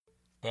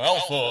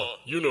Alpha,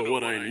 you know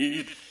what I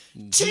need.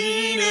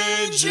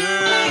 Teenagers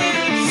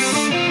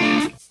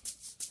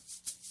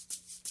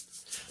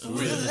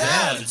with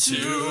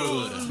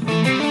attitude.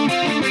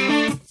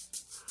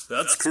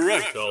 That's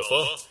correct,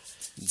 Alpha.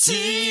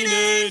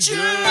 Teenagers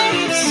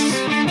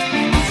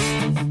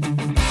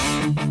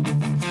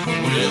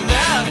with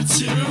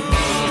attitude.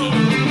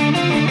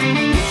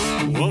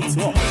 What's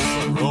up,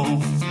 bro?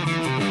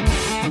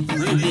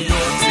 Bring me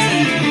your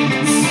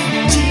teens.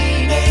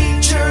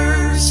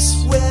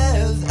 Teenagers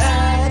with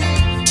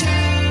attitude,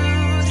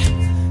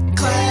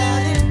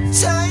 clad in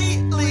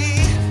tightly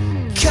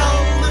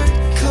colored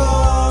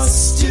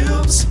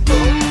costumes, book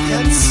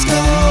and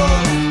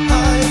skull. I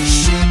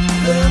ship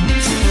them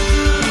to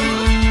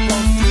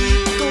while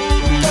three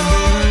gold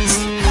guards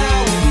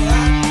howl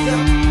at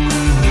them.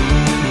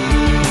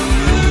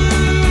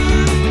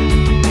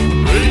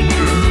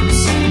 Rangers,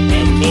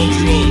 I'm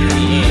cultural here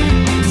today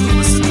to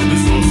listen to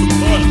this awesome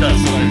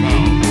podcast that I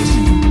found.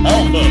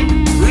 Alpha,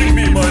 bring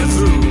me my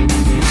food.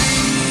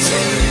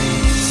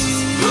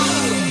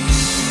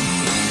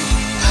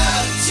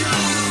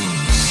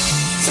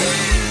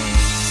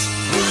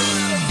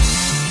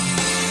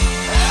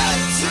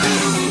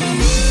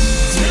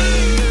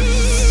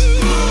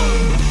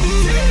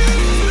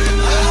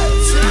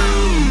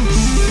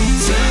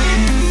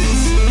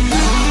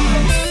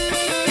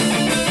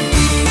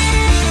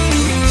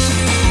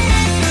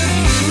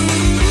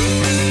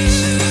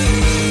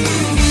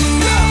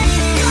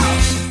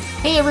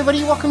 Hey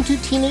everybody, welcome to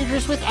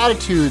Teenagers with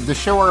Attitude, the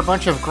show where a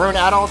bunch of grown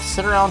adults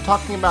sit around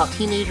talking about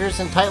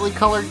teenagers in tightly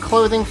colored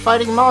clothing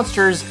fighting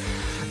monsters.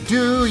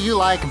 Do you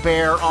like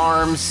bear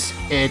arms?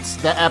 It's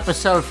the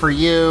episode for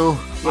you.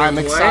 Wait, I'm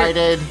what?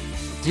 excited.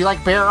 Do you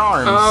like bear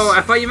arms? Oh,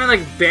 I thought you meant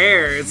like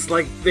bears.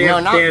 Like they No,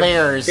 have, not they have,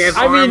 bears. They have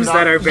I arms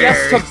that are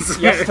bears.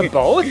 Yes to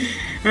both?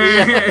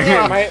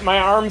 Yeah. My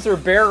arms are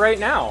bare right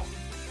now.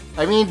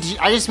 I mean,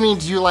 I just mean,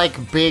 do you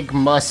like big,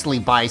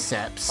 muscly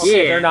biceps?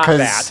 Yeah. They're not 'Cause-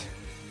 that.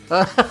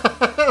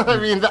 I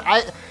mean,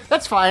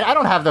 that's fine. I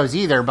don't have those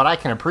either, but I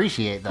can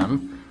appreciate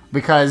them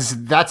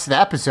because that's the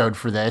episode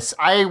for this.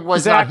 I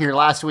was Zach- not here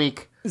last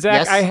week. Zach,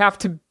 Yes? I have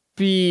to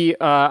be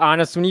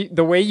honest.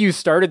 The way you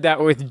started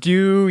that with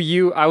 "do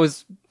you," I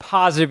was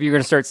positive you're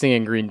going to start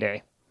singing Green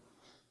Day.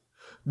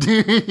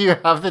 Do you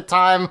have the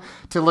time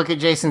to look at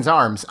Jason's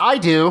arms? I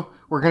do.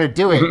 We're going to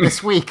do it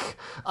this week.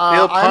 He'll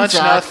I'm punch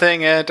Zach.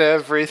 nothing and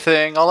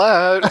everything all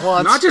at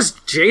once. Not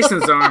just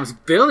Jason's arms,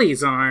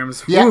 Billy's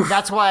arms. Yeah, Oof.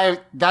 that's why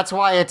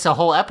it's a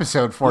whole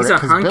episode for He's it, a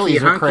because hunky,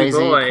 Billy's are hunky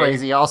boy.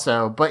 crazy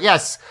also. But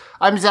yes,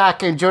 I'm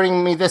Zach, and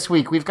joining me this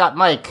week, we've got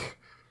Mike.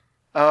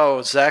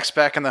 Oh, Zach's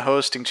back in the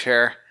hosting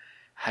chair.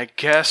 I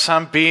guess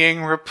I'm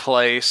being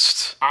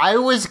replaced. I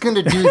was going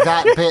to do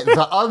that bit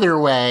the other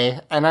way,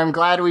 and I'm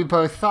glad we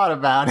both thought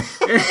about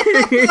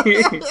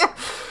it.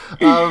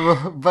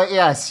 But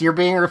yes, you're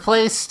being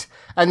replaced,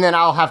 and then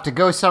I'll have to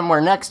go somewhere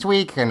next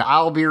week, and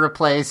I'll be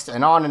replaced,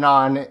 and on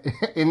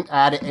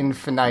ad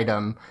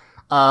infinitum.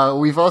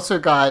 We've also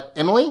got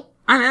Emily.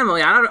 I'm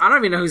Emily. I don't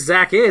even know who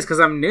Zach is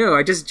because I'm new.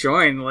 I just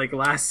joined like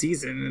last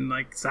season, and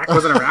like Zach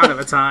wasn't around at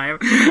the time.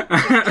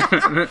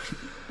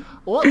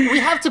 Well, we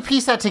have to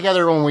piece that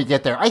together when we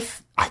get there. I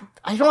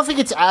don't think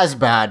it's as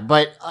bad,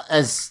 but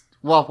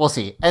we'll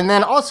see. And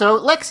then also,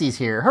 Lexi's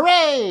here.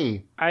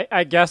 Hooray!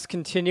 I guess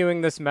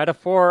continuing this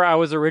metaphor, I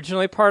was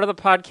originally part of the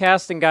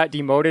podcast and got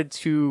demoted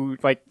to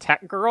like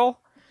tech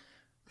girl.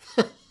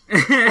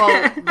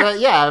 Well,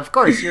 but yeah, of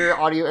course, you're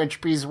Audio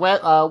Entropy's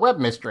web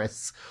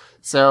mistress.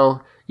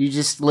 So you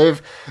just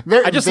live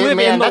there. I just live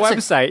in the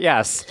website.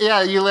 Yes.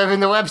 Yeah, you live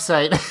in the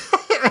website.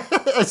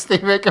 As they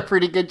make a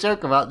pretty good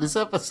joke about this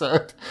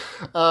episode.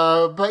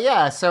 But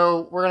yeah,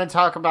 so we're going to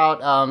talk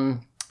about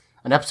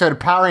an episode of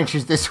Power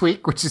Rangers this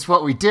week, which is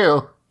what we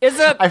do. Is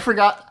it? I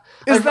forgot.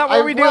 Is that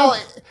what we do? Well,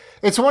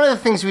 it's one of the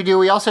things we do.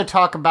 We also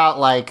talk about,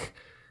 like,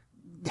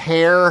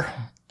 hair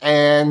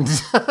and,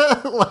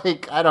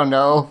 like, I don't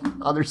know,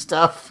 other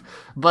stuff.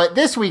 But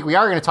this week, we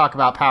are going to talk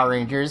about Power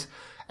Rangers.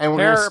 And we're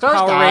going to Hair, start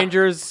Power that.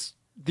 Rangers,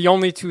 the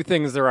only two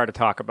things there are to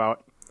talk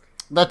about.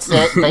 That's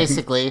it,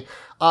 basically.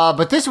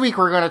 But this week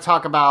we're going to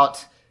talk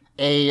about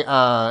a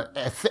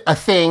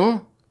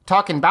thing,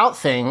 talking about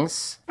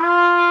things.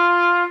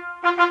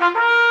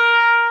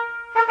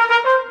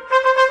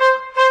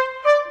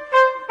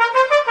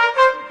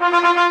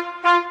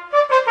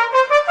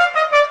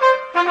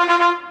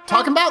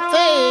 Talking about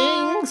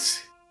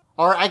things.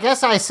 Or I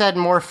guess I said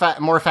more fact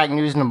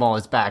Newsnable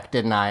is back,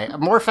 didn't I?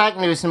 More fact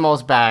Newsnable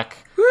is back.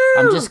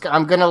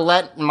 I'm gonna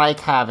let Mike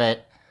have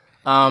it.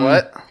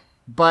 What?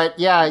 But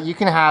yeah, you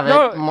can have it.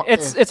 No,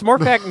 it's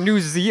Morphac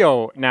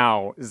Newsio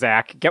now,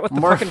 Zach. Get with the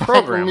more fucking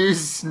program.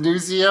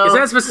 Newsio. Is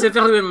that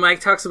specifically when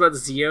Mike talks about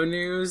Zeo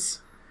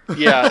news?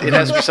 Yeah, it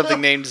has to be something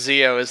named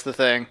Zeo is the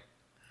thing.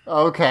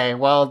 Okay,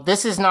 well,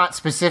 this is not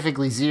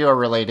specifically Zeo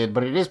related,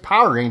 but it is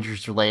Power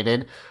Rangers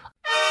related.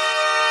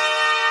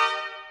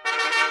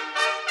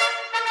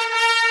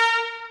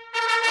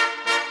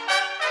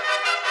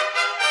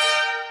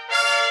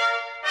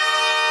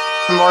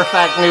 More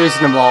fact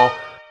Newsnable.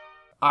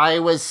 I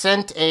was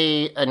sent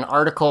an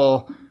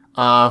article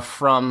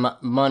from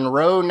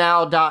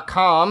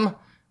MonroeNow.com,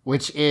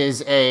 which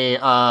is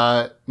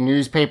a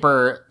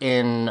newspaper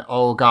in,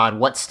 oh god,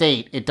 what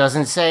state? It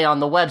doesn't say on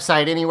the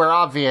website anywhere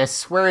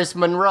obvious. Where is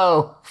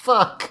Monroe?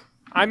 Fuck.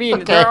 I mean,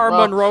 Okay, there are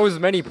well- Monroes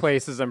many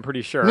places, I'm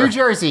pretty sure. New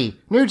Jersey.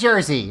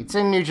 It's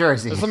in New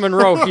Jersey. There's a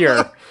Monroe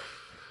here.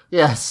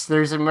 Yes,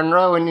 there's a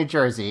Monroe in New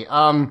Jersey.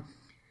 From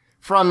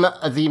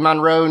the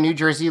Monroe, New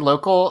Jersey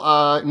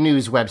local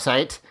news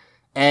website.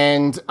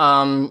 And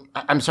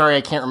I'm sorry,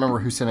 I can't remember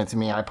who sent it to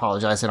me. I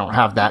apologize, I don't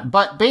have that.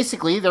 But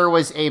basically, there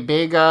was a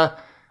big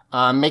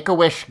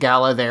Make-A-Wish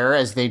gala there,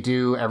 as they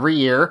do every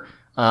year,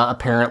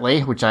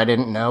 apparently, which I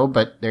didn't know,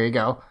 but there you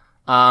go.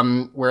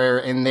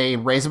 Wherein they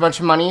raise a bunch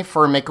of money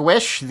for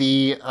Make-A-Wish,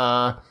 the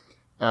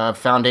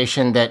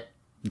foundation that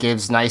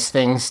gives nice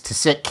things to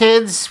sick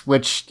kids,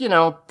 which, you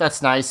know,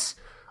 that's nice.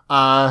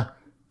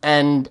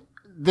 And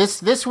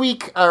this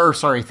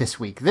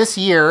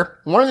year,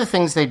 one of the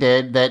things they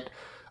did that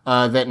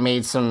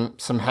made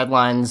some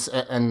headlines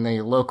in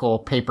the local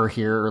paper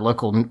here, or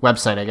local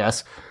website, I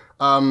guess,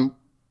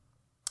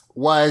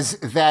 was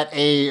that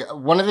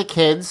one of the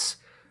kids,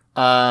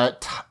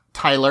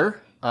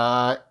 Tyler,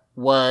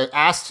 was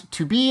asked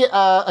to be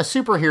a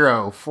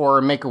superhero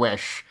for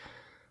Make-A-Wish.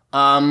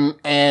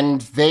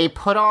 And they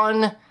put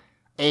on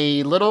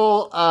a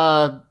little,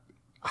 I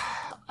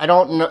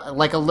don't know,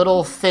 like a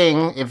little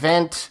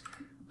event,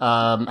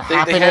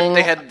 happening.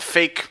 They had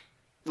fake,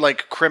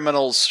 like,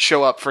 criminals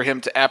show up for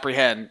him to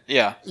apprehend.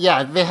 Yeah.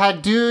 Yeah, they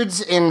had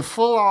dudes in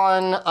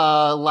full-on,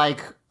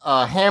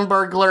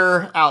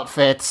 Hamburglar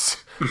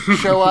outfits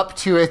show up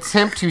to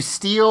attempt to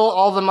steal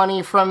all the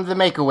money from the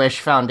Make-A-Wish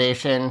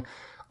Foundation.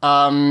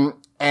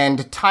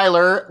 And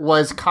Tyler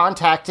was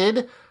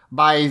contacted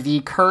by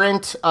the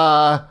current,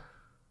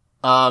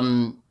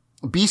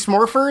 Beast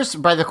Morphers,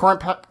 by the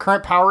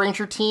current Power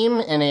Ranger team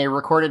in a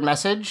recorded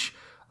message,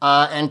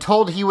 and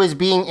told he was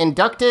being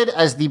inducted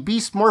as the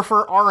Beast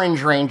Morpher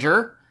Orange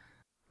Ranger.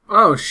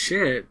 Oh,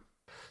 shit.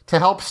 To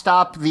help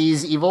stop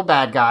these evil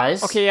bad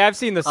guys. Okay, I've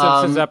seen the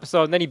Simpsons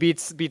episode, and then he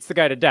beats the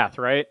guy to death,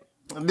 right?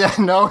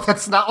 No,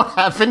 that's not what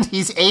happened.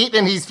 He's 8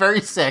 and he's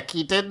very sick.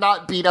 He did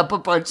not beat up a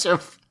bunch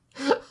of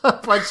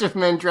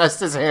men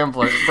dressed as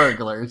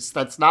burglars.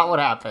 That's not what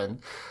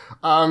happened.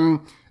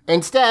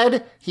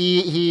 Instead,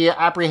 he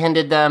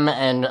apprehended them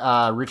and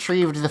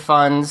retrieved the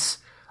funds.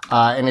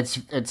 And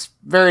it's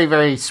very,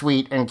 very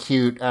sweet and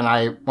cute. And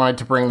I wanted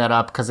to bring that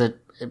up because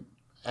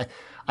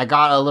I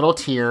got a little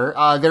tear.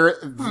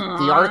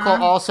 The article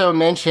also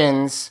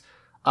mentions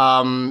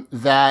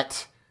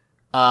that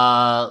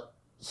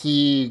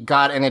he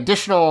got an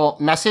additional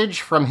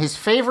message from his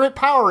favorite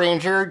Power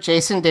Ranger,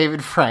 Jason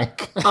David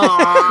Frank.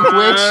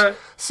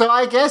 So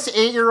I guess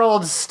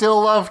 8-year-olds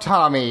still love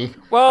Tommy.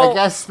 Well, I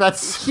guess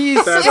that's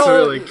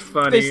really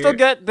funny.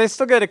 They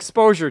still get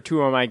exposure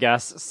to him, I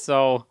guess.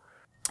 So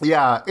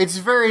yeah, it's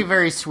very,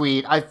 very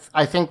sweet.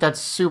 I think that's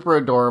super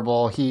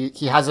adorable. He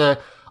has a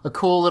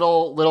cool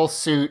little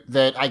suit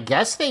that I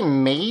guess they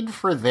made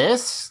for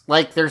this.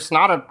 Like, there's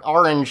not an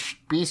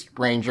orange Beast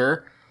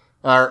Ranger.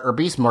 Or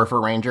Beast Morpher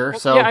Ranger,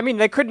 so... Yeah, I mean,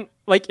 they couldn't...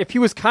 Like, if he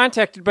was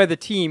contacted by the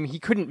team, he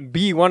couldn't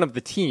be one of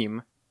the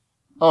team.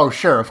 Oh,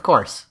 sure, of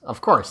course.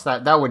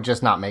 That would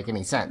just not make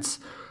any sense,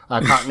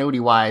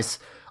 continuity-wise.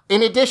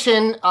 In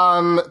addition,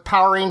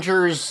 Power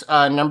Rangers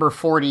number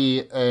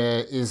 40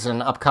 is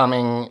an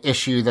upcoming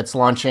issue that's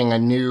launching a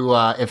new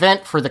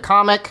event for the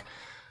comic,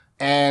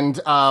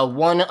 and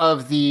one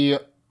of the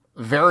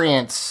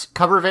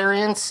cover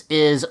variants,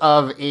 is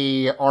of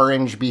a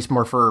orange Beast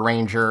Morpher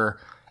Ranger,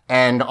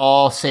 and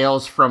all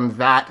sales from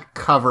that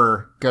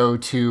cover go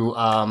to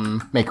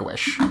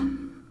Make-A-Wish.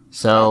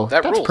 So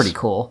that's rules. pretty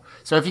cool.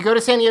 So if you go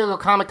to San Diego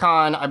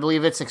Comic-Con, I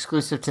believe it's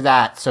exclusive to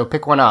that. So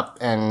pick one up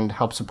and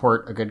help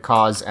support a good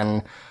cause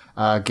and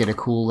get a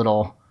cool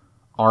little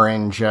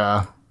orange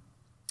variant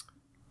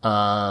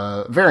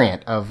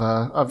of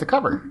the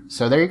cover.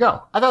 So there you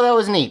go. I thought that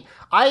was neat.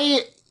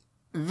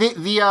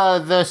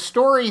 The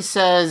story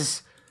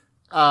says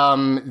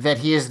that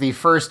he is the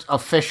first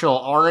official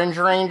Orange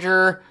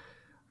Ranger.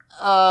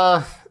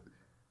 I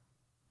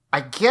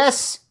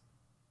guess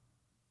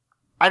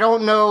I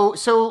don't know.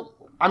 So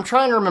I'm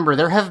trying to remember.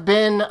 There have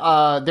been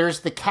there's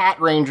the Cat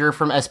Ranger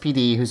from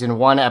SPD who's in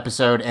one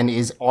episode and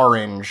is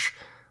orange,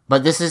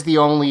 but this is the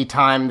only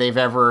time they've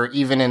ever,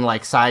 even in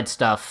like side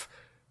stuff,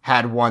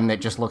 had one that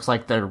just looks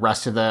like the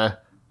rest of the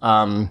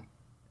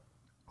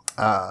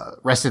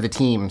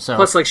team. So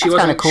plus, like, she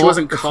wasn't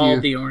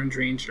called the the Orange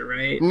Ranger,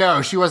 right?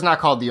 No, she was not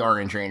called the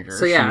Orange Ranger.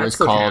 So yeah, she was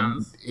still called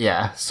counts.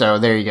 Yeah. So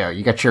there you go.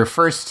 You got your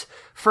first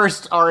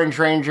Orange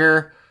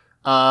Ranger.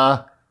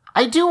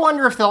 I do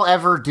wonder if they'll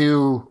ever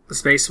do The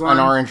space one,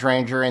 an Orange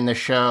Ranger in the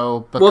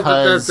show, because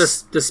well,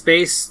 the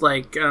space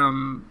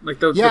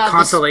the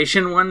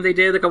Constellation one they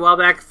did like a while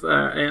back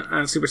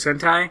on Super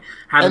Sentai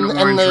had an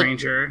Orange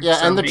Ranger. Yeah,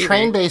 so and the maybe.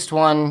 train-based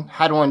one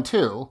had one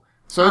too.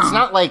 So it's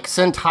not like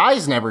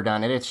Sentai's never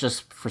done it. It's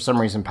just for some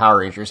reason Power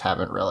Rangers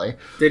haven't really.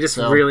 They just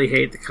really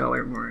hate the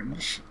color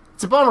orange.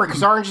 It's a bummer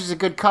because orange is a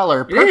good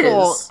color.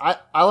 Purple, is.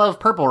 I love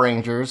purple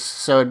Rangers,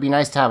 so it'd be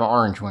nice to have an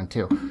orange one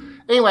too.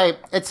 Anyway,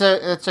 it's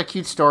a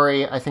cute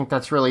story. I think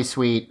that's really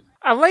sweet.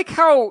 I like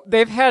how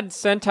they've had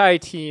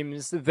Sentai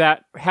teams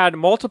that had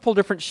multiple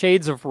different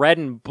shades of red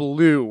and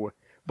blue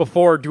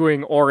before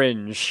doing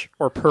orange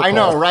or purple. I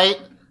know, right?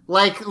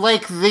 Like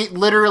they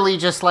literally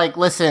just like,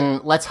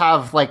 listen, let's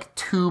have like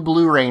 2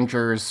 Blue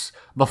Rangers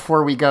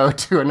before we go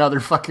to another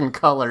fucking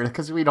color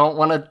because we don't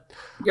want to.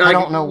 Yeah, I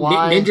don't know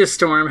why. Ninja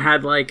Storm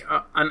had like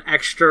an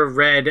extra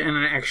red and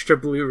an extra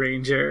Blue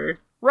Ranger.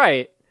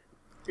 Right.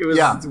 It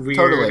was weird.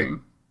 Totally.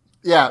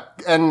 Yeah,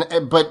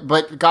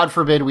 but God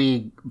forbid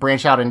we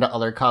branch out into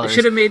other colors.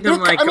 Should have made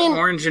them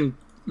orange and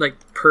like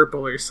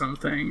purple or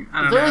something.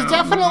 I don't know. They're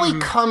definitely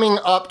coming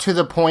up to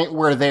the point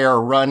where they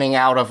are running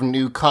out of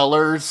new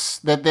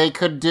colors that they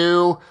could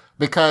do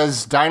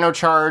because Dino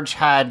Charge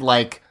had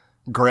like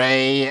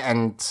gray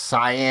and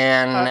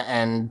cyan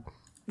and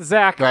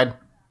Zach. Go ahead.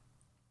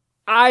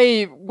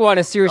 I want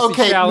to seriously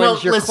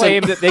challenge your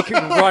claim that they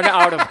can run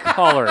out of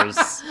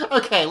colors.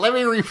 Okay, let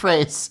me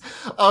rephrase.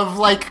 Of,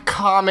 like,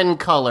 common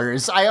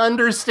colors. I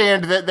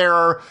understand that there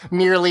are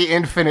nearly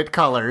infinite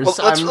colors. Well,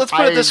 let's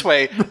put it this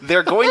way.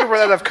 They're going to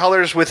run out of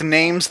colors with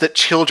names that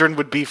children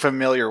would be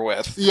familiar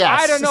with.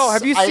 Yes. I don't know.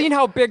 Have you seen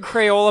how big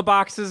Crayola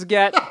boxes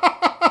get?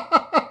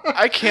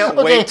 I can't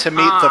wait to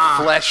meet the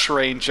Flesh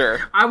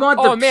Ranger. I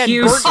want the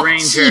Puce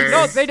Ranger.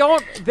 No, they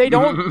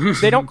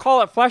don't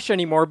call it Flesh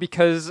anymore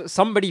because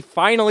somebody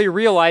finally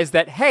realized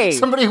that, hey,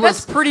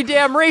 that's pretty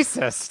damn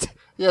racist.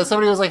 Yeah,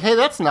 somebody was like, hey,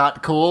 that's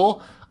not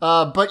cool.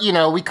 But, you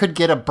know, we could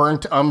get a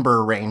Burnt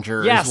Umber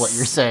Ranger is what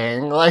you're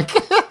saying. Like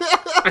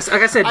I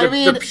said,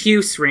 the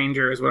Puce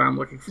Ranger is what I'm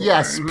looking for.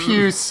 Yes,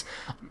 Puce.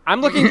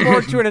 I'm looking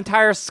forward to an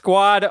entire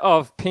squad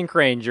of Pink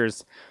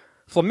Rangers.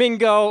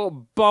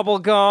 Flamingo,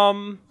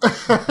 Bubblegum.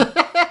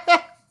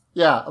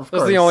 Yeah, of course.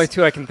 Those are the only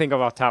 2 I can think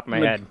of off the top of my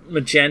head.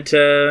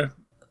 Magenta.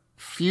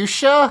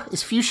 Fuchsia?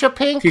 Is Fuchsia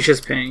pink?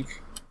 Fuchsia's pink.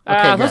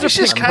 Okay, those are It's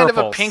just kind of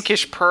a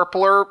pinkish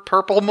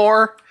purple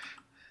more.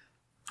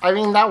 I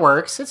mean, that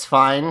works. It's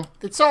fine.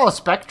 It's all a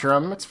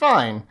spectrum. It's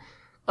fine.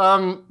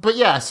 But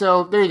yeah,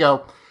 so there you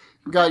go.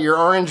 You got your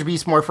orange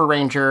Beast Morpher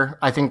Ranger.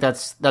 I think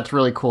that's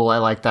really cool. I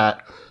like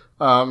that.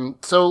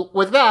 So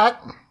with that,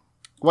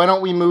 why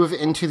don't we move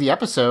into the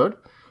episode,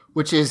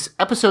 which is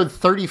episode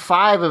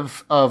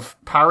 35 of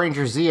Power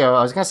Rangers Zeo.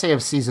 I was going to say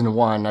of season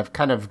 1. I've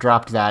kind of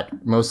dropped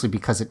that mostly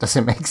because it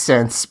doesn't make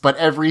sense, but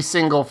every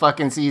single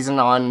fucking season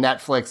on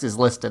Netflix is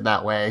listed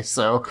that way.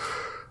 So,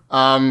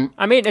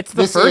 I mean, it's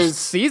the first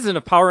season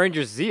of Power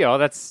Rangers Zeo.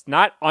 That's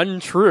not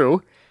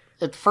untrue.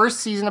 The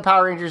first season of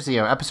Power Rangers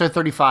Zeo, episode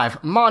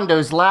 35,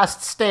 Mondo's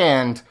Last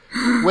Stand,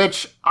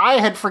 which I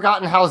had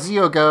forgotten how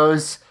Zeo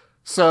goes,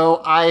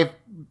 so I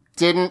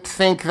didn't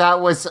think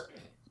that was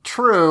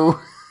true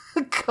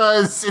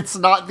because it's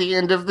not the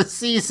end of the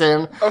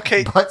season.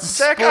 Okay, but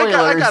Zach,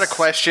 I got a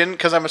question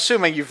because I'm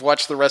assuming you've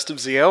watched the rest of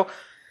Zeo.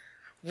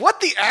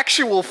 What the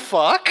actual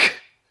fuck?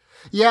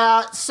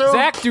 Yeah, so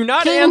Zach, do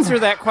not answer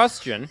that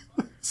question.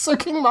 So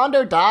King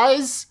Mondo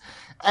dies,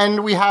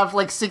 and we have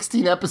like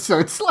 16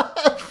 episodes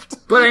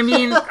left. But I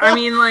mean,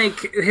 like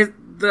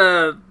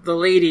the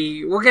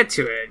lady. We'll get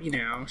to it. You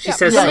know, she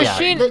says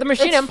the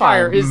Machine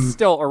Empire is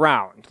still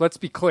around. Let's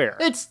be clear.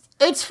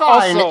 It's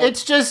fine. Also,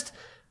 it's just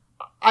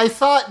I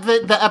thought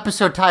that the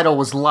episode title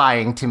was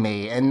lying to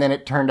me, and then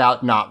it turned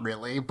out not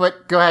really.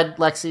 But go ahead,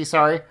 Lexi.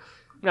 Sorry.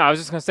 No, I was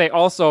just gonna say.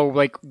 Also,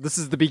 like this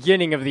is the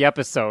beginning of the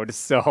episode,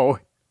 so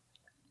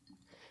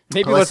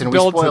maybe let's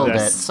build we spoiled to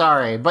this. It.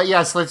 Sorry, but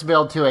yes, let's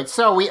build to it.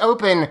 So we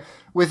open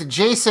with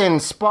Jason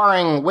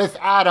sparring with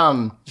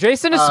Adam.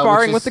 Jason is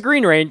sparring with the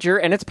Green Ranger,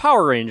 and it's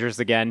Power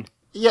Rangers again.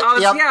 Yeah,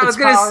 I was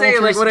gonna say,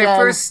 like,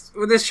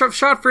 when this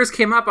shot first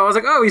came up, I was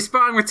like, oh, he's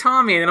sparring with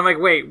Tommy, and then I'm like,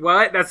 wait,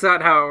 what? That's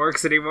not how it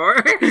works anymore.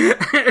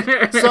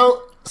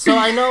 So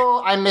I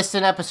know I missed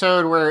the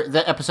episode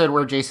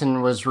where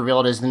Jason was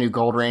revealed as the new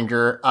Gold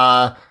Ranger.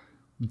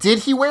 Did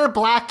he wear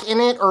black in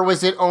it, or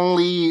was it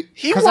only...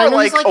 He wore,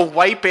 like, a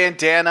white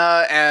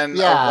bandana and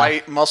a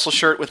white muscle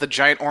shirt with a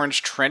giant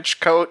orange trench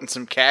coat and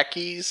some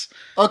khakis.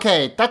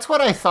 Okay, that's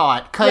what I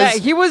thought, 'cause... Yeah,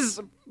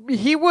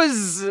 he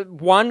was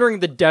wandering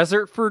the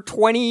desert for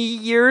 20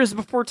 years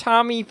before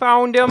Tommy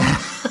found him.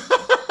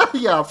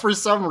 Yeah, for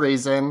some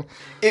reason.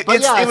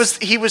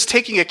 He was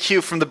taking a cue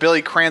from the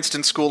Billy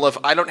Cranston school of,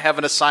 I don't have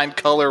an assigned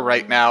color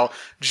right now,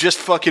 just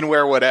fucking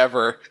wear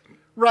whatever.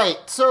 Right,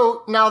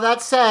 so now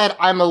that said,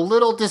 I'm a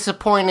little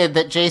disappointed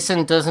that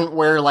Jason doesn't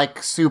wear,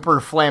 like, super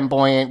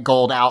flamboyant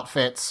gold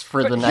outfits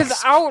for the next...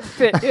 His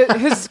outfit,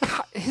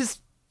 his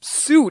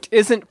suit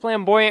isn't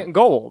flamboyant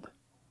gold.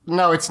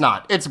 No, it's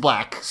not. It's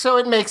black, so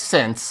it makes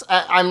sense.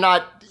 I'm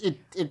not...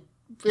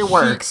 It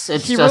works.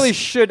 He really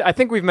should... I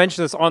think we've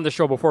mentioned this on the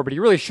show before, but he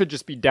really should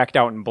just be decked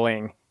out in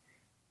bling.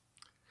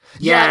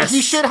 Yeah,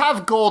 he should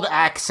have gold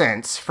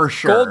accents, for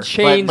sure. Gold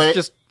chains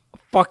just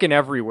fucking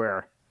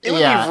everywhere. It would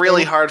be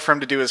really hard for him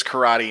to do his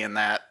karate in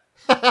that.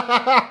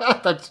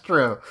 That's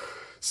true.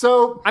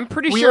 So I'm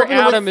pretty we sure open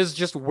Adam with- is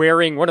just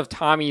wearing one of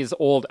Tommy's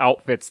old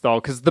outfits,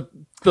 though, because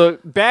the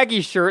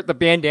baggy shirt, the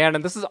bandana,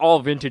 this is all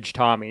vintage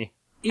Tommy.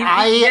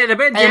 Yeah, the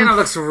bandana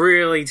looks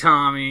really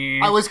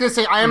Tommy. I was going to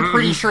say, I am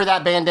pretty sure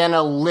that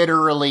bandana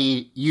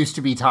literally used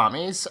to be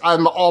Tommy's.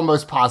 I'm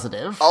almost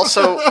positive.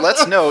 Also,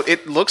 let's note,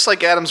 it looks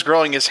like Adam's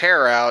growing his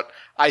hair out.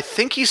 I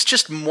think he's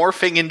just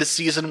morphing into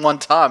season 1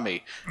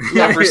 Tommy.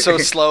 Ever so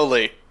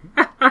slowly.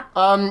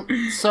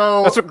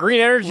 So That's what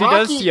green energy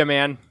does to you,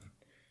 man.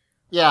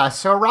 yeah,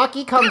 so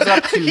Rocky comes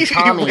up to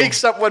Tommy. He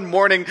wakes up one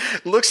morning,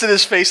 looks at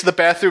his face in the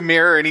bathroom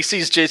mirror, and he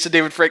sees Jason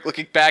David Frank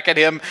looking back at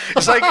him.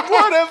 He's like,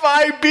 what have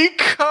I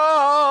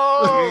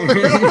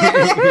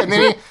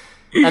become?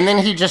 and then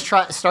he just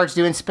starts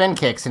doing spin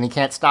kicks, and he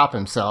can't stop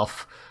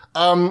himself.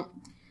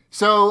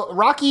 So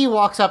Rocky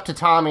walks up to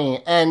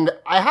Tommy, and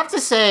I have to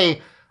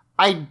say,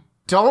 I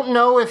don't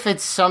know if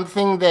it's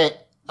something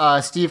that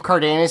Steve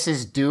Cardenas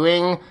is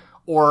doing,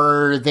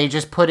 or they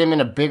just put him in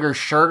a bigger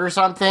shirt or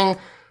something.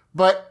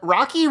 But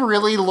Rocky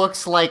really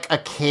looks like a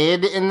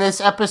kid in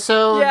this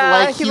episode. Yeah,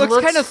 like, he looks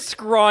kind of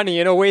scrawny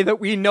in a way that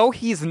we know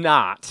he's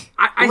not.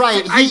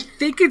 I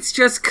think it's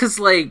just because,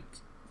 like,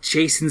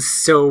 Jason's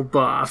so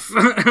buff.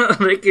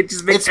 Like, it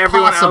just makes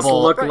everyone else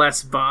look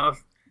less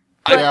buff.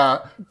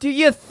 Yeah. Do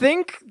you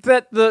think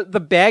that the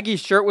baggy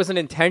shirt was an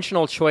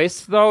intentional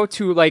choice, though,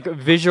 to, like,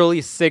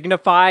 visually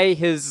signify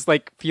his,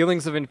 like,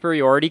 feelings of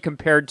inferiority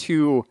compared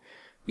to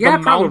the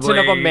mountain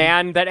of a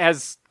man that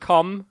has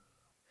come?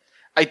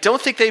 I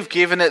don't think they've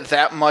given it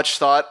that much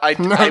thought. I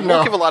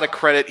will give a lot of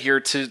credit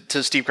here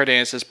to Steve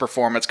Cardenas'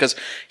 performance, because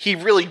he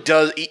really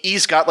does.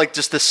 He's got like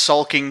just this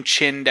sulking,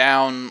 chin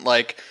down,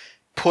 like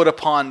put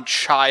upon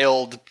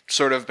child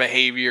sort of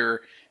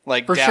behavior,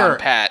 like For down sure.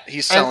 pat.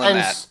 He's selling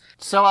that.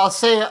 So I'll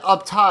say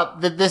up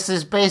top that this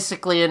is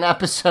basically an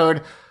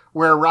episode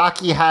where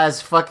Rocky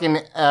has fucking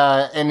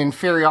an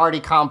inferiority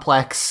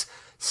complex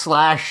 /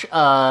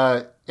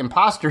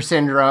 imposter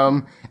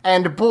syndrome,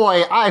 and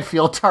boy, I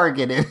feel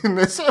targeted in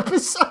this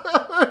episode.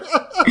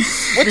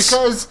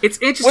 Because it's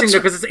interesting though,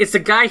 because it's the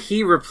guy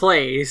he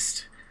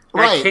replaced.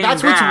 Right,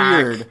 that's what's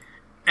weird.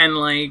 And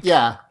like,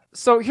 yeah.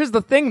 So here's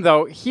the thing,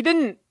 though. He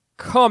didn't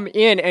come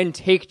in and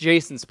take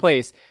Jason's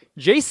place.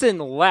 Jason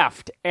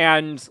left,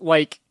 and,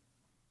 like,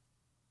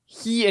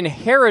 he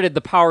inherited the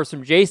powers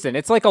from Jason.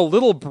 It's like a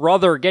little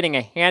brother getting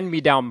a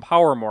hand-me-down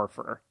power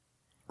morpher.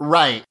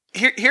 Right.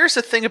 Here's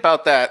the thing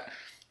about that.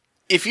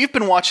 If you've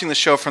been watching the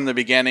show from the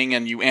beginning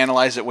and you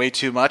analyze it way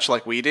too much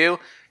like we do,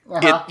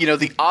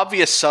 the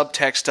obvious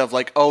subtext of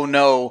like, oh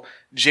no,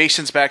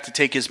 Jason's back to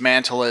take his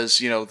mantle as,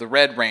 the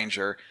Red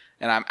Ranger,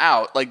 and I'm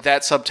out, like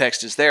that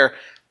subtext is there.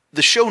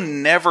 The show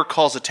never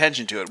calls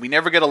attention to it. We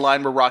never get a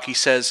line where Rocky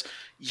says,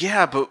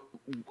 yeah, but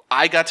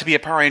I got to be a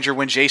Power Ranger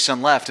when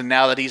Jason left, and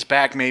now that he's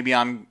back, maybe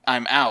I'm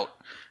out.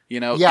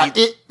 Yeah,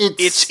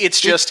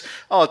 it's just,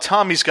 oh,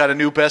 Tommy's got a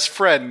new best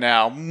friend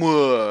now.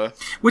 Mwah.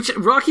 Which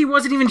Rocky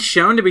wasn't even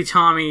shown to be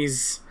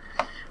Tommy's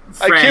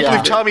friend. I can't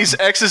believe Tommy's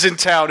ex is in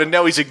town, and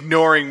now he's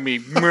ignoring me.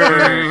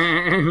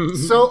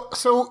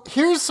 So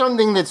here's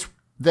something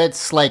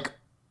that's like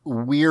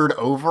weird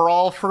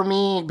overall for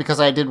me, because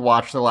I did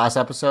watch the last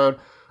episode.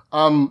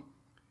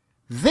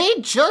 They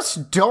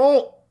just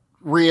don't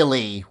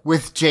really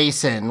with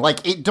Jason.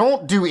 Like, it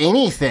don't do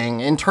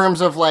anything in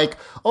terms of like,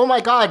 oh my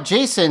god,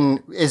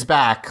 Jason is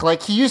back.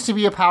 Like, he used to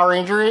be a Power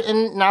Ranger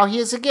and now he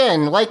is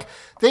again. Like,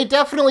 they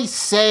definitely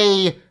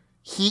say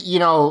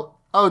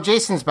oh,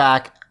 Jason's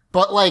back,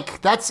 but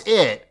like, that's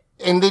it.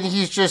 And then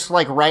he's just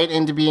like right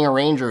into being a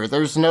Ranger.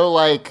 There's no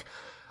like,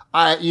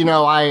 I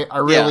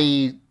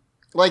really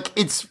like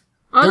it's.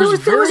 There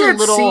was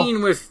that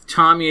scene with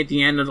Tommy at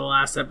the end of the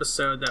last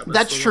episode.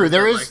 That's true.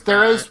 There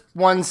is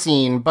one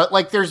scene, but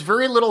like there's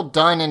very little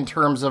done in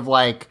terms of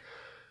like,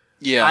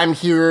 I'm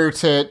here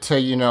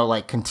to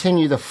like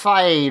continue the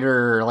fight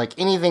or like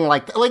anything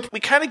like that. Like, we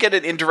kind of get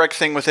an indirect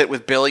thing with it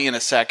with Billy in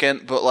a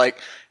second, but like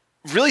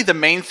really the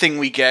main thing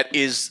we get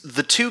is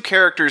the two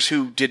characters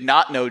who did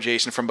not know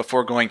Jason from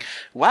before going,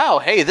 wow,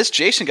 hey, this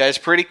Jason guy is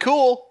pretty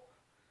cool.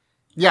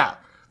 Yeah,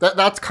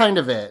 that's kind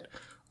of it.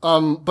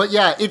 But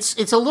yeah,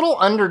 it's a little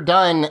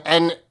underdone,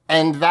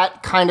 and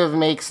that kind of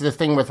makes the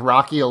thing with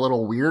Rocky a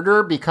little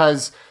weirder,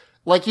 because,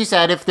 like you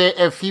said,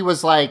 if he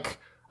was like,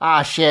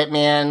 ah, shit,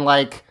 man,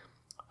 like,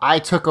 I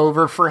took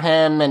over for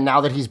him, and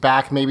now that he's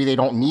back, maybe they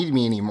don't need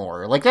me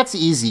anymore. Like, that's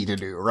easy to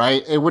do,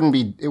 right? It wouldn't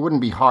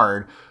be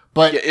hard.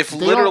 But if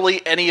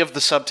literally any of the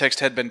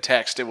subtext had been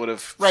text, it would have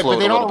flowed a little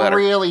better. Right, but they don't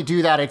really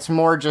do that. It's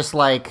more just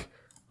like,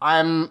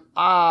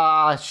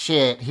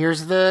 shit,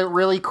 here's the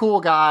really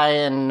cool guy,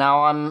 and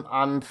now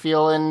I'm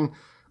feeling,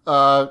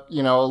 a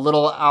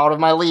little out of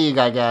my league,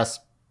 I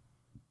guess.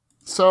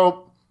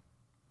 So,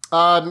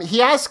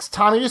 he asks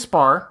Tommy to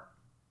spar,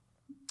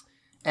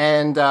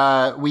 and,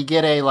 we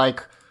get a,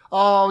 like,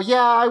 oh,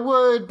 yeah, I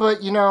would,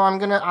 but,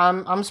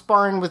 I'm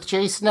sparring with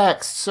Jace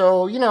next,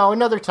 so,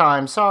 another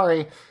time,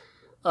 sorry.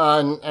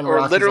 And or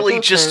Rocky's literally like,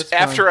 okay, just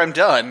after I'm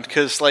done,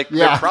 because, like,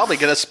 they're probably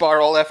going to spar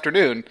all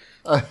afternoon.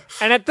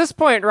 And at this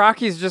point,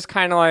 Rocky's just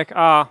kind of like,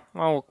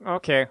 oh,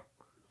 okay.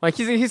 Like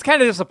he's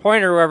kind of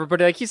disappointed or whatever, but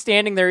like he's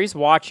standing there, he's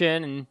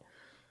watching,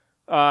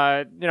 and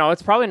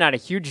it's probably not a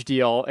huge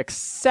deal,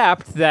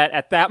 except that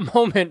at that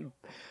moment,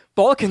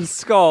 Bulk and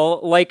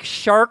Skull, like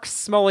sharks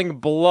smelling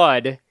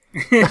blood,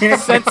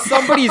 sense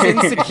somebody's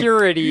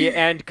insecurity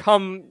and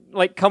come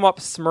up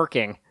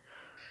smirking.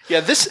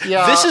 Yeah, this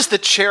is the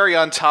cherry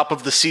on top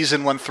of the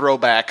season 1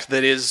 throwback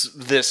that is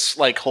this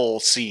like whole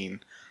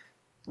scene.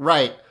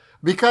 Right.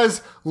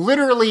 Because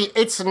literally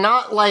it's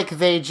not like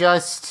they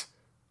just,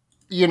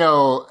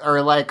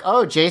 are like,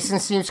 oh, Jason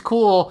seems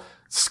cool.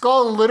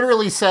 Skull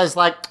literally says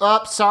like,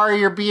 oh, sorry,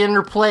 you're being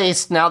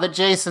replaced now that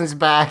Jason's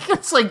back.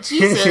 It's like,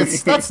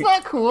 Jesus, that's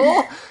not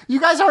cool. You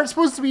guys aren't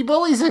supposed to be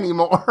bullies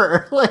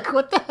anymore. Like,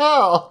 what the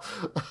hell?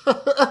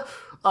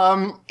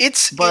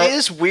 It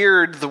is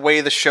weird the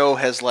way the show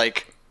has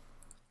like,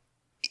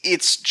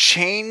 it's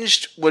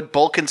changed what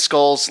Bulk and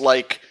Skull's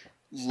like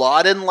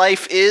lot in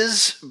life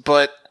is,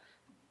 but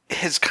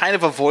has kind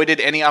of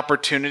avoided any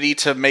opportunity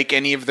to make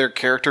any of their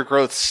character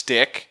growth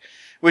stick.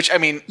 Which, I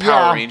mean,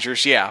 Power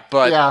Rangers,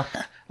 but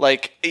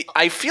like,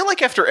 I feel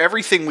like after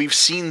everything we've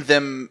seen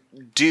them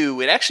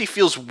do, it actually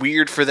feels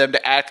weird for them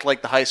to act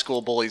like the high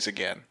school bullies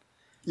again.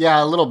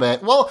 Yeah, a little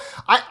bit. Well,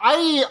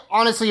 I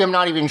honestly am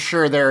not even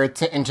sure they're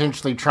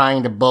intentionally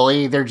trying to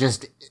bully. They're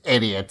just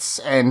idiots.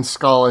 And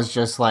Skull is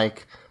just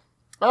like,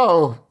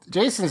 oh,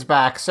 Jason's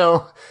back,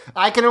 so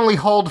I can only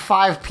hold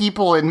 5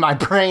 people in my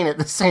brain at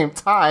the same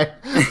time.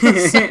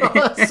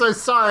 so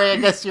sorry, I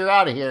guess you're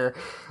out of here.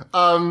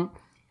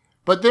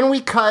 But then we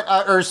cut,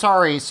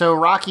 so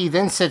Rocky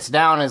then sits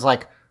down and is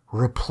like,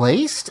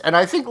 replaced? And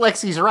I think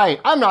Lexi's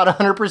right. I'm not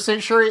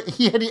 100% sure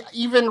he had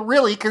even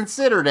really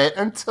considered it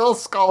until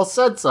Skull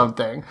said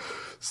something.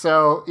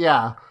 So,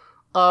 yeah.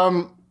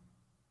 Now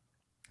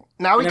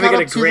we get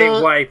a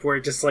great wipe where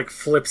it just like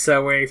flips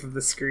away from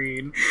the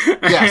screen.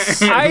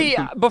 Yes.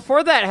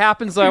 Before that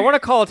happens, though, I want to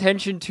call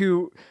attention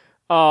to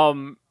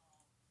after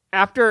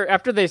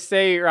they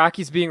say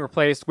Rocky's being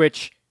replaced,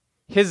 which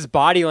his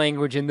body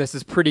language in this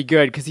is pretty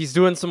good because he's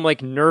doing some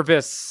like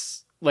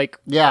nervous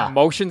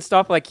motion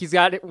stuff. Like he's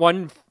got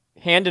one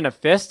hand in a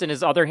fist and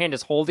his other hand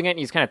is holding it and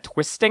he's kind of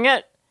twisting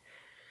it.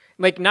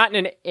 Like not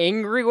in an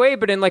angry way,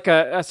 but in like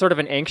a sort of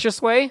an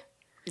anxious way.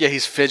 Yeah,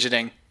 he's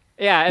fidgeting.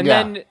 Yeah,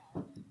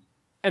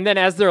 and then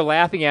as they're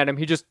laughing at him,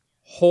 he just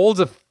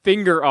holds a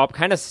finger up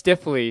kind of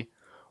stiffly,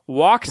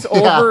 walks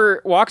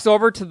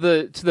over to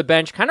the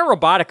bench kind of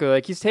robotically,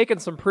 like he's taking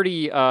some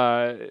pretty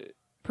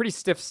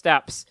stiff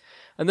steps,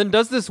 and then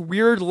does this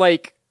weird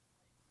like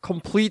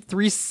complete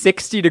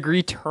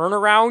 360-degree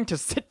turnaround to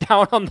sit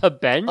down on the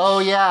bench. Oh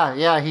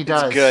yeah, he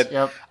does. It's good.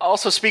 Yep.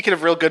 Also, speaking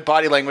of real good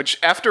body language,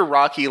 after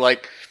Rocky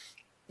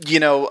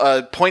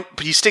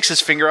he sticks his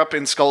finger up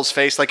in Skull's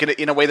face like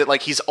in a way that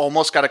like he's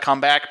almost got a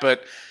comeback,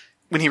 but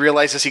when he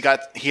realizes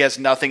he has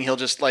nothing, he'll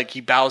just like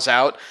he bows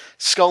out.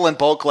 Skull and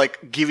Bulk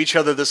like give each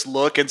other this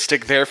look and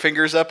stick their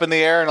fingers up in the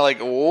air and are like,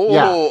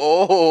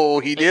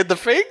 he did the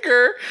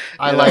finger.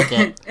 I like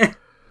it.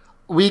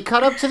 We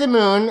cut up to the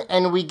moon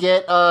and we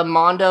get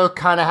Mondo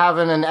kind of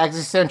having an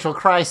existential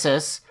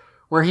crisis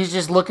where he's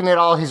just looking at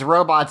all his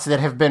robots that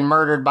have been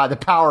murdered by the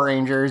Power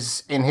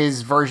Rangers in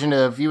his version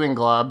of Viewing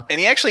Glub. And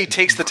he actually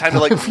takes the time to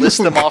like list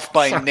them off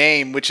by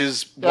name, which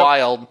is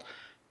wild.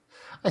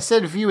 I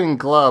said Viewing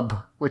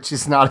Glub, which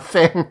is not a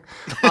thing.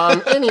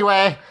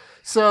 Anyway,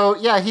 so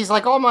yeah, he's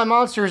like, all my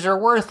monsters are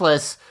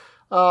worthless.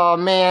 Oh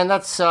man,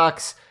 that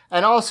sucks.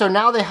 And also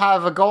now they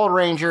have a Gold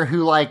Ranger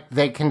who like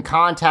they can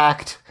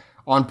contact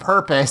on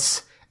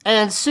purpose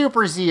and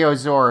Super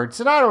Zeozords,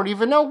 and I don't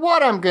even know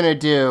what I'm gonna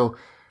do.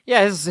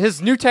 Yeah,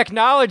 his new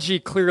technology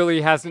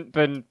clearly hasn't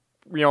been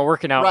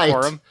working out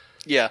for him.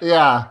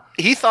 Yeah.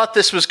 He thought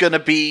this was going to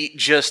be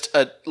just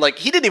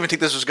he didn't even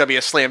think this was going to be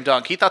a slam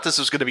dunk. He thought this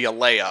was going to be a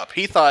layup.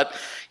 He thought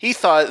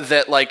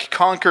that like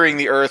conquering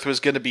the Earth was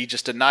going to be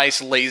just a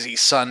nice lazy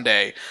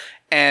Sunday,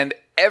 and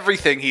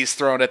everything he's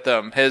thrown at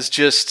them has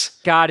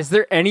just... God, is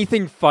there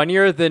anything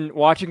funnier than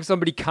watching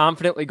somebody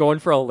confidently going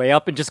for a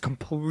layup and just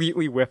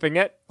completely whiffing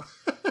it?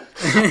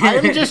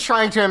 I'm just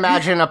trying to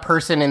imagine a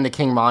person in the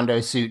King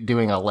Mondo suit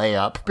doing a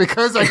layup,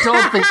 because I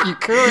don't think you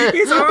could.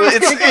 He's almost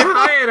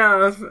high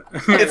enough.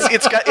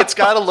 It's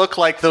got to look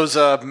like those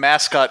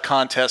mascot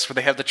contests where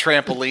they have the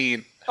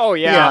trampoline. Oh,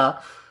 yeah.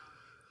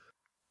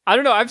 I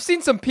don't know. I've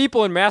seen some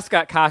people in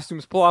mascot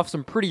costumes pull off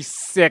some pretty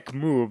sick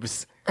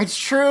moves. It's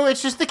true.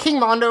 It's just the King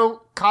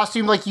Mondo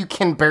costume, like, you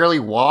can barely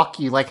walk.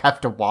 You, like,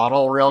 have to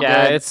waddle real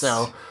good.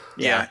 So,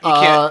 yeah. You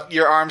can't,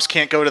 your arms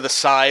can't go to the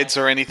sides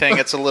or anything.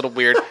 It's a little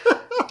weird.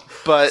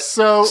 But,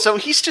 so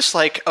he's just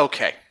like,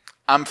 okay,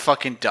 I'm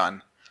fucking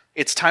done.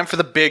 It's time for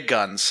the big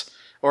guns.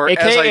 Or,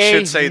 AKA as I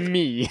should say...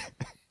 me.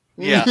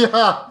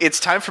 Yeah. It's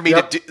time for me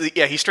to do...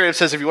 Yeah, he straight up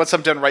says, if you want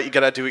something done right, you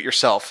gotta do it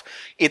yourself.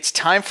 It's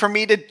time for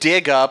me to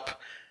dig up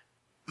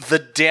the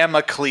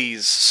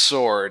Damocles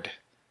sword,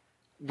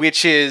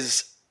 which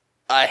is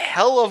a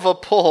hell of a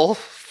pull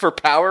for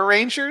Power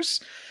Rangers,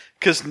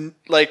 because,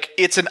 like,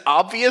 it's an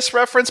obvious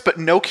reference, but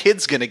no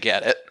kid's gonna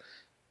get it.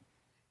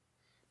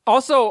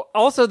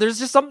 Also, there's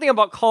just something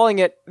about calling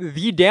it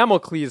the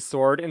Damocles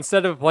sword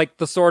instead of like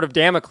the sword of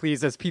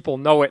Damocles as people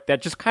know it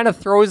that just kind of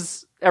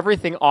throws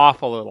everything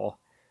off a little.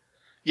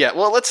 Yeah,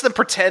 well, let's then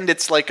pretend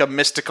it's like a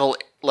mystical,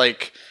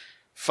 like,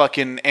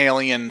 fucking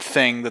alien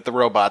thing that the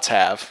robots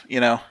have, you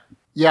know?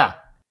 Yeah.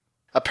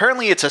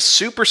 Apparently it's a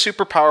super,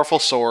 super powerful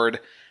sword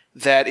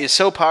that is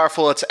so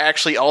powerful it's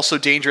actually also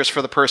dangerous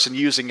for the person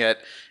using it.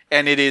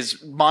 And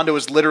Mondo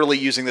is literally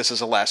using this as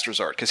a last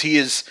resort, because he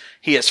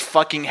has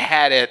fucking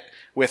had it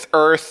with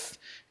Earth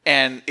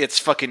and its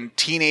fucking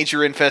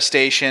teenager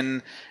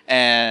infestation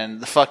and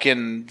the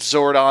fucking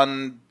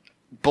Zordon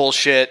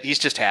bullshit. He's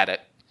just had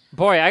it.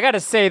 Boy, I gotta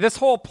say, this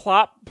whole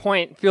plot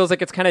point feels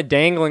like it's kind of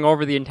dangling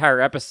over the entire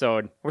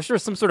episode. I wish there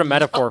was some sort of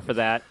metaphor for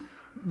that.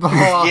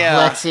 Oh,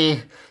 Yeah.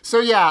 Lexi. So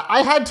yeah,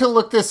 I had to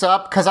look this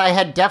up because I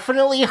had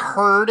definitely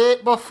heard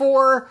it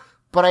before,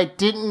 but I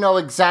didn't know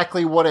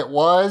exactly what it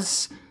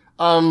was.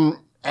 And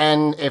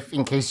if,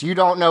 in case you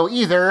don't know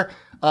either,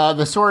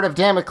 the Sword of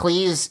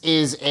Damocles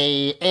is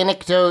a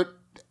anecdote,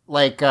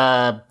 like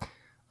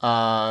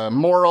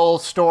moral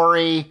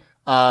story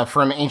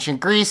from ancient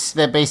Greece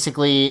that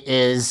basically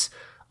is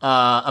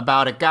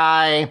about a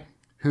guy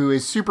who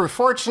is super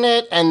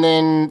fortunate, and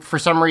then for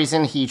some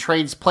reason he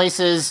trades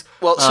places.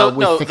 Well, so with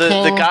no, the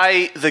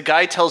king. the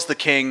guy tells the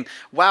king,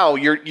 "Wow,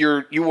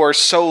 you are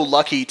so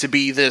lucky to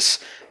be this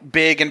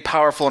big and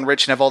powerful and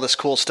rich and have all this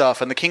cool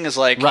stuff." And the king is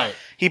like, Right.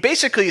 He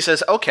basically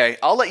says, "Okay,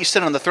 I'll let you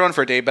sit on the throne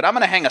for a day, but I'm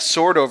going to hang a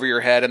sword over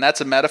your head," and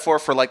that's a metaphor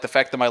for like the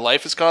fact that my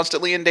life is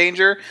constantly in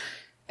danger.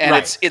 And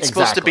Right, it's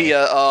supposed to be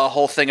exactly. a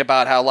whole thing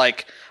about how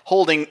like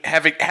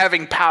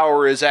having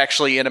power is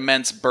actually an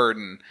immense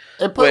burden,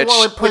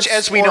 which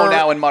as we know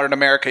now in modern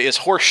America is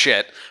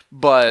horseshit.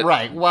 But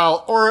Right,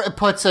 well, or it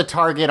puts a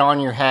target on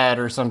your head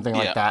or something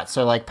Yeah. like that.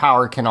 So, like,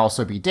 power can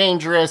also be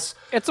dangerous.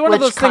 It's one of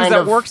which those things kind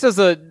that of- works as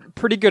a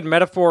pretty good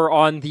metaphor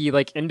on the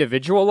like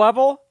individual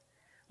level.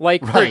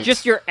 Like for Right.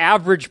 just your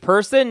average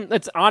person,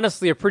 it's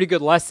honestly a pretty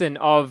good lesson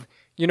of,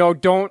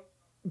 don't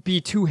be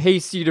too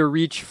hasty to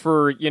reach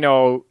for,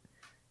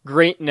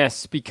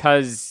 greatness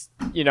because,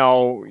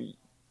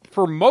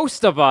 for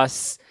most of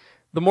us,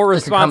 the more It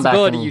could come back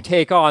responsibility and- you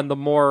take on, the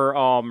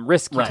more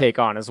risk you Right. take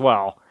on as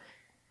well.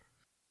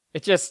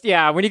 It just,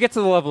 when you get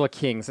to the level of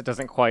kings, it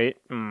doesn't quite.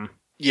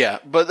 yeah,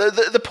 but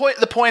the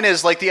point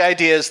is like the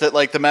idea is that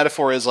like the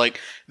metaphor is like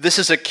this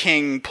is a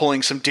king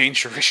pulling some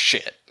dangerous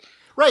shit.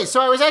 Right,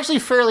 so I was actually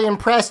fairly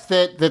impressed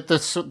that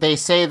they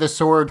say the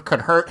sword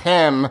could hurt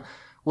him,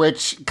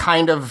 which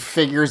kind of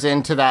figures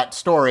into that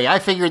story. I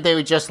figured they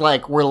would just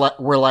like, we're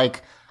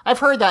like, I've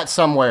heard that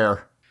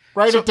somewhere.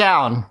 Write it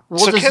down.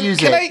 We'll just use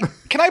it.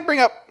 Can I bring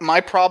up my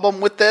problem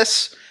with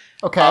this?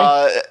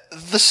 Okay.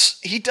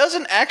 He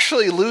doesn't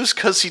actually lose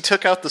because he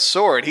took out the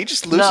sword. He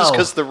just loses No.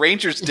 because the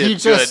Rangers did He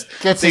just good.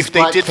 gets his They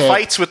butt did kicked.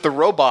 fights with the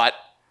robot.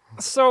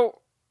 So,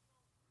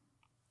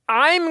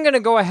 I'm going to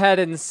go ahead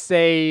and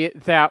say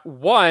that,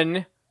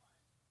 one,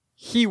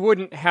 he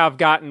wouldn't have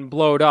gotten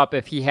blowed up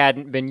if he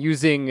hadn't been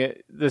using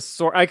this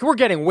sword. Like, we're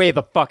getting way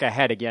the fuck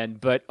ahead again,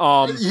 but,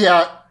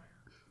 Yeah.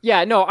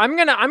 yeah, no, I'm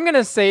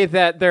gonna say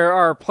that there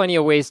are plenty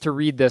of ways to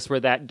read this where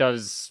that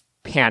does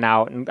pan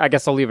out, and I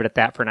guess I'll leave it at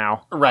that for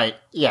now. Right.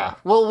 Yeah.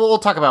 We'll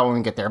talk about it when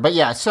we get there. But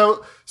yeah,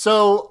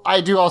 so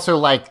I do also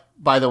like,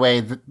 by the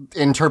way,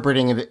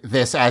 interpreting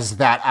this as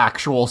that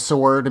actual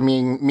sword,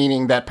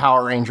 meaning that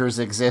Power Rangers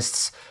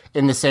exists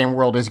in the same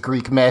world as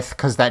Greek myth,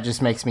 because that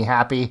just makes me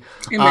happy.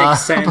 It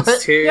makes sense but-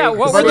 too. Yeah,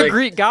 what 'cause, were the like,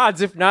 Greek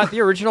gods if not the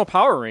original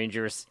Power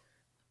Rangers?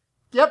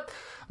 Yep.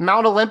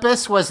 Mount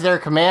Olympus was their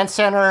command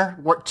center.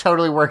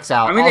 Totally works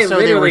out. I mean, also,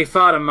 they literally were-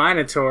 fought a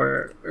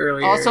Minotaur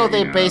earlier. Also, they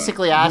you know.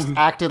 basically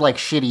acted like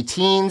shitty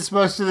teens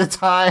most of the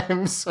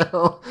time,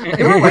 so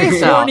They were way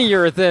works out.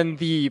 hornier than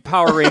the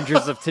Power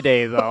Rangers of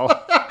today, though.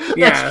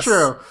 Yes. That's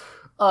true.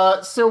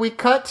 So we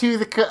cut to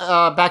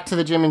the back to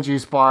the Gym and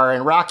Juice bar,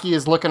 and Rocky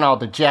is looking all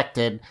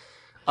dejected.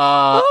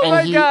 Oh and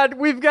my god,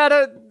 we've got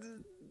a...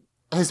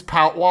 his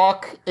pout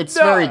walk. It's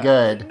very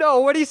good. No,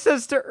 what he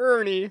says to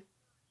Ernie.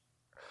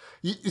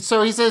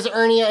 So he says,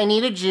 "Ernie, I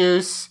need a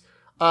juice,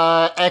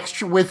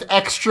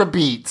 extra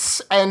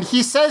beets," and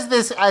he says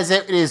this as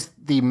it is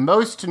the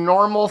most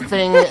normal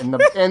thing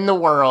in the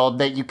world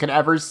that you could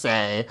ever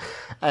say,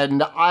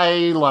 and I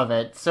love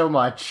it so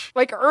much.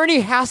 Like,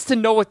 Ernie has to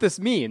know what this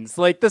means.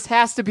 Like, this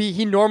has to be,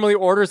 he normally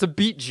orders a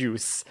beet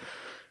juice.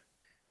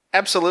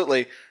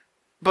 Absolutely.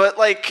 But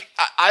like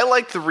I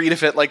like the read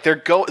of it. Like they're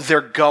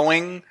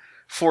going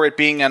for it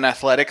being an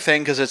athletic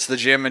thing because it's the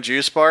Gym and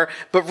Juice bar.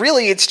 But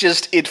really, it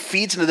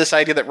feeds into this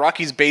idea that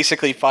Rocky's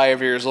basically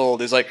 5 years old.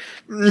 He's like,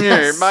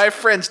 Yes. my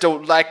friends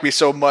don't like me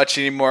so much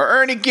anymore.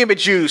 Ernie, give me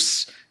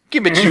juice.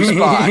 Give me juice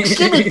box.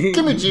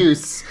 give me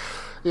juice.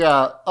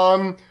 Yeah.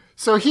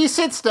 So he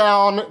sits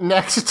down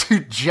next to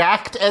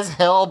jacked as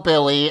hell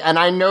Billy, and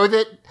I know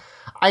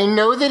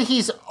that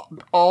he's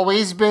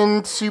always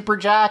been super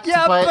jacked.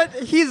 Yeah, but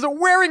he's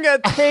wearing a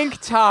tank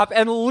top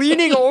and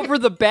leaning over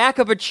the back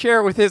of a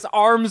chair with his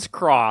arms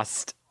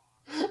crossed.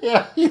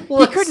 yeah, he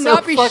He could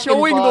not be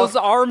showing buff. those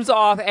arms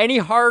off any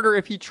harder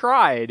if he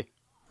tried.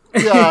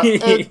 Yeah,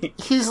 and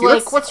he's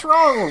like, "What's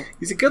wrong?"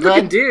 He's a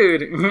good-looking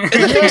dude. And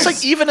the thing is,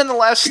 like, even in the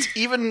last,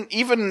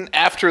 even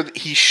after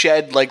he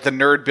shed like the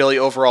nerd Billy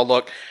overall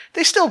look,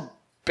 they still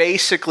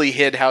basically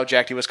hid how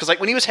jacked he was. Because like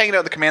when he was hanging out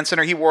at the command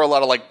center, he wore a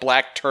lot of like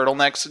black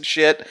turtlenecks and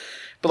shit.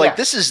 But like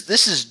this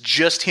is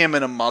just him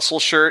in a muscle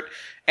shirt,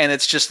 and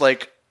it's just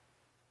like,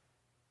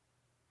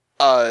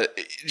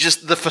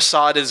 just the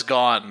facade is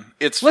gone.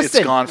 It's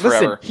gone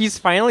forever. Listen, he's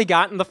finally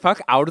gotten the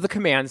fuck out of the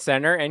command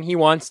center, and he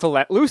wants to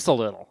let loose a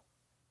little.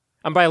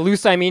 And by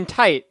loose, I mean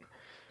tight.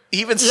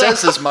 He even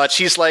says as much.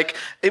 He's like,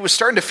 it was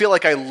starting to feel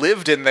like I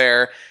lived in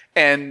there,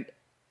 and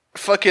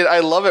fuck it,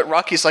 I love it.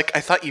 Rocky's like, I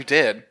thought you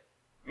did.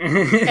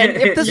 And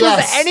if this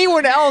was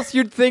anyone else,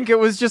 you'd think it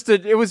was just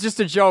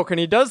a joke. And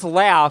he does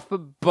laugh,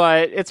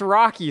 but it's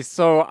Rocky,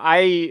 so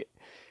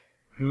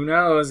who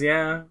knows?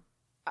 Yeah,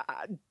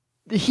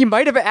 he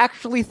might have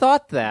actually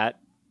thought that.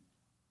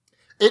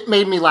 It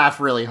made me laugh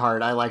really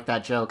hard. I like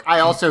that joke.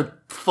 I also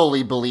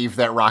fully believe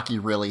that Rocky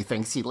really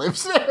thinks he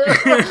lives there.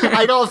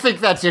 I don't think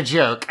that's a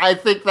joke. I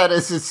think that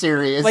is a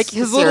serious, like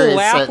his little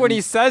laugh when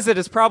he says it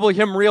is probably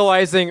him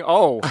realizing,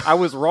 oh, I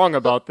was wrong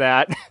about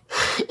that.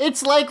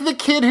 It's like the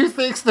kid who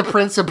thinks the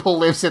principal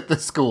lives at the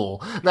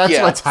school. That's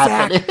what's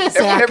happening.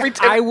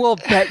 Zach, I will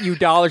bet you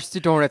dollars to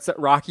donuts that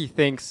Rocky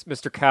thinks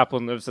Mr.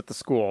 Kaplan lives at the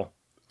school.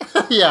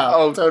 Yeah,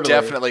 oh, totally.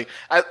 Definitely.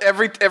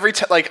 Every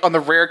time, like on the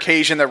rare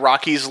occasion that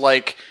Rocky's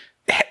like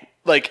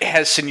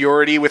has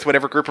seniority with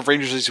whatever group of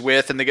Rangers he's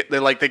with, and they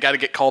got to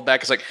get called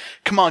back. It's like,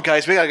 come on,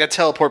 guys, we got to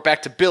teleport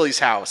back to Billy's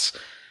house,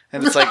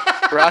 and it's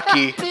like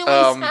Rocky. Billy's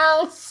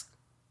house.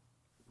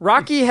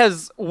 Rocky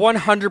has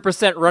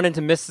 100% run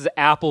into Mrs.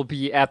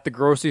 Appleby at the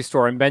grocery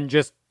store and been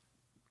just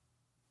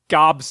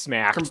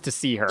gobsmacked to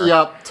see her.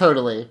 Yep,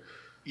 totally.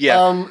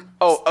 Yeah.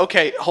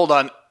 Okay. Hold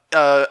on.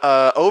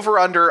 Over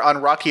under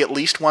on Rocky at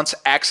least once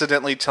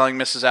accidentally telling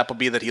Mrs.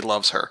 Appleby that he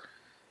loves her.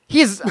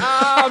 He's,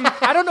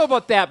 I don't know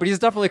about that, but he's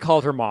definitely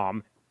called her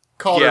mom.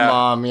 Called her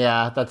mom,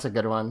 yeah, that's a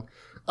good one.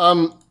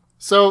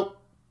 So,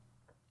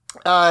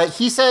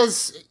 he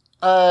says,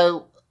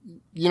 I'm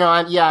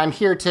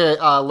here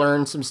to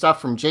learn some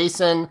stuff from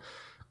Jason.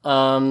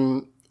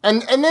 And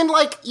then,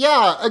 like,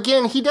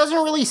 again, he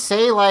doesn't really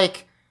say,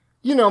 like,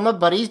 my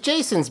buddy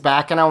Jason's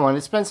back and I want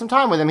to spend some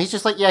time with him. He's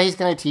just like, he's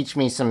going to teach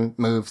me some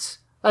moves.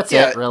 That's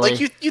it, really.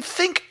 Like, you'd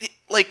think,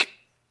 like...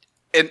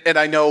 And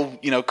I know,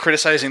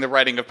 criticizing the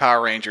writing of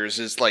Power Rangers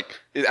is like,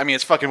 I mean,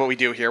 it's fucking what we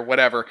do here,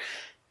 whatever.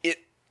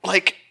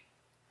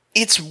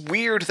 It's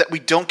weird that we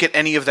don't get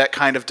any of that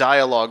kind of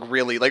dialogue,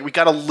 really. Like, we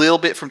got a little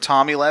bit from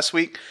Tommy last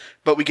week,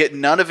 but we get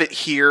none of it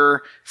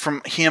here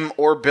from him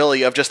or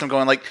Billy of just them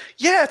going like,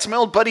 yeah, it's my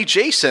old buddy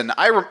Jason.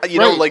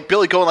 Like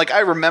Billy going like,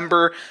 I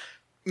remember,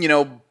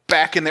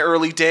 back in the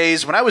early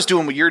days when I was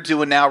doing what you're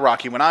doing now,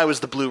 Rocky, when I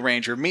was the Blue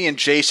Ranger, me and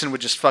Jason would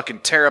just fucking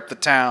tear up the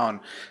town.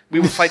 We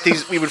would fight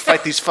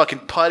these fucking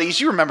putties.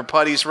 You remember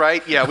putties,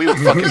 right? Yeah, we would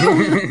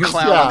fucking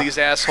clown on these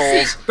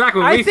assholes. Back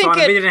when we fought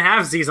them, they didn't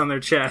have Z's on their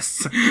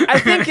chests. I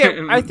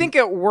think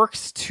it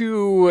works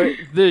to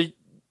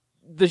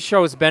the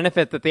show's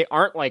benefit that they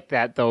aren't like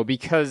that, though,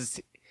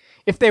 because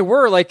if they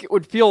were, like, it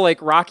would feel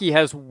like Rocky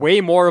has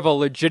way more of a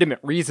legitimate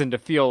reason to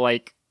feel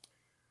like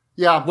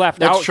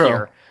left out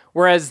here.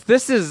 Whereas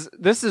this is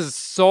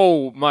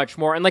so much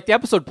more, and like the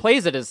episode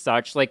plays it as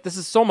such, like this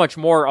is so much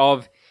more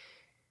of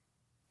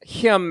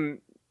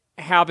him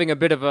having a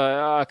bit of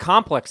a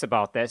complex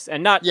about this,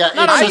 and not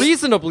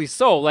unreasonably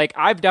so. Like,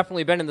 I've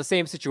definitely been in the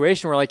same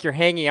situation where like you're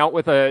hanging out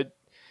with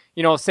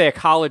say a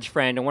college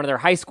friend, and one of their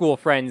high school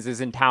friends is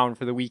in town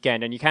for the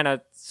weekend, and you kind of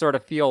sort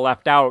of feel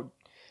left out.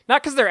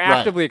 Not because they're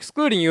actively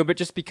excluding you, but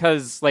just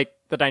because like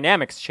the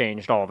dynamics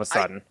changed all of a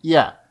sudden.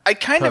 I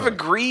kind of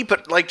agree,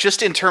 but like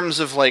just in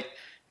terms of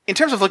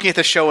looking at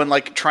the show and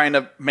like trying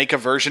to make a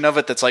version of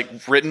it that's like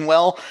written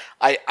well,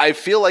 I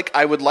feel like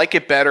I would like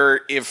it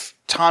better if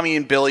Tommy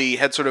and Billy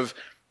had sort of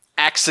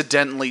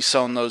accidentally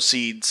sown those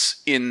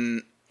seeds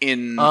in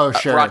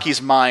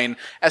Rocky's mind,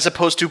 as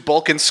opposed to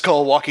Bulk and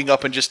Skull walking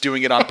up and just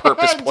doing it on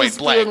purpose, point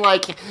blank. Being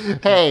like,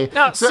 hey.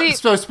 No,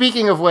 so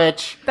speaking of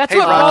which, that's hey,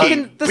 what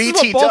Rocky,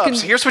 BT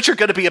Dubs. Here's what you're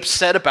going to be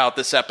upset about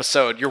this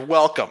episode. You're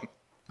welcome.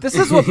 This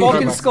is what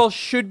Bulk and Skull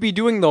should be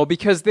doing, though,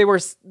 because they were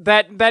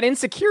that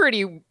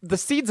insecurity. The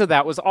seeds of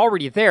that was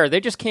already there. They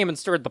just came and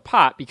stirred the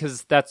pot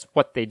because that's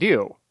what they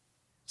do.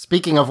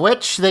 Speaking of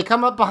which, they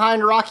come up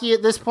behind Rocky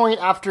at this point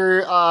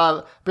after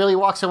Billy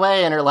walks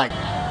away and are like,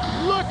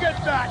 "Look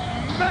at that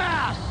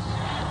mass!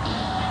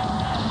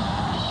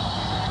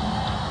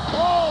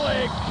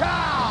 Holy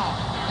cow!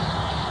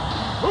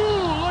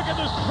 Ooh, look at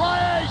this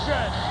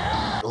striation!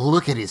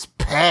 Look at his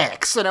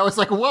pecs." And I was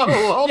like, whoa,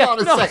 hold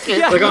on a second.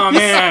 Yeah. Like, oh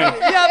man.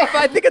 Yeah,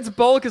 I think it's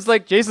Bulk is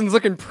like, Jason's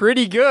looking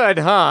pretty good,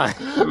 huh?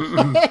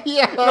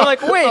 Yeah. And I'm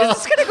like, wait, is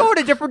this going to go in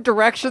a different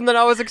direction than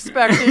I was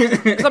expecting?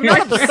 Because I'm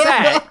not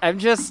upset. I'm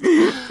just...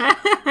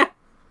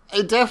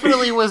 It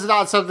definitely was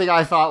not something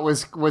I thought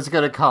was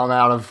going to come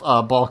out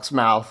of Bulk's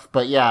mouth,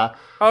 but yeah.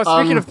 Oh,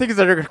 speaking of things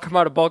that are going to come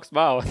out of Bulk's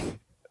mouth.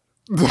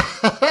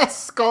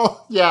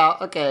 Skull, yeah,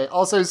 okay.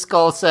 Also,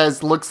 Skull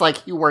says, looks like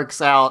he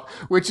works out,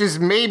 which is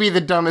maybe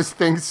the dumbest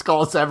thing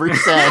Skull's ever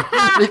said,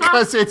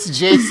 because it's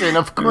Jason.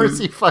 Of course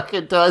he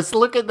fucking does.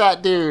 Look at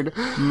that dude.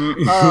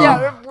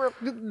 Yeah,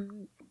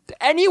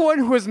 anyone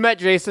who has met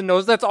Jason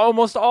knows that's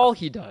almost all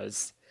he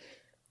does.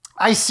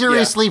 I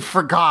seriously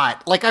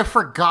forgot. Like, I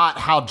forgot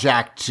how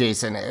jacked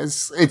Jason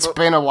is. It's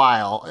been a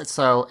while.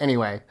 So,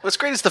 anyway. What's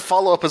great is the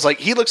follow-up is like,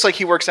 he looks like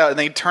he works out, and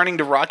then turning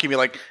to Rocky and be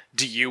like,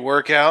 do you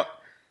work out?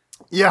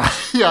 Yeah,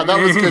 that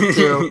was good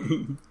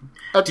too.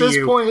 At this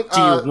point,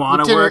 do you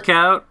want to work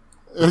out?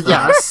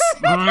 Yes.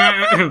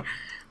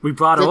 We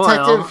brought oil.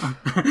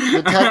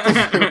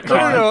 Detective.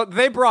 No,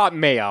 they brought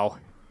mayo.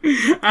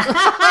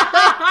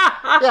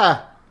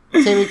 Yeah,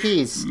 Timmy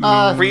Peas.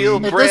 Real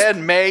bread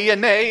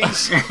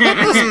mayonnaise. At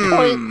this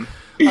point,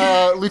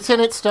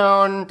 Lieutenant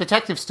Stone,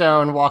 Detective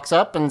Stone, walks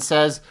up and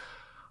says,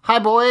 "Hi,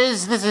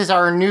 boys. This is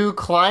our new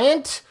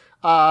client.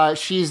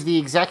 She's the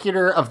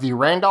executor of the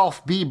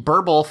Randolph B.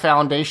 Burble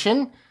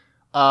Foundation.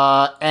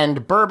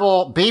 And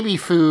Burble baby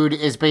food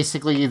is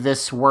basically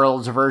this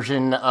world's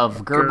version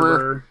of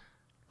Gerber.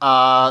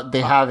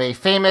 They have a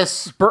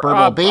famous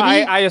Burble baby.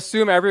 I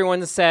assume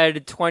everyone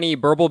said 20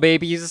 Burble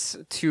babies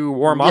to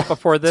warm up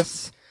before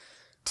this.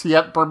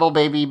 Yep, Burble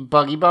baby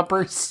buggy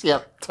bumpers.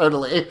 Yep,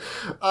 totally.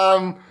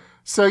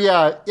 So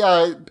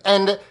yeah.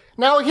 And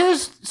now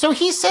so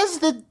he says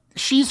that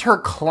she's her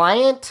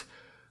client,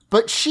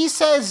 but she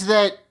says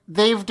that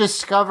they've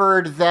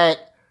discovered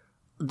that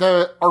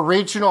the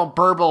original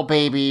Burble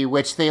baby,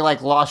 which they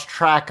lost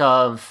track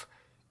of,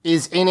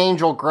 is in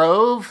Angel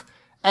Grove,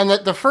 and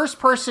that the first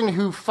person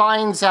who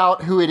finds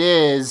out who it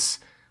is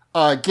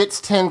gets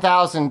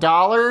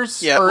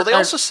 $10,000. Yeah, well, they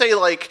also say,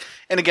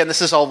 and again,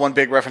 this is all one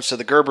big reference to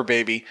the Gerber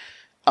baby.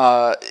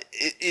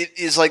 It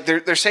is like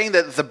they're saying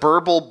that the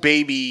Burble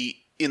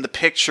baby in the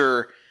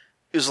picture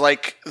is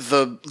like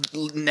the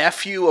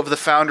nephew of the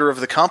founder of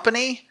the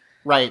company.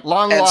 Right,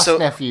 long-lost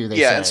nephew, they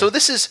say. Yeah, and so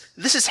this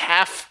is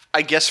half,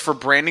 I guess, for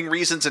branding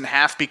reasons, and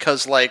half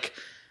because, I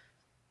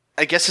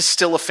guess it's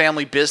still a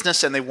family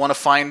business, and they want to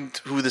find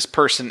who this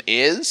person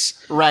is.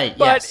 Right,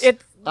 but yes.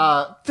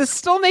 This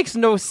still makes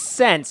no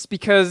sense,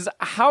 because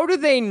how do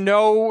they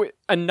know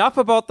enough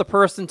about the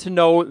person to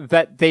know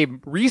that they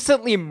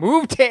recently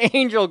moved to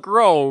Angel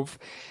Grove,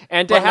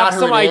 and to have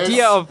some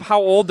idea of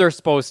how old they're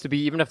supposed to be,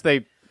 even if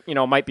they,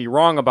 might be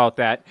wrong about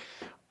that?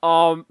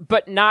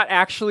 But not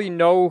actually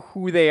know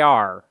who they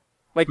are.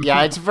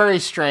 Yeah, it's very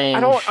strange.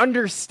 I don't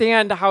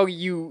understand how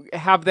you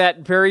have that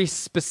very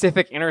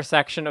specific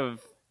intersection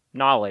of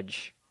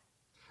knowledge.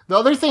 The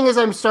other thing is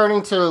I'm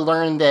starting to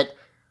learn that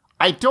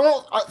I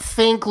don't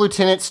think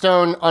Lieutenant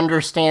Stone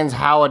understands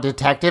how a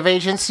detective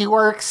agency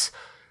works.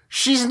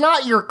 She's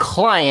not your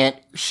client.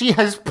 She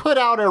has put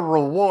out a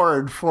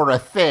reward for a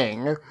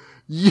thing.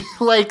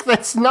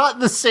 That's not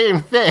the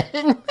same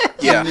thing.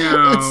 Yeah.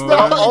 No. It's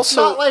not,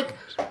 also,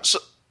 it's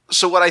not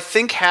So what I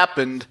think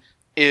happened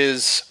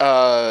is,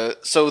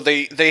 so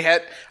they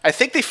had, I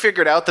think they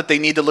figured out that they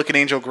need to look at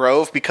Angel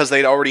Grove because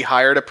they'd already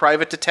hired a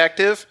private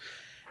detective.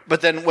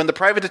 But then when the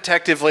private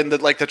detective, when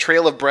the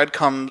trail of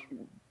breadcrumbs,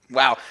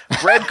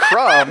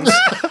 breadcrumbs.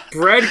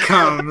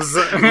 Breadcrumbs.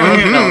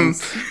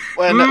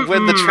 When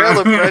the trail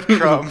of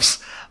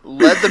breadcrumbs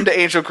led them to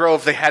Angel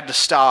Grove, they had to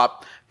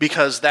stop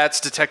because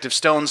that's Detective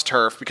Stone's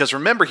turf. Because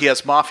remember, he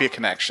has mafia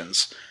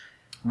connections.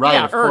 Right,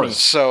 yeah, of Ernie. course.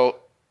 So...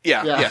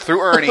 Yeah,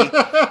 through Ernie,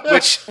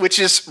 which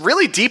is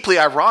really deeply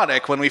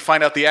ironic when we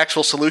find out the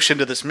actual solution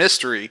to this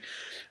mystery.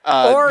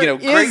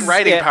 Great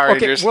writing power.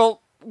 Okay,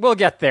 we'll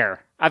get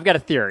there. I've got a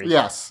theory.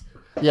 Yes.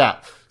 Yeah.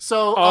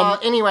 So,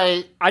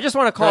 anyway... I just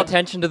want to call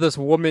attention to this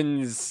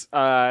woman's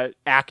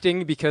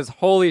acting, because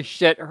holy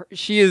shit,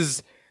 she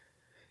is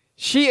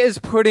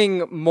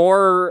putting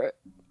more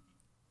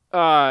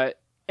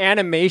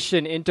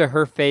animation into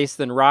her face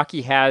than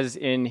Rocky has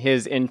in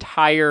his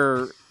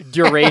entire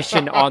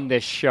duration on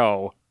this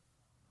show.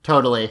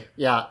 Totally.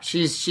 Yeah.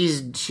 She's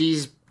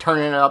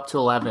turning it up to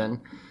 11.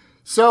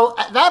 So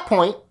at that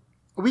point,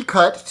 we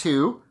cut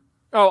to...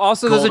 Oh,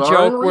 also there's a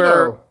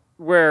joke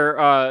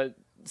where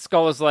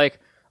Skull is like,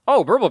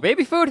 "Oh, Burble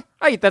baby food?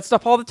 I eat that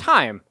stuff all the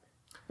time."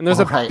 And there's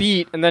a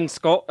beat, and then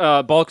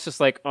Bulk's just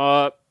like,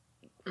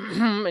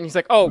 and he's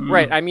like, "Oh,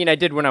 right. I mean, I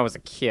did when I was a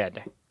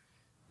kid."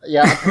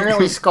 Yeah,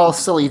 apparently Skull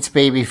still eats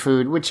baby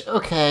food, which,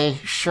 okay,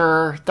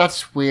 sure,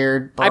 that's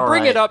weird, but I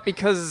bring it up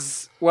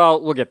because,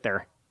 we'll get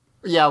there.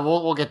 Yeah,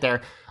 we'll get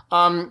there.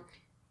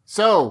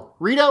 So,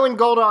 Rito and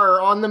Goldar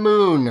are on the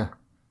moon.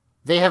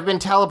 They have been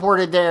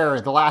teleported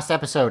there the last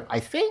episode, I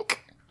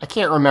think? I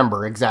can't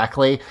remember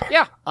exactly.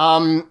 Yeah.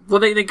 Well,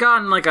 they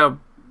got in a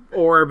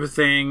orb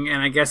thing,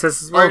 and I guess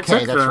this is where it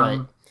took them.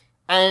 Right.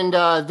 And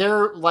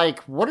they're like,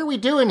 what are we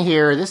doing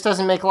here? This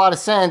doesn't make a lot of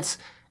sense.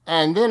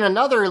 And then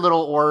another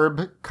little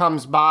orb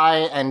comes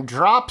by and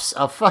drops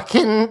a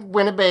fucking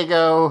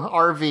Winnebago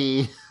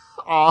RV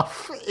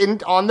off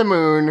on the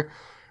moon,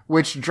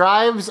 which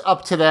drives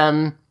up to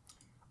them.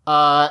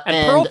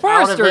 And Pearl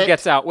Forrester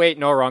gets out. Wait,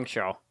 no, wrong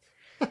show.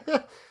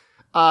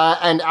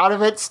 And out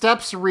of it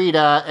steps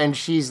Rita, and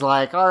she's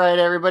like, all right,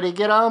 everybody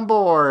get on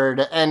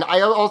board. And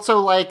I also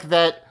like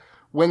that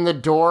when the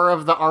door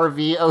of the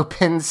RV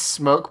opens,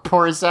 smoke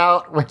pours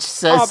out, which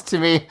says to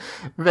me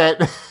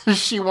that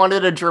she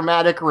wanted a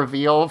dramatic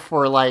reveal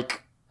for,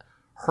 like,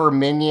 her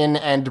minion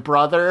and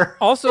brother.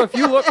 Also, if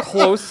you look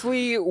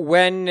closely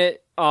when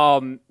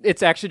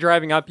it's actually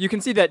driving up, you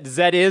can see that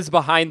Zed is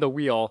behind the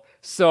wheel.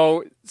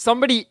 So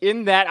somebody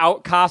in that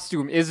out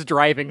costume is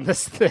driving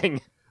this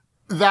thing.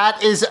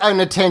 That is an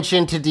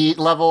attention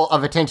to level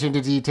of attention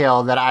to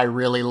detail that I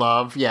really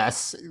love.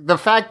 Yes. The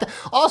fact that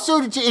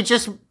also it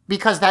just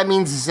because that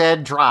means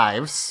Zed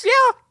drives.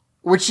 Yeah.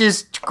 Which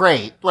is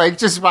great. Like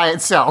just by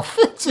itself.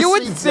 It just You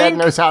would means think, Zed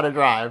knows how to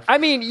drive. I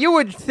mean, you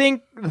would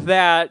think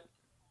that,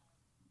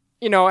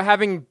 you know,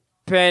 having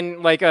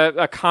been like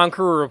a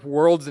conqueror of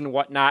worlds and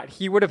whatnot,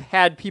 he would have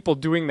had people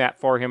doing that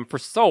for him for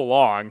so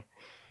long.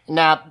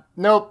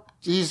 Nope.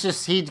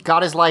 He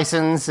got his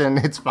license and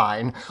it's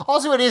fine.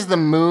 Also, it is the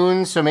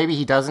moon, so maybe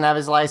he doesn't have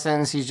his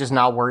license. He's just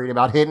not worried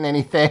about hitting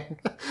anything.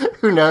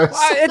 Who knows?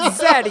 It's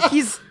Zed.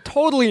 He's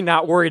totally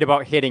not worried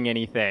about hitting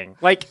anything.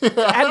 Like, it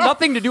had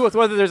nothing to do with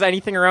whether there's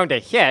anything around to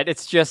hit.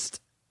 It's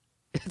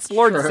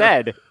Lord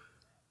Zed.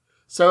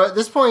 So at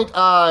this point,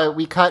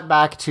 we cut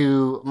back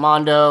to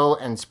Mondo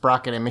and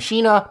Sprocket and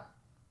Machina.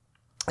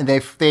 And they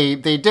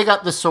dig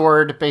up the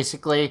sword,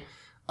 basically.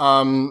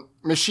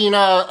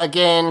 Machina,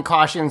 again,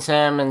 cautions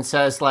him and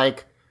says,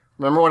 like,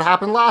 remember what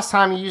happened last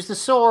time you used the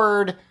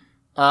sword?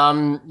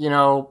 You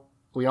know,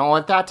 we don't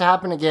want that to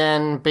happen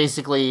again.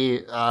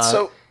 Basically,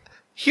 So,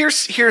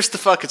 here's the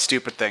fucking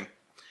stupid thing.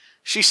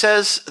 She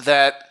says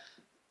that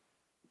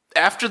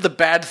after the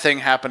bad thing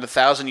happened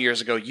 1,000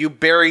 years ago, you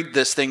buried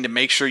this thing to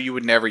make sure you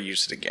would never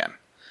use it again.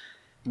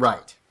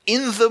 right.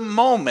 In the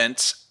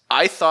moment,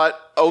 I thought,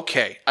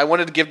 okay, I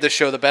wanted to give this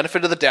show the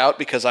benefit of the doubt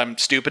because I'm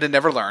stupid and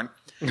never learn.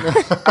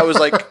 I was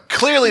like,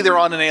 clearly they're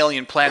on an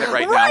alien planet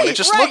right now. And it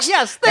just looks,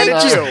 yes, thank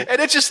you.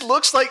 And it just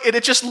looks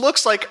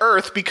like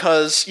Earth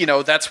because, you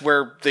know, that's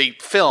where they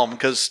film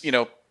because, you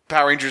know,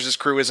 Power Rangers'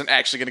 crew isn't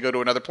actually going to go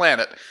to another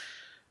planet.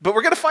 But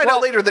we're going to find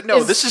out later that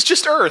this is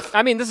just Earth.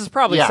 I mean, this is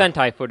probably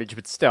Sentai footage,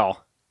 but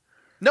still.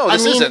 No,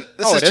 this isn't.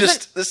 This is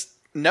just this.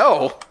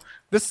 No,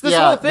 this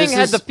whole thing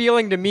had the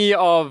feeling to me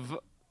of,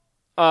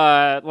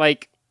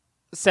 like,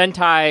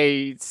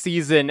 Sentai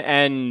season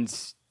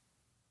end.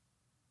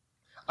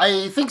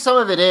 I think some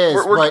of it is.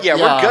 We're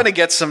gonna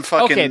get some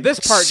fucking this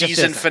part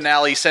season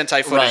finale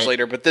Sentai footage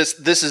later, but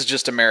this is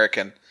just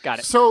American. Got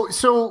it.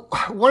 So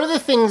one of the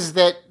things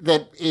that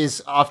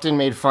is often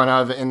made fun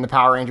of in the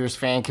Power Rangers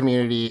fan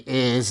community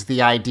is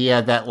the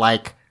idea that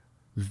like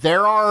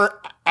there are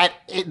at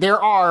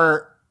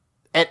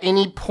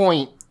any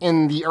point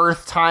in the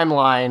Earth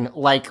timeline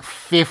like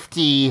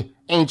 50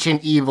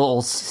 ancient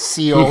evils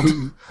sealed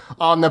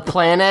on the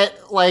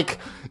planet. Like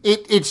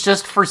it's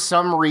just for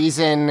some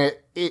reason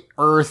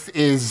Earth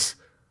is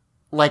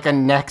like a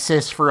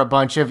nexus for a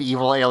bunch of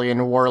evil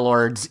alien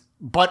warlords,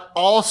 but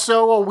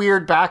also a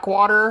weird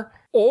backwater.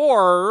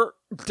 Or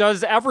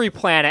does every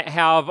planet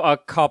have a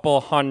couple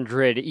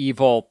hundred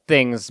evil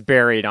things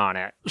buried on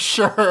it?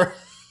 Sure.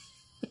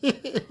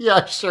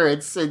 Yeah, sure.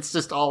 It's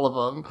just all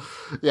of them.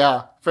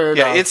 Yeah, fair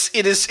enough.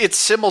 Yeah, it's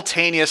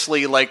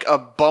simultaneously like a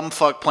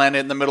bumfuck planet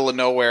in the middle of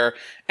nowhere,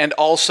 and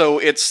also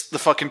it's the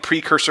fucking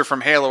precursor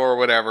from Halo or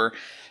whatever.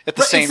 At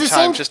the same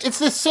time, it's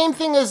the same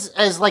thing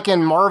as like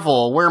in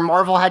Marvel, where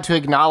Marvel had to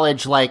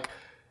acknowledge like,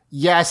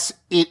 yes,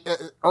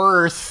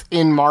 Earth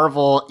in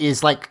Marvel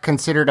is like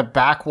considered a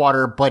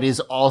backwater, but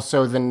is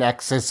also the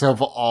nexus of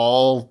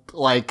all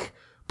like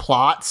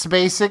plots,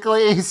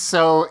 basically.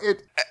 So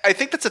I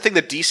think that's the thing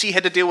that DC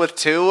had to deal with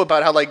too,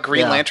 about how like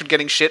Green Lantern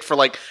getting shit for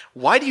like,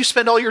 why do you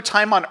spend all your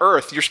time on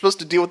Earth? You're supposed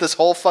to deal with this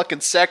whole fucking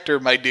sector,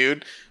 my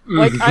dude.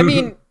 Like, I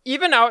mean,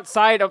 even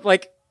outside of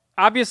like,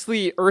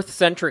 obviously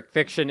Earth-centric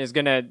fiction is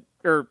gonna,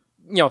 or,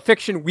 you know,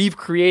 fiction we've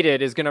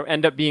created is gonna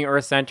end up being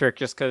Earth-centric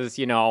just because,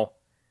 you know,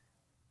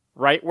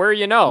 right where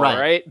you know,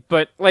 right?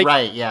 But, like,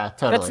 right, yeah,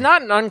 totally. That's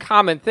not an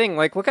uncommon thing.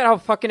 Like, look at how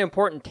fucking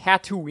important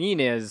Tatooine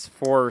is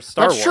for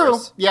Star Wars. That's true.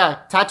 Yeah,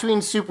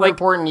 Tatooine's super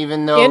important,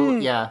 even though,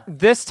 in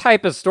this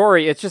type of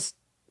story, it's just,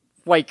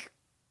 like,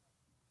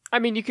 I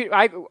mean,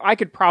 I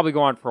could probably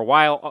go on for a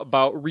while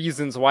about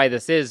reasons why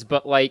this is,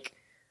 but, like,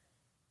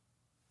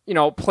 you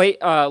know,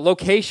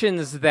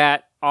 locations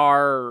that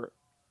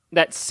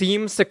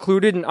seem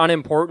secluded and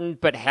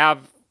unimportant, but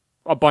have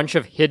a bunch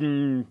of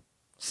hidden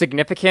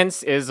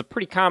significance is a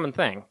pretty common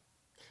thing.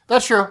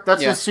 That's true.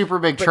 That's a super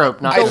big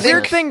trope. The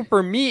weird thing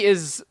for me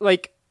is,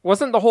 like,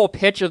 wasn't the whole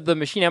pitch of the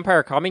Machine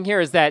Empire coming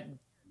here is that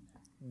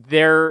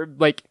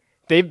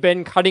they've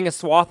been cutting a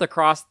swath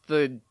across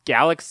the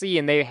galaxy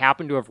and they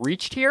happen to have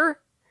reached here?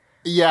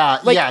 Yeah,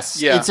 like, yes.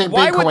 Yeah. It's a big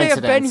why would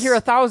coincidence. they have been here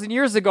 1,000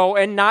 years ago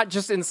and not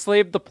just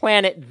enslaved the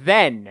planet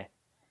then?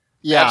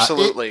 Yeah,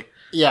 absolutely.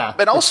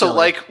 But also,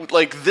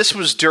 like this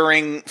was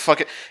during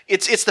fucking.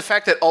 It's the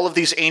fact that all of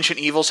these ancient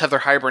evils have their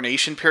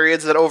hibernation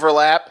periods that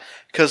overlap,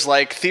 Because,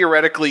 like,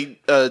 theoretically,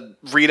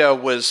 Rita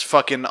was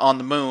fucking on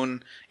the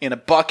moon in a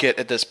bucket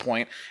at this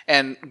point,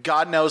 and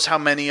God knows how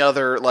many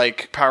other,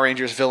 like, Power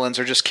Rangers villains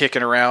are just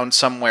kicking around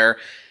somewhere.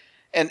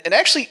 And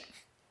actually,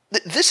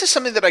 this is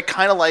something that I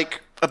kind of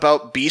like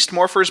about Beast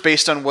Morphers,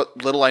 based on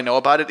what little I know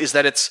about it, is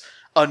that it's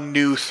a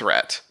new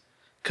threat.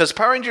 Because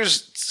Power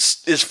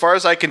Rangers, as far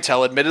as I can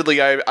tell,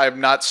 admittedly, I'm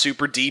not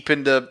super deep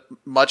into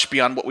much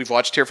beyond what we've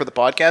watched here for the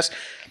podcast.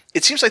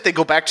 It seems like they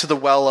go back to the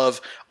well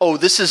of, oh,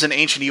 this is an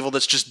ancient evil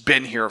that's just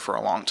been here for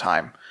a long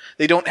time.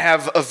 They don't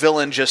have a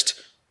villain just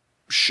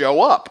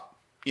show up,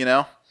 you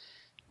know?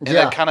 And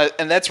that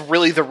that's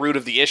really the root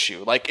of the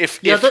issue. Like, if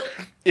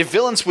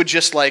villains would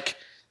just, like,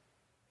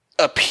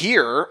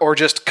 appear or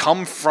just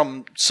come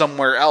from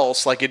somewhere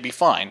else, like, it'd be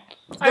fine.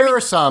 There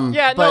are some,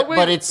 but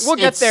we'll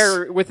get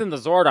there within the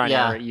Zordon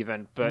era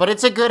even. But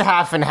it's a good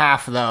half and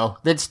half, though.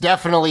 That's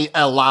definitely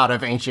a lot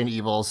of ancient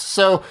evils.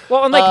 So,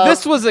 well, and like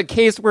this was a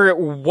case where it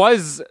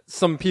was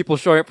some people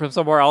showing up from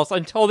somewhere else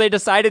until they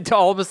decided to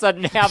all of a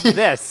sudden have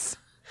this.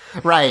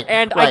 Right.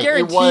 And I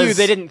guarantee you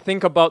they didn't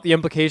think about the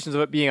implications of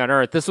it being on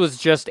Earth. This was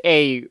just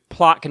a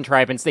plot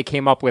contrivance they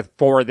came up with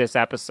for this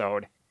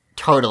episode.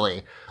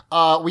 Totally.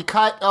 We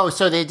cut. Oh,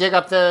 so they dig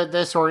up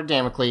the Sword of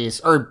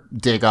Damocles, or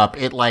dig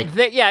up it like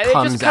it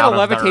just kind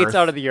of levitates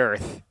out of the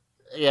earth.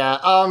 Yeah.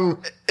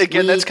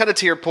 Again, that's kind of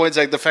to your point,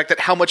 Zach. The fact that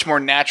how much more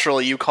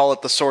naturally you call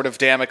it the Sword of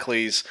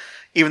Damocles,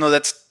 even though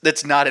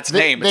that's not its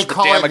name. They it's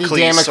call the it the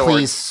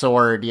Damocles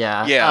sword.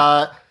 Yeah.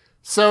 Yeah.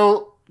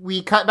 So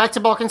we cut back to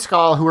Bulk and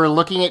Skull, who are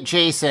looking at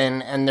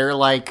Jason, and they're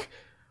like,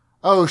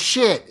 "Oh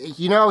shit!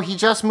 You know, he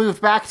just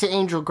moved back to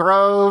Angel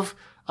Grove.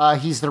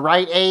 He's the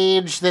right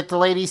age that the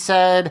lady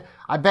said.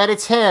 I bet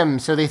it's him."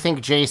 So they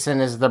think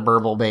Jason is the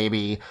Burble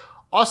baby.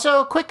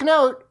 Also, quick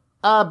note,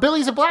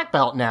 Billy's a black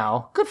belt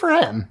now. Good for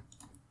him.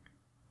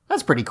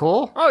 That's pretty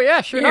cool. Oh,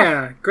 yeah, sure.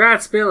 Yeah,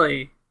 grats,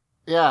 Billy.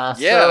 Yeah,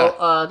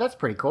 so that's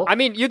pretty cool. I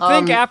mean, you'd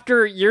think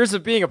after years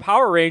of being a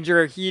Power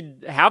Ranger,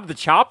 he'd have the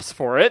chops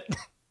for it.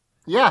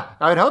 Yeah,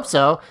 I would hope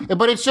so.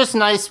 But it's just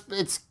nice.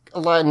 It's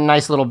a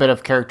nice little bit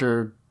of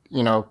character,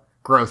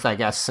 growth, I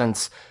guess,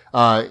 since...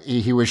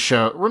 he was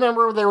shown.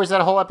 Remember, there was that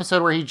whole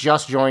episode where he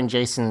just joined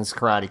Jason's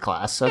karate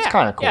class, so it's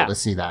kind of cool to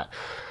see that.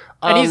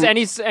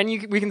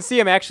 We can see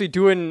him actually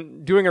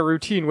doing a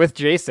routine with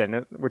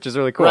Jason, which is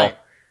really cool. Right,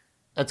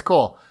 that's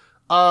cool.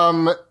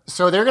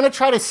 So they're gonna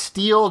try to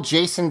steal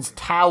Jason's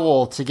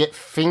towel to get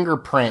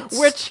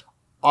fingerprints,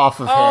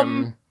 off of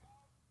him.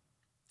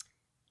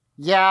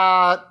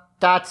 Yeah,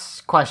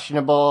 that's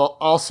questionable.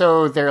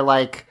 Also, they're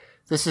like,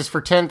 "This is for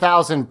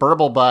 10,000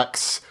 burble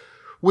bucks."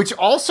 Which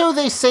also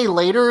they say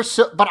later,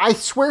 but I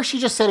swear she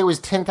just said it was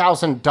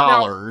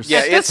 $10,000. Yeah,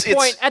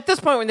 at this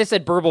point when they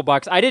said burble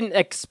bucks, I didn't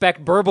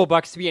expect burble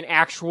bucks to be an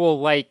actual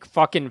like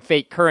fucking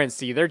fake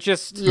currency. They're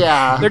just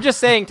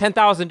saying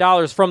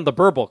 $10,000 from the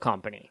Burble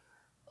Company.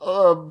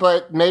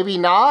 But maybe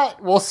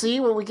not. We'll see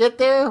when we get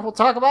there. We'll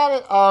talk about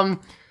it.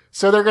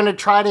 So they're gonna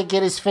try to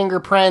get his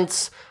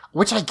fingerprints,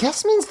 which I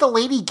guess means the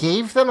lady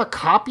gave them a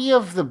copy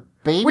of the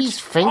baby's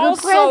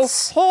fingerprints.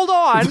 Also, hold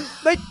on,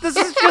 like this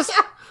is just.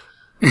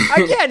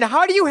 Again,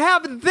 how do you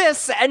have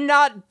this and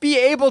not be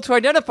able to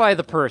identify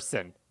the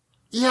person?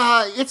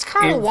 Yeah, it's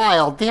kind of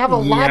wild. They have a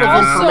lot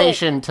of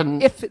information to...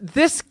 If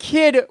this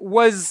kid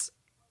was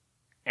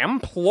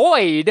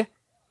employed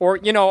or,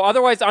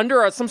 otherwise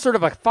under some sort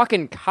of a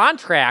fucking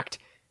contract,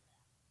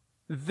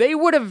 they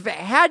would have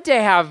had to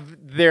have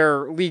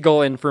their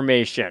legal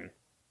information.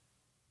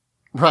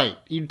 Right,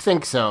 you'd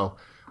think so.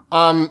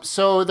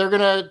 So they're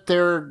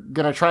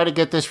gonna try to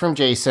get this from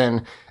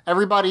Jason.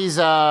 Everybody's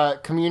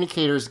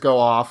communicators go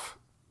off,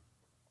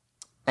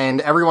 and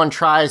everyone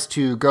tries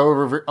to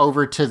go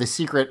over to the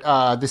secret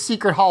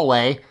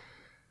hallway.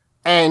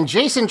 And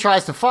Jason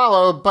tries to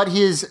follow, but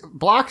he's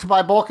blocked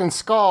by Bulk and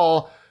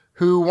Skull,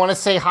 who want to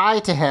say hi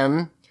to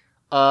him.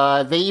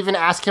 They even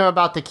ask him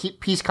about the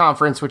peace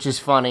conference, which is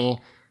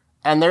funny.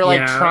 And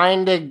they're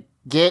trying to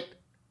get.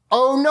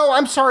 Oh no,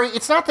 I'm sorry,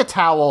 it's not the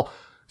towel.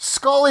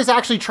 Skull is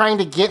actually trying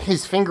to get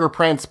his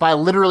fingerprints by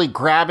literally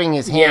grabbing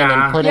his hand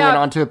and putting it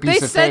onto a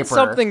piece of paper. They said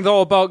something,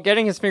 though, about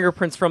getting his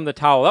fingerprints from the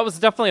towel. That was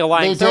definitely a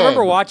line. I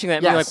remember watching that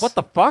and being like, what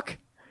the fuck?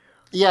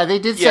 Yeah, they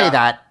did say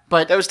that.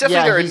 But that was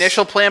definitely their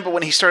initial plan, but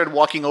when he started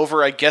walking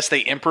over, I guess they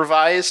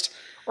improvised.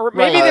 Or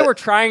maybe they were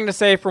trying to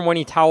say from when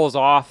he towels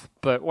off,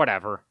 but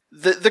whatever.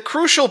 The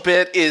crucial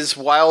bit is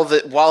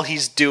while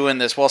he's doing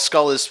this, while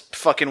Skull is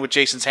fucking with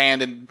Jason's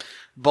hand and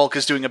Bulk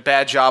is doing a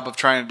bad job of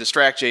trying to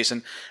distract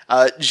Jason,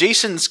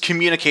 Jason's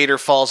communicator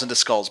falls into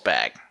Skull's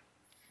bag.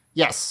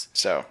 Yes.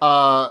 So.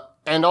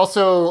 And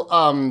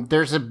also,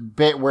 there's a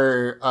bit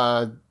where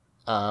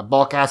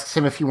Bulk asks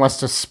him if he wants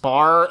to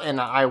spar,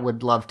 and I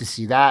would love to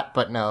see that,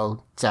 but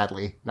no,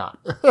 sadly not.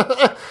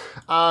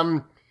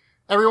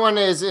 Everyone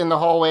is in the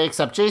hallway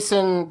except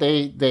Jason.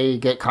 They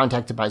get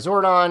contacted by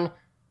Zordon.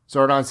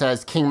 Zordon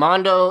says King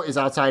Mondo is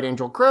outside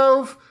Angel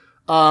Grove.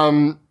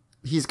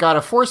 He's got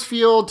a force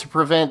field to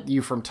prevent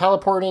you from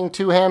teleporting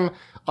to him,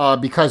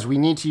 because we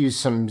need to use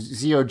some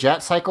Zeo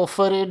Jet cycle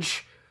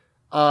footage.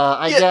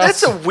 I Yeah,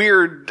 guess that's a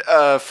weird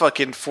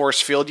fucking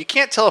force field. You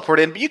can't teleport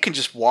in, but you can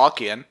just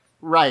walk in.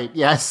 right.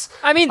 Yes,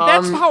 I mean,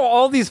 that's how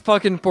all these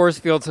fucking force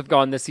fields have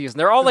gone this season.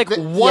 They're all like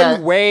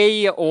one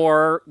way,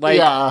 or like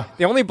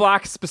they only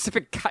block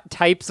specific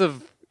types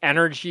of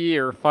energy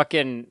or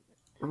fucking.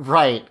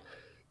 right.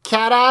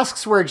 Kat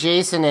asks where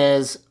Jason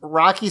is.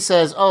 Rocky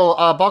says,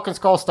 "Oh, Bulk and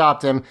Skull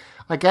stopped him.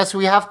 I guess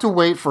we have to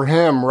wait for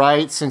him,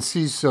 right? Since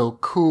he's so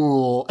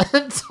cool."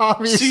 And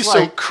Tommy's He's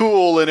like, so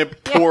cool and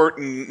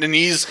important, and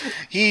he's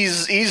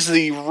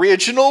the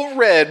original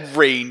Red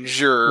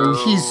Ranger. and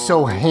he's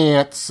so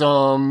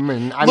handsome.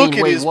 And I Look mean,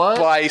 at wait, his what?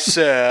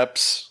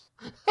 biceps.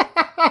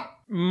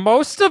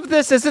 Most of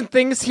this isn't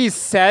things he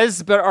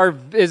says, but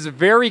is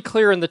very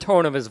clear in the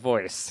tone of his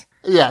voice.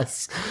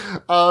 Yes.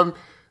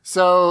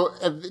 So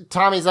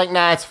Tommy's like,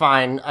 "Nah, it's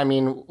fine. I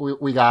mean,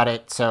 we got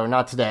it. So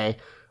not today."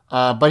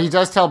 But he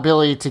does tell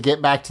Billy to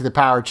get back to the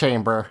power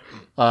chamber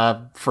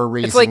for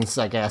reasons,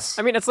 I guess.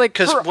 I mean, it's like,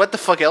 because what the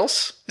fuck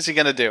else is he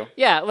gonna do?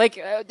 Yeah, like,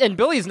 and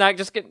Billy's not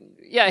just getting.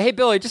 Yeah, hey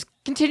Billy, just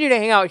continue to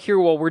hang out here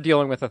while we're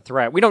dealing with a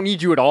threat. We don't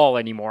need you at all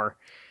anymore.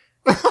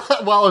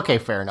 Well, okay,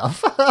 fair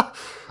enough.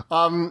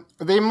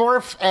 They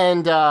morph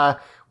and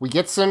we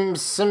get some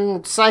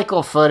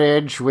cycle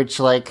footage, which,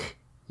 like,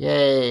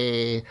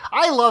 yay.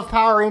 I love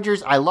Power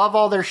Rangers. I love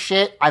all their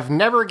shit. I've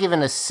never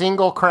given a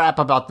single crap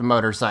about the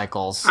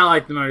motorcycles. I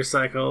like the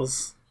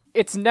motorcycles.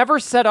 It's never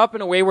set up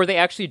in a way where they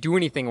actually do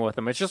anything with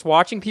them. It's just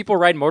watching people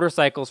ride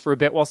motorcycles for a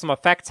bit while some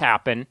effects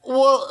happen.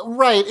 Well,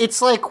 right.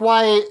 It's like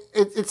why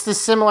it's the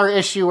similar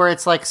issue where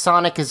it's like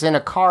Sonic is in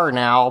a car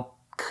now,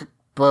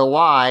 but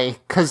why?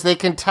 Because they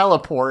can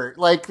teleport.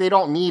 Like, they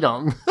don't need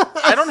them.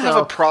 I don't have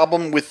a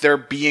problem with there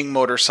being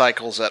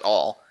motorcycles at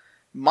all.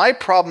 My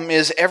problem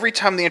is every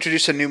time they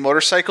introduce a new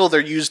motorcycle, they're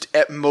used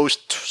at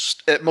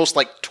most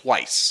like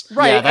twice.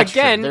 Right, Yeah, that's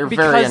again, true. They're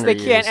because very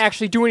they can't underused.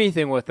 actually do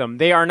anything with them.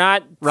 They are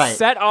not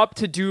set up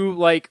to do,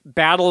 like,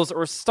 battles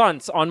or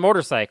stunts on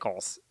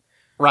motorcycles.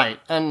 Right,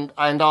 and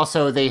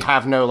also they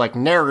have no, like,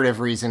 narrative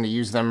reason to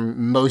use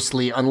them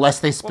mostly, unless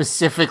they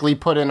specifically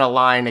put in a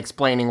line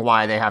explaining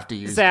why they have to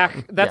use them.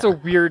 Zach, that's a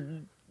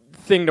weird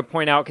thing to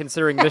point out,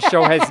 considering this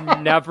show has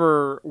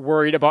never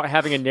worried about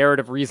having a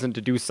narrative reason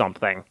to do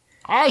something.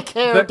 I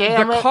care,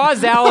 damn it. The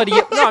causality...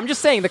 no, I'm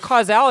just saying, the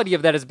causality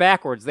of that is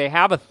backwards. They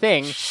have a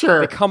thing,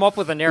 Sure. they come up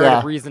with a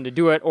narrative reason to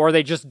do it, or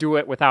they just do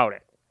it without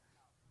it.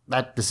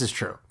 This is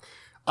true.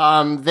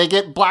 They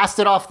get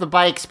blasted off the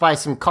bikes by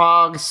some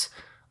cogs,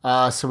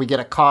 so we get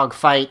a cog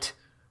fight,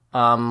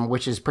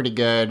 which is pretty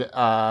good.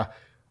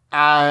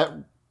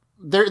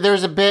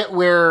 There's a bit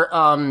where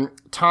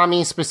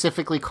Tommy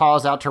specifically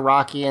calls out to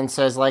Rocky and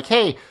says, like,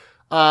 "Hey,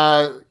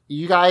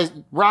 you guys,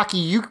 Rocky,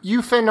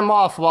 you fend him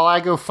off while I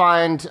go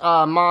find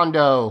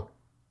Mondo."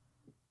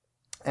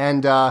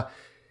 And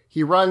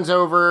he runs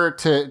over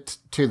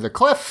to the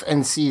cliff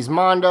and sees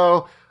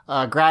Mondo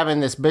grabbing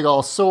this big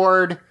old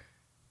sword.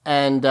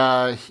 And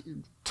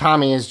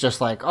Tommy is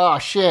just like, "Oh,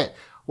 shit.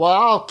 Well,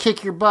 I'll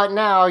kick your butt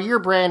now. Your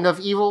brand of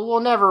evil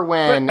will never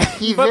win."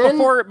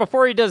 But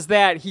before he does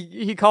that,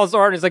 he calls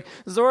Zordon. He's like,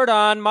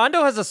 "Zordon,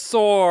 Mondo has a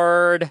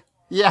sword."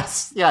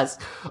 Yes.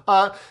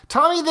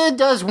 Tommy then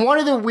does one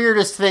of the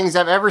weirdest things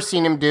I've ever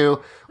seen him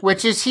do,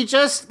 which is he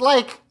just,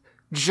 like,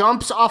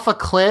 jumps off a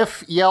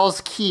cliff, yells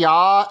Kia,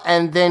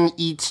 and then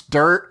eats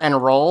dirt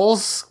and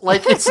rolls.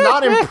 Like, it's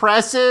not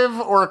impressive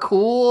or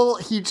cool.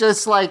 He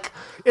just, like,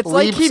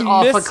 leaps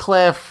off a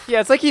cliff.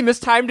 Yeah, it's like he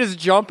mistimed his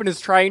jump and is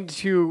trying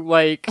to,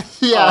 like,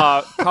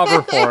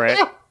 cover for it.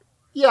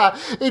 Yeah,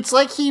 it's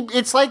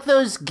like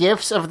those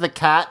gifs of the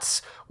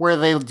cats where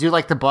they do,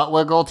 like, the butt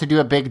wiggle to do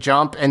a big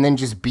jump and then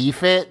just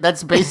beef it.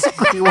 That's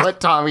basically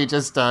what Tommy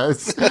just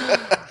does.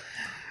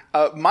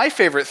 My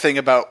favorite thing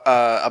about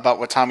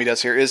what Tommy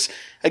does here is,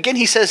 again,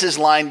 he says his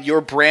line, "Your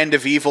brand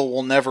of evil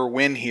will never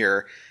win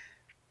here."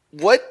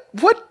 What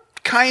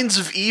kinds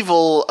of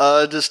evil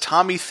does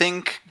Tommy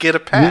think get a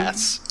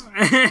pass?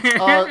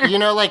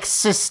 Like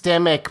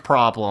systemic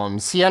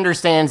problems. He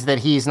understands that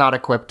he's not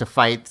equipped to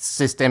fight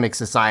systemic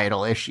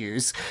societal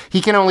issues.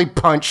 He can only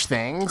punch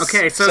things.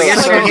 Okay, so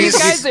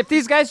if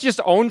these guys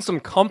just own some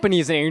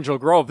companies in Angel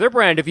Grove, their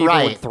brand of evil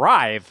would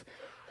thrive.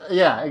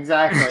 Yeah,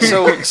 exactly.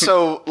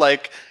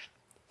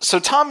 So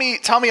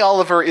Tommy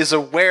Oliver is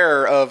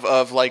aware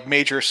of like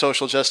major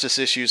social justice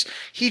issues.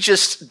 He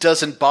just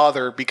doesn't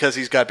bother because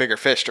he's got bigger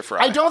fish to fry.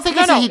 I don't think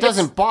he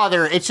doesn't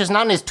bother. It's just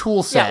not in his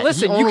tool set. Yeah,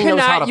 listen, he only knows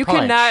how to punch.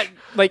 cannot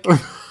like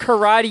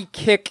karate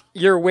kick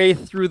your way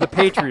through the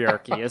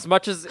patriarchy as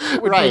much as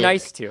it would be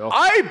nice to.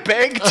 I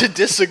beg to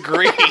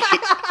disagree.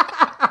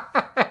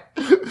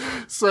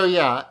 So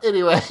yeah,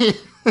 anyway,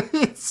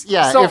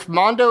 if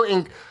Mondo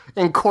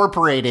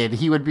incorporated,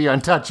 he would be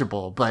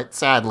untouchable, but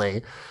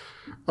sadly.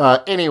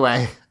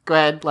 Anyway, go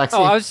ahead, Lexi.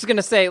 Oh, I was just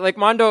gonna say, like,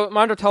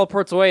 Mondo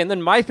teleports away, and then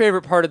my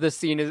favorite part of this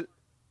scene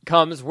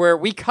comes where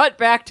we cut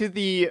back to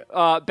the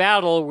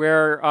battle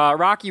where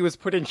Rocky was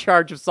put in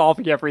charge of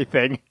solving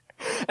everything.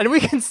 And we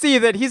can see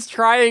that he's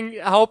trying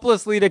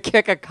helplessly to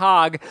kick a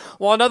cog,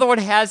 while another one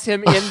has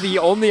him in the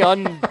only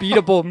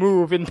unbeatable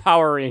move in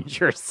Power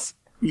Rangers.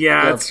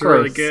 Yeah, it's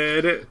really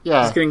good.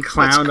 Yeah. Just getting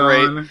clowned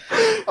great. on.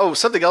 Oh,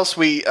 something else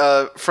we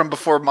from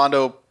before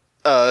Mondo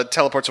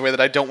teleports away that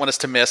I don't want us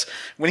to miss.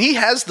 When he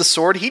has the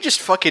sword, he just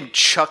fucking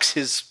chucks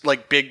his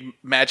like big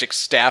magic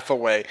staff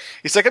away.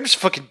 He's like, I'm just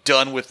fucking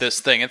done with this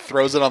thing, and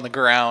throws it on the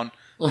ground.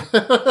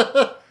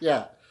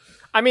 Yeah.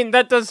 I mean,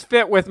 that does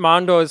fit with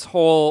Mondo's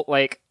whole,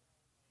 like,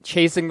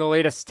 chasing the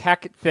latest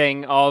tech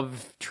thing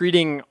of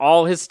treating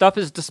all his stuff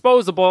as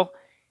disposable.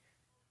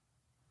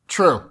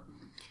 True.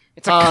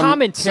 It's a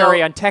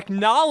commentary on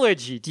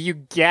technology. Do you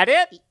get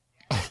it?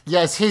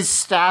 Yes, his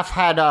staff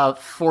had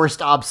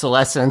forced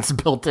obsolescence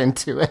built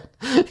into it.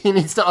 He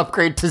needs to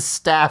upgrade to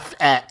Staff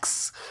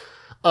X.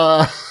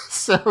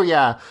 So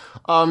yeah,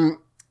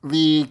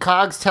 the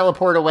cogs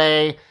teleport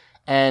away,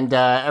 and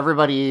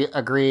everybody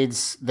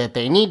agrees that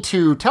they need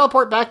to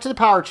teleport back to the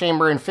power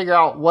chamber and figure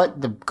out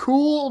what the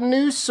cool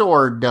new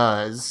sword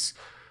does.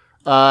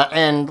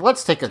 And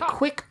let's take a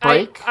quick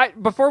break.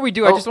 Before we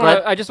do, I just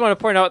want to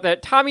point out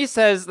that Tommy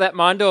says that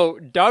Mondo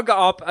dug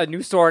up a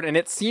new sword and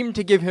it seemed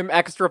to give him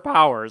extra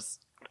powers.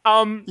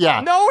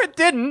 Yeah. No, it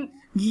didn't.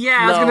 Yeah,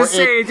 I was gonna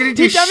say it didn't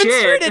do He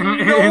shit.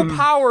 demonstrated no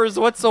powers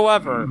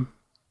whatsoever.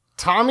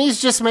 Tommy's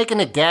just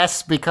making a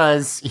guess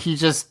because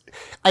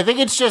I think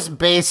it's just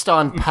based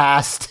on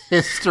past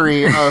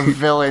history of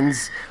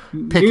villains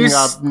picking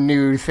up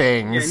new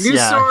things. New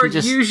sword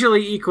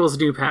usually equals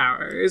new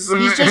powers.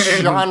 He's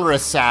just genre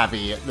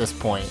savvy at this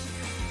point.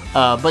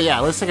 But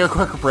yeah, let's take a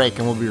quick break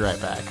and we'll be right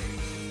back.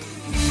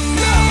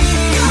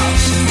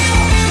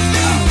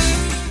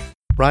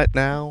 Right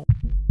now,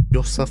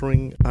 you're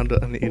suffering under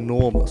an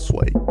enormous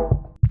weight.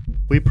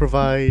 We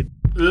provide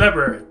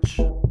Leverage.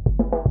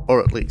 or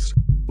at least,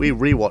 we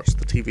rewatch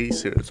the TV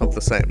series of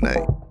the same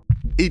name.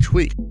 Each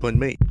week, join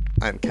me,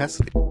 and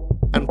Cassidy,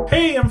 and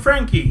Hey, I'm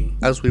Frankie.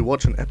 as we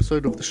watch an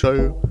episode of the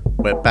show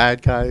where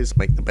bad guys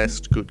make the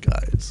best good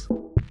guys.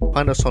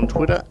 Find us on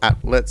Twitter at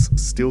Let's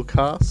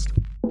Steelcast,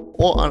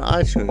 or on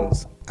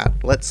iTunes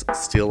at Let's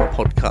Steal a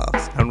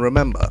Podcast. And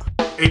remember,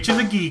 H is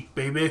a geek,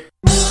 baby.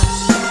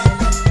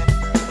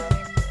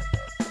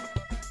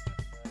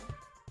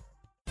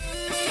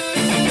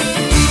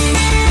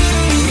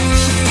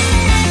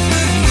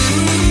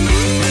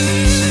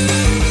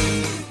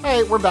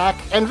 We're back,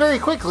 and very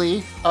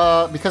quickly,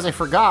 because I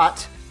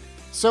forgot,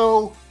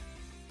 so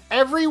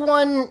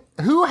everyone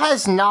who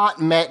has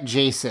not met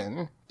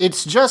Jason,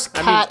 it's just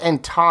Kat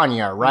and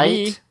Tanya,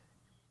 right? Me.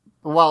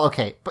 Well,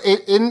 okay, but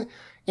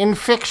in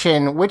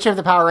fiction, which of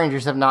the Power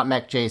Rangers have not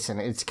met Jason?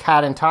 It's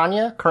Kat and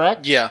Tanya,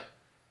 correct? Yeah.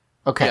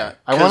 Okay. Yeah.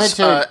 I wanted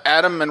to.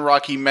 Adam and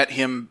Rocky met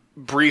him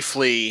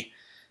briefly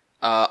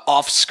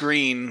off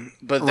screen,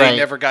 but they Right.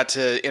 never got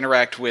to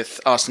interact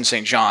with Austin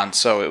St. John,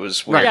 so it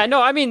was weird. Yeah,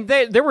 no, I mean,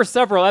 there were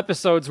several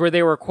episodes where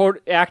they were,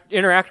 quote,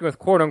 interacting with,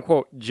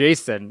 quote-unquote,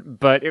 Jason,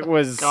 but it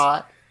was...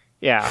 God,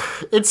 Yeah.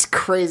 it's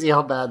crazy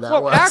how bad that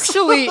Well, was.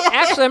 actually,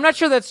 I'm not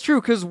sure that's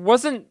true, because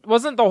wasn't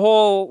the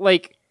whole,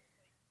 like,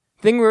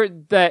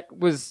 thing that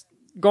was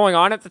going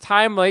on at the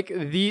time, like,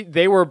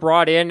 they were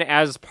brought in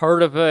as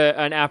part of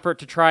an effort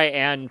to try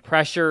and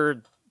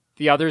pressure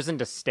the others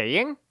into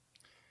staying?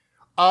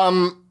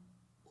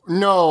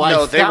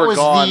 No, they were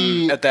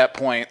gone at that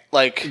point.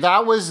 Like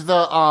that was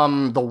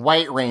the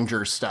White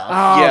Ranger stuff.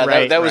 yeah,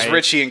 right, that was right.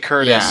 Richie and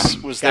Curtis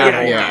Yeah. was that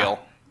whole Yeah. deal.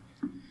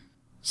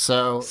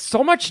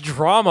 So much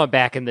drama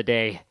back in the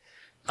day.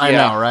 I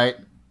Yeah. know, right?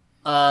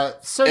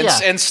 So And, yeah.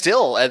 and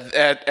still at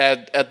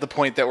the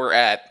point that we're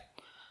at.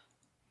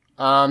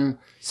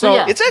 So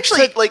yeah. It's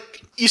actually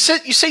like you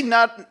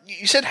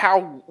said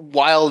how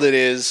wild it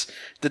is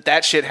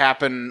that shit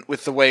happened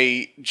with the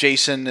way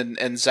Jason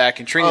and Zach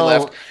and Trini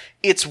left.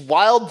 It's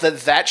wild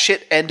that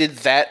shit ended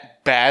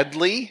that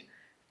badly,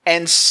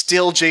 and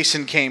still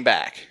Jason came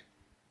back.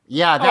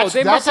 Yeah, that's,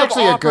 they that's must have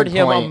actually a offered good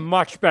him point. a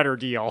much better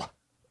deal.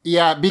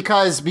 Yeah,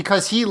 because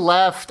he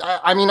left.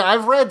 I mean,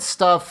 I've read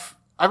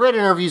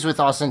interviews with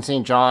Austin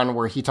St. John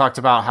where he talked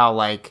about how,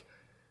 like,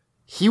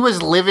 he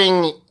was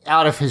living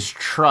out of his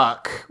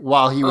truck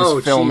while he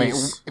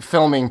was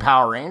filming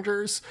Power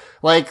Rangers.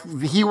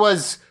 Like, he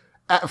was,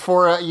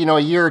 for a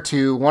year or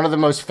two, one of the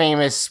most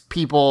famous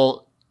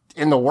people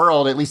in the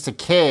world, at least to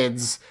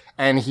kids,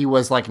 and he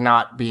was, like,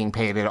 not being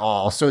paid at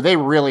all. So they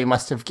really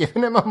must have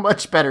given him a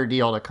much better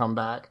deal to come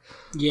back.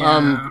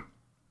 Yeah.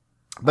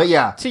 But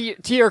yeah.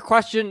 To your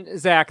question,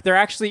 Zach, there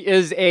actually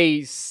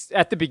is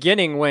at the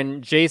beginning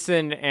when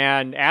Jason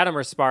and Adam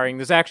are sparring,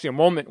 there's actually a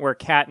moment where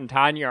Kat and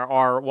Tanya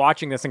are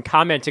watching this and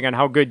commenting on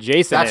how good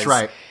Jason is. That's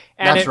right.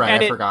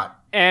 I forgot.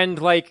 And,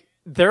 like,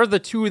 they're the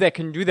two that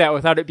can do that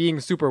without it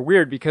being super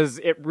weird, because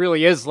it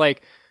really is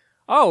like,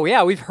 oh,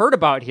 yeah, we've heard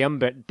about him,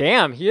 but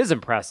damn, he is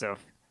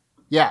impressive.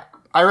 Yeah,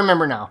 I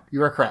remember now.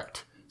 You are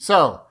correct.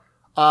 So,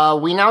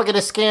 we now get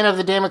a scan of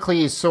the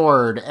Damocles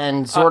sword,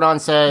 and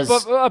Zordon says...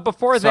 But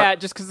before that,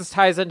 just because this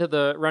ties into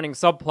the running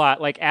subplot,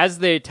 like, as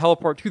they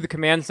teleport to the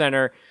command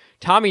center,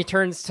 Tommy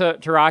turns to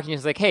Rocky and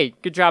is like, hey,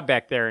 good job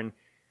back there. And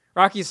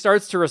Rocky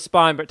starts to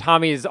respond, but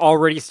Tommy is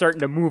already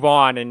starting to move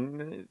on,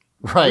 and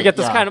we get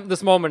this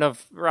this moment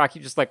of Rocky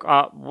just like,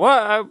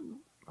 what?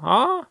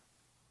 Huh?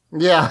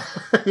 Yeah,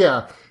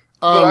 yeah.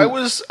 But I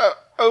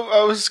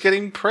was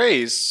getting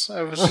praise.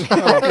 I thought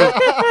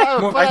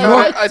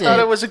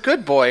I was a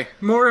good boy.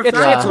 More of It's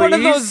that, one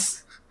of please. those.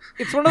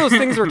 It's one of those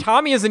things where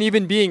Tommy isn't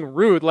even being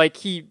rude. Like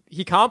he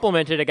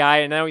complimented a guy,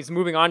 and now he's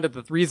moving on to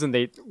the reason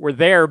they were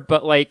there.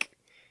 But like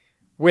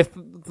with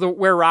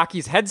where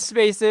Rocky's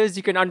headspace is,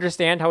 you can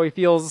understand how he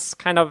feels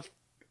kind of,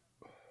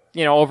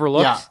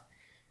 overlooked. Yeah.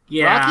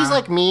 Yeah. Rocky's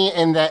like me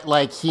in that,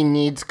 like, he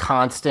needs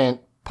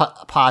constant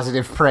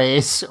positive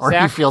praise, or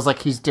Zach? he feels like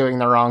he's doing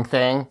the wrong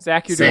thing.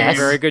 Zach, you're doing a Yes.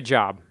 very good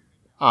job.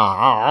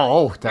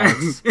 Oh,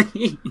 thanks.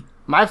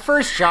 My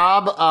first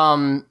job,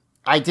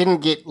 I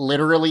didn't get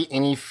literally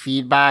any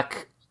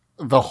feedback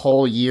the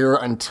whole year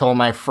until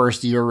my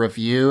first year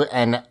review,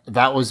 and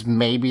that was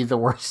maybe the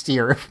worst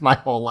year of my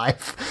whole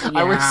life.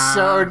 I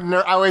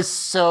was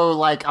so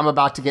like, I'm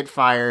about to get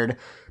fired.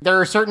 There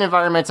are certain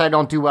environments I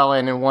don't do well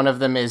in, and one of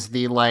them is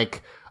the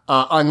like,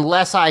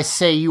 unless I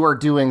say you are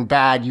doing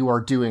bad, you are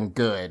doing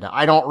good.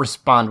 I don't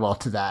respond well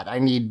to that. I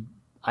need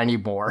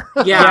more.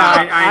 Yeah,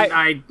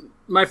 I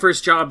my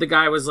first job, the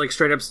guy was like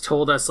straight up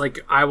told us like,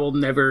 I will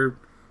never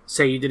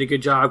say you did a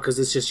good job because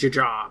it's just your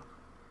job.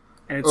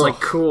 And it's like,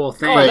 cool,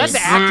 thanks. Oh, that's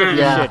actively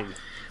Yeah. shitty.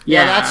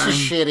 Yeah, that's just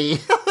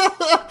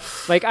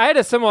shitty. Like I had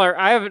a similar.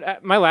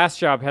 My last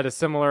job had a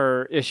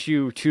similar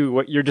issue to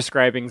what you're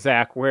describing,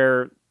 Zach,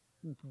 where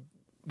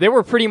they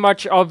were pretty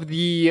much of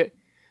the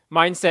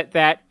mindset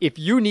that if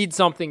you need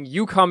something,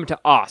 you come to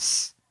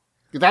us.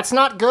 That's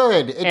not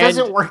good. It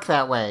doesn't work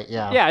that way.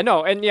 Yeah. Yeah,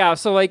 no, and yeah,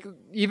 so like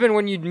even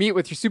when you'd meet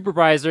with your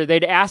supervisor,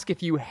 they'd ask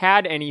if you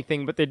had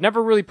anything, but they'd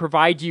never really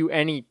provide you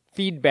any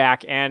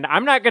feedback. And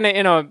I'm not gonna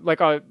in a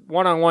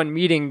one-on-one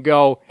meeting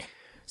go,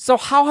 so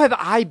how have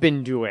I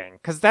been doing?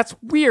 Because that's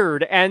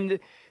weird, and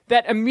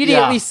that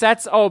immediately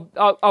sets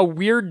a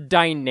weird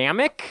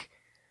dynamic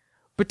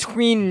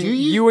between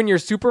you and your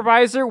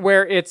supervisor,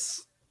 where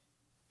it's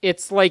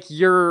like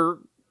you're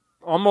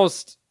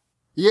almost.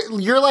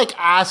 You're like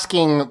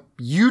asking,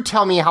 you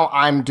tell me how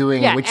I'm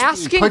doing, Yeah, which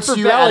asking puts for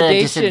you at a validation.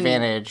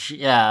 disadvantage.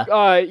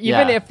 Yeah.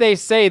 Even if they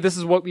say this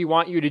is what we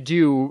want you to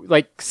do,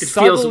 like It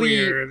subtly, feels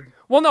weird.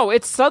 Well, no,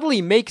 it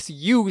subtly makes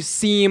you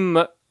seem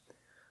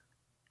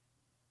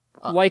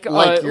like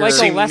like a you're-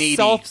 Seem less needy.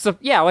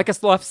 like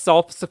a less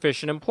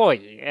self-sufficient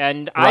employee.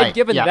 And Right, I've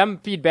given yeah. them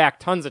feedback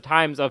tons of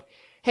times of,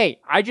 hey,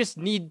 I just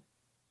need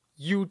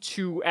you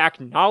to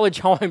acknowledge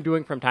how I'm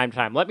doing from time to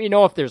time. Let me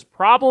know if there's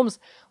problems.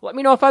 Let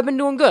me know if I've been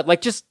doing good.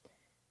 Like just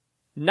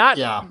not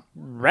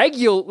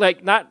regular,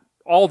 like not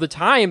all the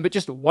time, but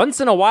just once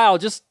in a while,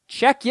 just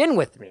check in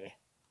with me.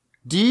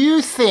 Do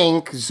you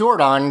think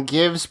Zordon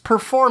gives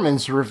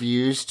performance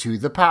reviews to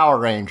the Power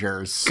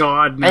Rangers?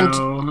 God,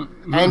 no.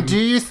 And do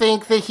you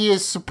think that he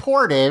is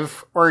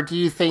supportive, or do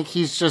you think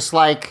he's just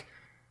like,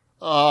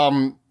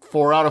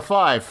 4 out of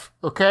 5,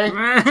 okay?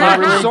 Not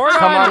really?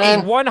 Come on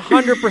in. Zordon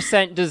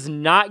 100% does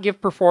not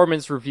give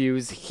performance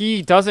reviews.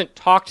 He doesn't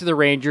talk to the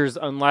Rangers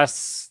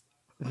unless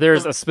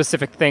there's a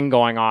specific thing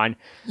going on.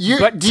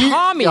 But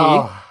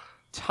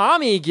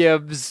Tommy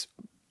gives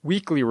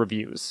weekly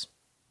reviews.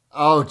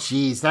 Oh,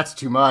 geez, that's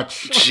too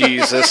much.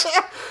 Jesus.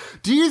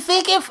 Do you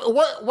think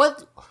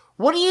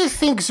what do you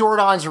think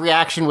Zordon's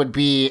reaction would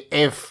be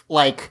if,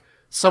 like,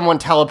 someone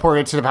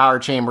teleported to the power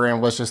chamber and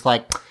was just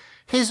like,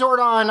 hey,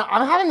 Zordon,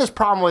 I'm having this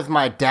problem with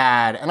my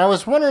dad, and I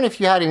was wondering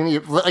if you had any,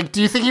 like,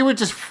 do you think he would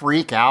just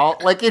freak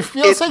out? Like, it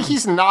feels like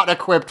he's not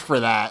equipped for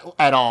that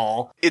at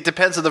all. It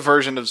depends on the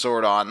version of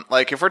Zordon.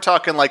 Like, if we're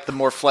talking, like, the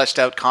more fleshed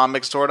out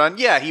comic Zordon,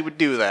 yeah, he would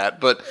do that.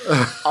 But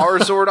our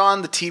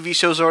Zordon, the TV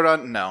show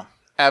Zordon, no.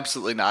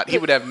 Absolutely not. He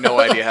would have no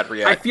idea how to I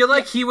react. feel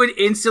like he would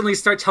instantly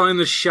start telling him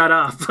to shut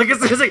up. Like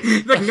it's like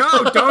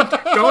no, don't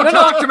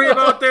talk to me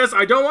about this.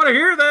 I don't want to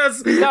hear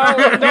this.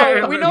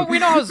 No, we know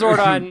how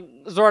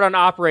Zordon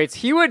operates.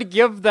 He would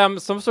give them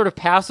some sort of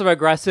passive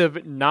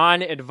aggressive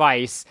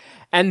non-advice,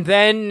 and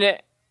then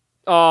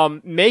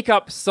make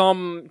up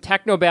some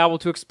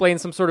technobabble to explain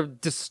some sort of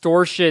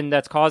distortion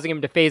that's causing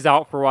him to phase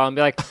out for a while, and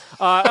be like,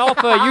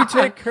 "Alpha, you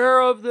take care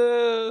of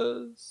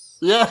this."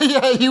 Yeah,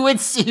 he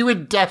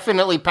would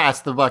definitely pass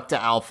the buck to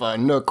Alpha,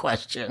 no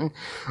question.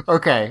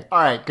 Okay,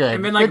 all right, good.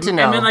 And then like good to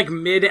know.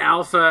 mid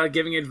alpha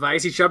giving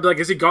advice, he'd be like,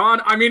 "Is he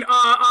gone? I mean,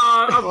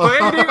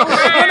 fading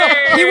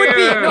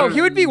away."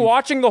 He would be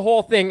watching the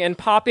whole thing and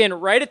pop in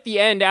right at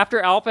the end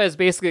after Alpha has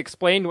basically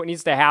explained what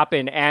needs to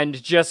happen,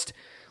 and just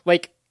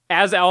like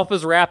as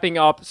Alpha's wrapping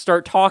up,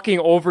 start talking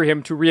over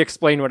him to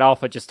re-explain what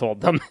Alpha just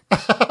told them.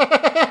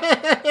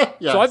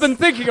 Yes. So I've been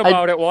thinking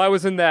about it while I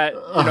was in that,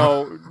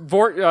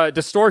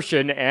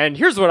 distortion, and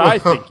here's what I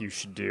think you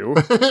should do.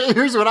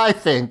 Here's what I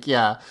think,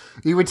 yeah.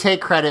 You would take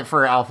credit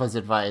for Alpha's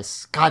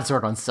advice. God,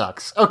 Zordon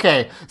sucks.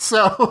 Okay,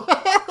 so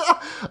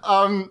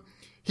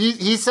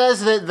he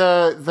says that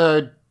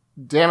the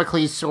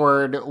Damocles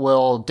sword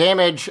will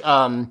damage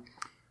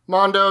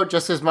Mondo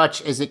just as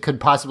much as it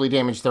could possibly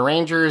damage the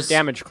Rangers.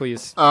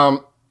 Damocles.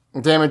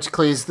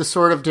 Damocles, the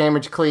sword of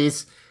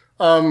Damocles.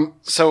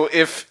 So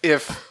if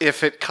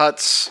it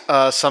cuts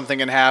something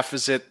in half,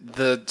 is it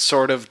the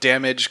sort of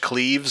damage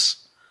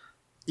cleaves?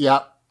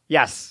 Yeah.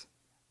 Yes.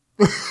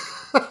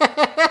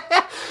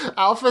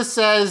 Alpha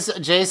says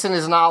Jason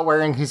is not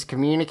wearing his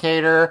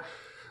communicator.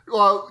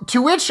 Well,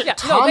 to which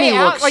Tommy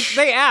looks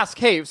they ask,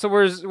 "Hey, so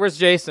where's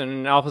Jason?"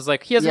 And Alpha's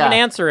like, "He hasn't been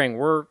answering.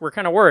 We're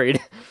kind of worried."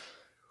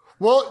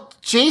 Well,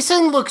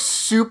 Tommy looks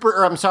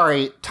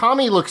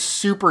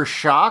super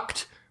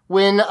shocked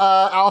when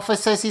Alpha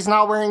says he's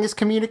not wearing his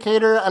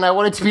communicator, and I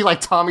wanted to be like,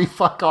 Tommy,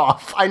 fuck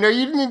off. I know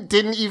you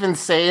didn't even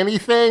say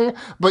anything,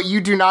 but you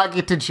do not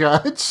get to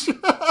judge.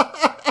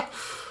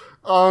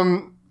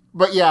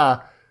 But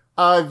yeah,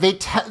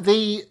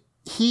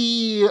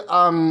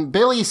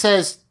 Billy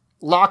says,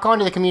 lock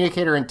onto the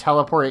communicator and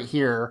teleport it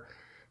here.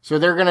 So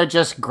they're gonna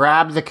just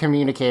grab the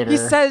communicator. He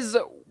says,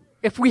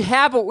 if we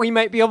have it, we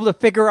might be able to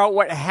figure out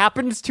what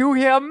happens to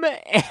him.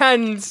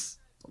 And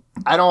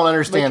I don't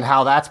understand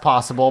how that's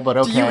possible, but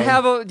okay.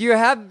 Do you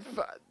have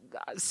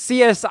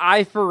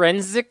CSI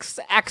forensics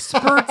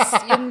experts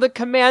in the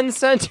command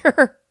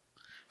center?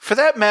 For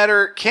that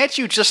matter, can't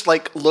you just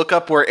look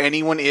up where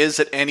anyone is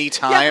at any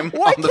time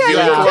why on the can't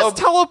video you club? just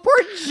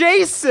teleport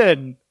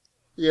Jason?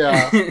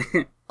 Yeah.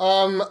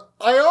 I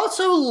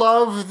also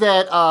love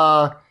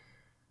that.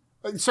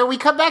 So we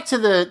come back to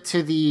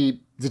the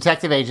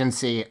detective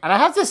agency, and I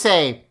have to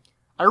say,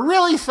 I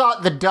really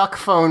thought the duck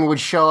phone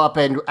would show up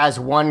as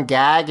one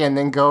gag and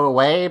then go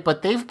away,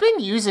 but they've been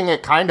using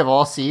it kind of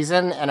all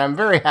season, and I'm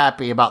very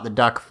happy about the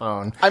duck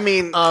phone. I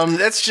mean,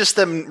 that's just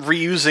them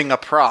reusing a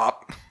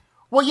prop.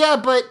 Well, yeah,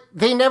 but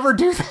they never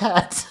do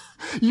that.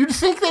 You'd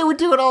think they would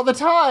do it all the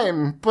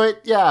time, but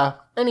yeah.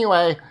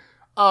 Anyway,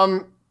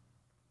 Bulk's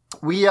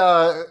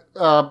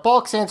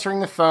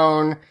answering the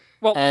phone,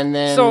 and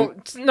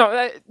then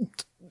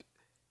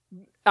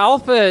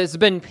Alpha has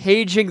been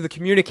paging the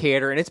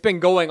communicator, and it's been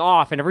going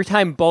off, and every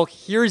time Bulk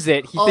hears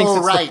it, he thinks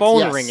it's the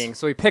phone ringing,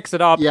 so he picks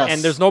it up,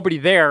 and there's nobody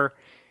there,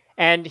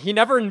 and he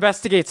never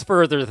investigates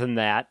further than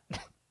that.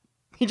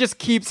 He just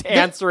keeps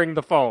answering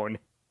the phone.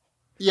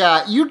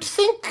 Yeah, you'd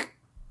think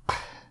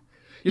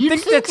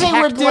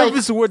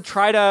detectives would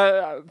try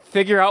to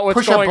figure out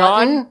what's going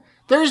on?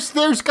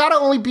 There's got to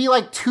only be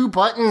 2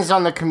 buttons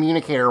on the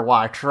communicator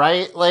watch,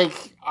 right?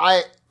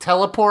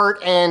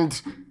 Teleport and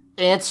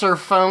answer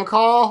phone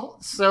call.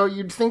 So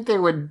you'd think they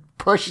would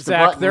push the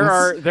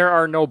buttons. There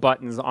are no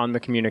buttons on the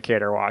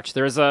communicator watch.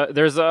 There's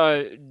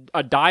a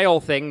dial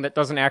thing that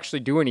doesn't actually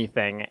do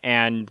anything,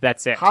 and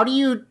that's it. How do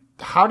you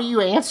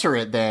answer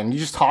it then? You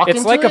just talk into it?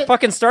 It's like a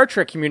fucking Star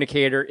Trek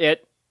communicator.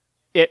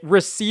 It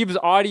receives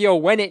audio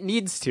when it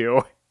needs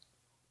to.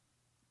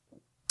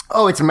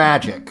 Oh, it's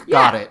magic.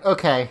 Got it.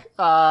 Okay.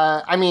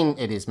 I mean,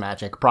 it is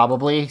magic,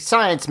 probably.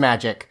 Science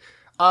magic.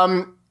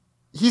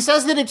 He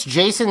says that it's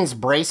Jason's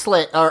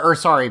bracelet,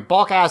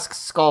 Bulk asks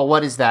Skull,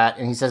 what is that?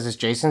 And he says it's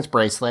Jason's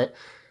bracelet.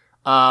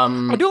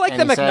 I do like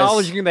them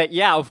acknowledging that,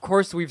 of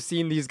course we've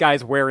seen these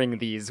guys wearing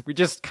these. We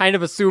just kind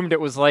of assumed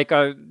it was like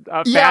a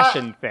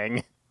fashion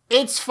thing.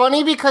 It's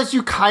funny because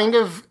you kind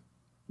of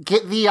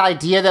get the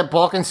idea that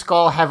Bulk and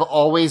Skull have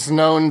always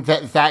known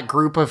that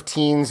group of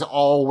teens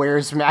all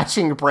wears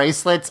matching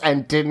bracelets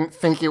and didn't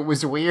think it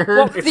was weird.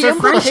 Well, it's the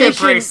friendship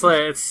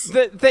bracelets.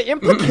 The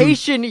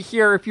implication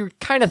here, if you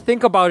kind of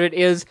think about it,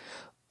 is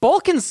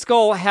Bulk and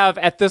Skull have,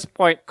 at this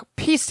point,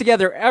 pieced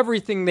together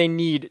everything they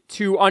need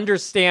to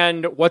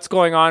understand what's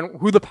going on,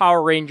 who the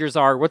Power Rangers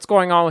are, what's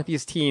going on with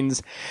these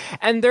teens,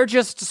 and they're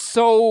just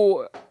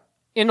so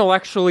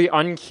intellectually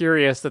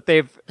uncurious that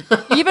they've,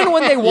 even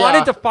when they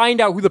wanted to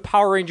find out who the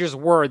Power Rangers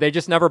were, they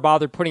just never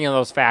bothered putting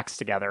those facts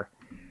together.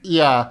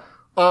 Yeah.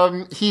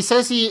 He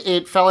says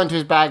it fell into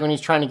his bag when he's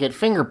trying to get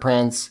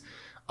fingerprints.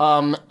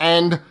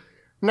 And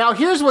now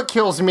here's what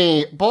kills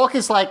me. Bulk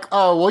is like,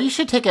 oh, well, you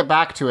should take it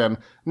back to him.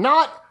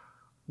 Not,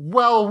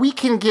 well, we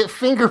can get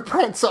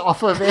fingerprints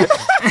off of it.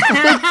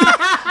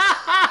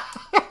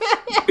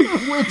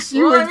 Which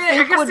you would think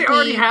I guess would they be...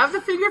 already have the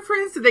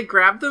fingerprints. Did they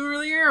grab them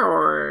earlier,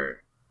 or...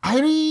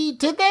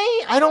 Did they?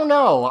 I don't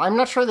know. I'm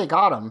not sure they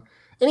got them.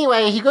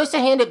 Anyway, he goes to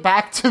hand it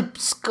back to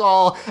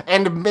Skull,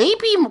 and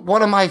maybe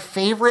one of my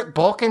favorite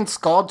Bulk and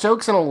Skull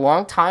jokes in a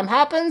long time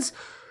happens,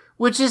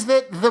 which is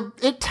that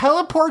it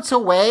teleports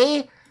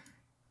away,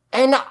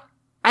 and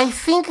I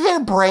think their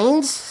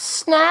brains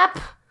snap.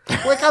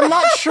 I'm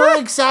not sure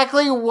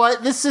exactly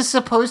what this is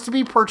supposed to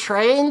be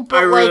portraying, but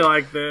I really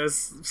like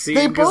this scene.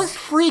 They both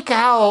freak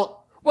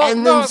out,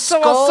 and then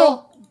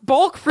Skull...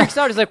 Bulk freaks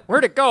out. He's like,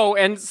 where'd it go?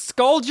 And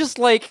Skull just,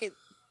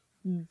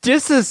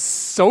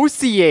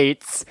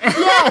 disassociates.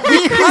 Yeah,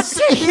 he cuts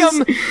to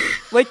him,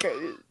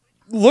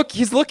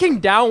 he's looking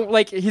down,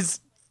 his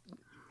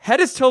head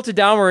is tilted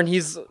downward, and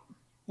he's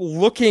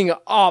looking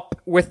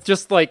up with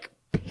just,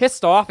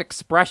 pissed off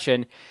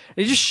expression. And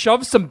he just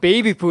shoves some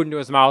baby food into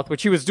his mouth,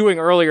 which he was doing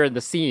earlier in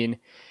the scene.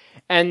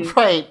 And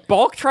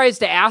Bulk tries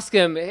to ask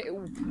him, hey,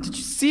 did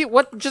you see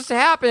what just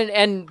happened?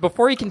 And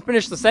before he can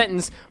finish the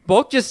sentence,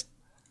 Bulk just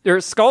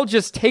Skull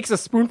just takes a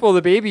spoonful of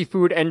the baby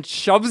food and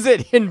shoves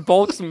it in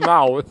Bulk's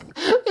mouth.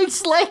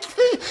 It's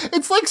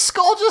like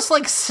Skull just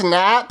like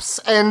snaps,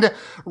 and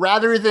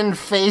rather than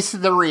face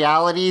the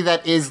reality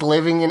that is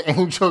living in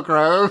Angel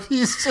Grove,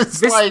 he's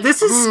just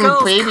This is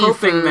Skull's baby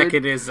coping food.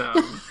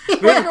 mechanism.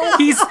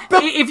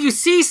 If you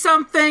see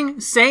something,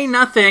 say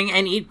nothing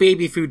and eat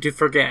baby food to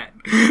forget.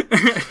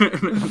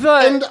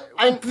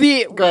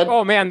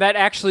 Oh man, that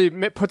actually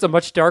puts a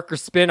much darker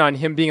spin on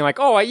him being like,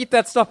 oh, I eat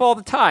that stuff all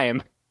the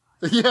time.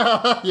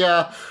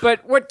 Yeah.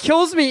 But what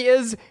kills me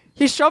is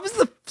he shoves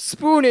the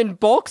spoon in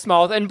Bulk's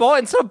mouth, and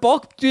instead of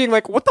Bulk being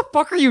like, what the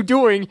fuck are you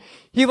doing?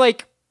 He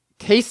like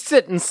tastes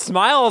it and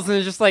smiles and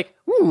is just like,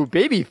 ooh,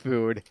 baby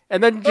food.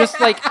 And then just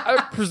like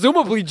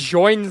presumably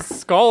joins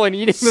Skull in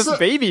eating this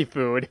baby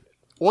food.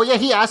 Well, yeah,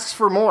 he asks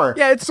for more.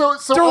 Yeah, it's so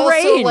deranged.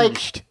 Also,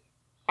 like,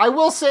 I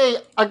will say,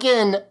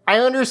 again, I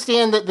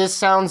understand that this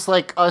sounds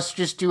like us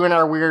just doing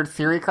our weird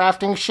theory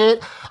crafting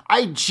shit.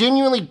 I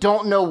genuinely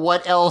don't know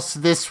what else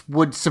this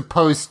would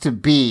supposed to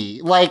be.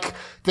 Like,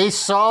 they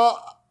saw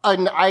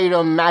an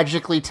item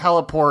magically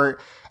teleport,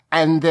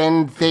 and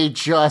then they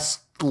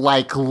just,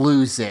 like,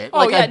 lose it.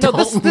 Oh, like, yeah,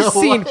 this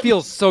scene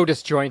feels so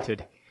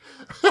disjointed.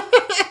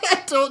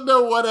 I don't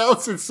know what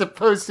else it's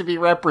supposed to be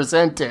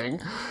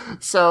representing.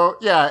 So,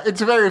 yeah,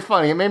 it's very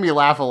funny. It made me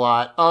laugh a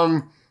lot.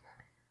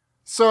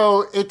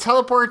 So it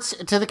teleports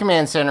to the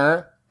command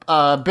center.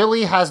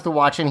 Billy has the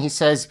watch and he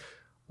says,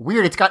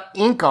 weird, it's got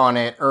ink on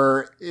it,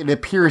 or it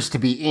appears to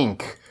be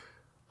ink.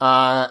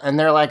 And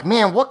they're like,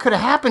 man, what could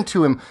have happened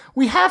to him?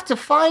 We have to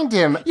find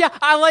him. Yeah,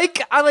 I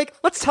like,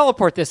 let's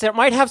teleport this. It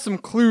might have some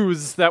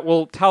clues that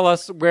will tell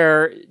us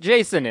where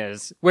Jason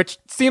is, which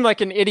seemed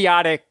like an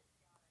idiotic,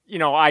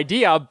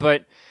 idea,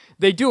 but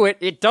they do it.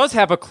 It does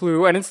have a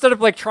clue, and instead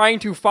of like trying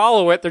to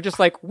follow it, they're just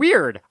like,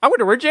 weird, I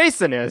wonder where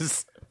Jason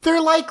is.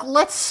 They're like,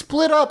 let's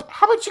split up.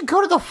 How about you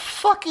go to the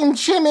fucking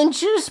gym and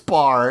juice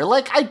bar?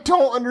 Like, I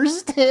don't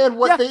understand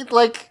what they,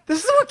 like...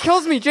 This is what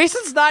kills me.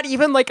 Jason's not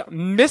even, like,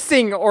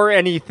 missing or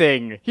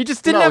anything. He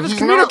just didn't have his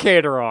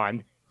communicator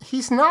on.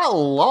 He's not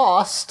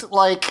lost.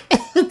 Like,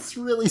 it's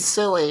really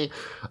silly.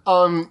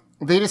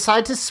 They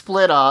decide to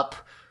split up.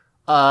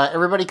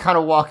 Everybody kind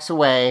of walks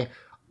away.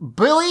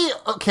 Billy,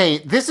 okay,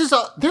 there's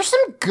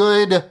some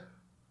good,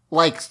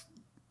 like...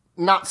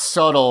 not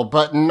subtle,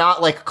 but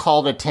not like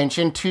called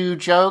attention to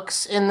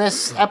jokes in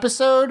this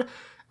episode.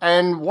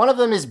 And one of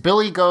them is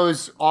Billy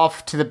goes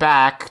off to the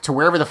back to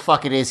wherever the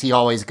fuck it is he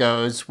always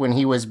goes when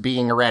he was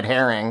being a red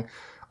herring.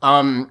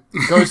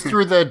 Goes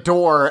through the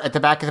door at the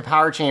back of the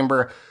power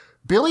chamber.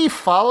 Rocky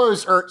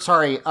follows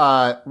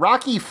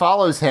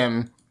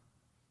him.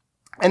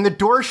 And the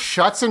door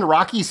shuts in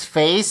Rocky's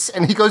face,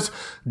 and he goes,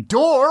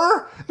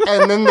 door!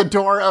 And then the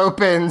door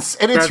opens,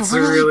 and it's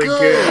really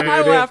good.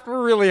 I laughed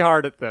really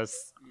hard at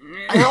this.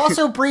 I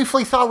also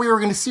briefly thought we were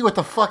going to see what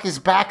the fuck is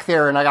back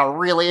there, and I got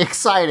really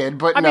excited,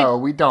 but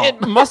we don't.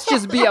 It must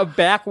just be a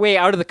back way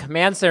out of the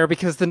command center,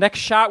 because the next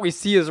shot we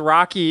see is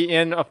Rocky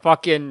in a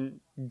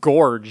fucking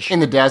gorge. In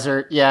the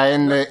desert, yeah,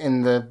 in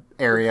the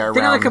area around. The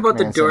thing I like about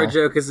the door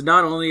center. joke is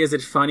not only is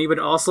it funny, but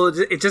also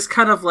it's just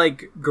kind of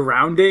like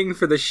grounding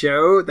for the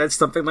show that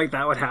something like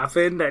that would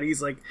happen, that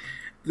he's like...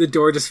 the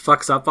door just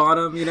fucks up on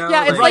him,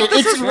 Yeah, it's like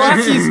this is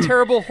Rocky's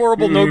terrible,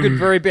 horrible, no good,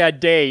 very bad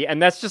day,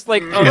 and that's just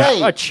like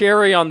a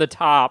cherry on the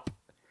top.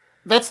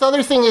 That's the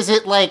other thing, is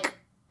it like,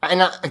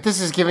 and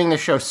this is giving the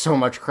show so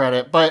much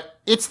credit, but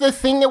it's the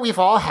thing that we've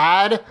all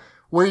had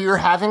where you're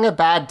having a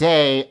bad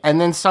day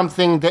and then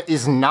something that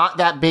is not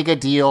that big a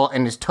deal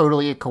and is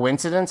totally a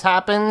coincidence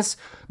happens,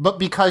 but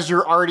because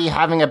you're already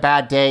having a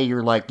bad day,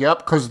 you're like,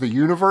 yep, because the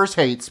universe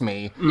hates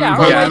me. Yeah,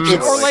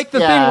 or like the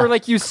thing where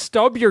like you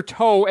stub your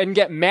toe and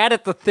get mad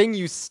at the thing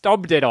you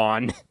stubbed it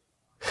on.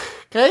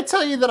 Can I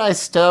tell you that I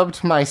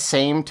stubbed my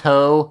same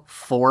toe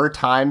 4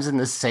 times in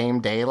the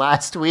same day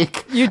last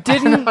week? You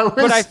didn't,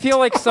 but I feel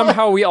like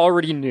somehow we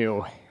already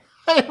knew.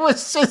 It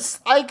was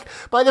just like,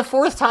 by the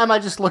 4th time, I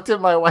just looked at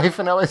my wife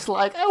and I was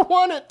like, I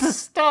want it to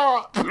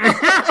stop.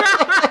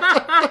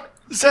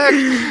 Zach,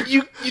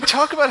 you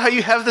talk about how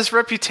you have this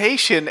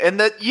reputation and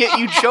that yet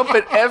you jump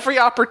at every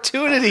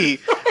opportunity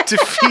to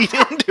feed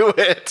into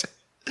it.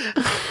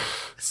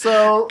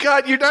 So,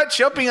 God, you're not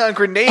jumping on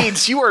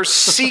grenades. You are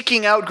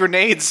seeking out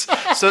grenades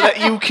so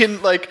that you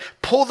can, like,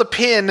 pull the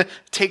pin,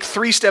 take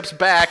 3 steps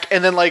back,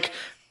 and then, like,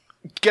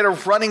 get a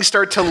running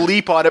start to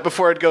leap on it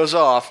before it goes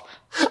off.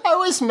 I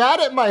was mad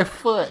at my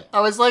foot.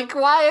 I was like,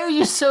 why are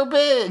you so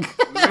big?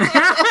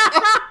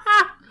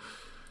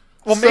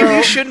 Well, maybe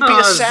you shouldn't be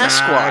a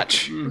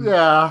Sasquatch. Zach.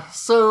 Yeah,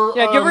 so...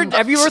 Yeah,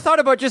 have you ever thought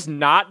about just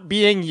not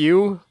being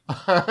you?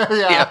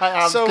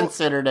 I have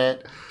considered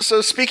it.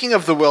 So, speaking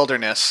of the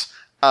wilderness,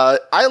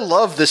 I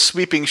love this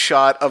sweeping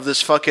shot of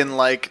this fucking,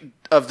 like,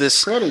 of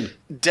this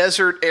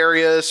desert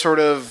area, sort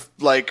of,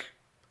 like...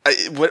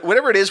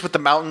 whatever it is with the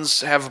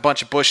mountains have a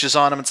bunch of bushes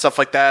on them and stuff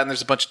like that, and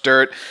there's a bunch of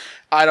dirt.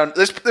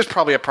 There's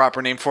probably a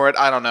proper name for it.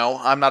 I don't know.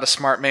 I'm not a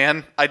smart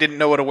man. I didn't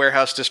know what a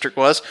warehouse district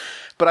was.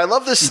 But I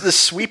love this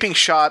sweeping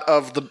shot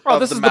of the this of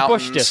the is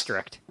mountains. the Bush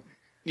district.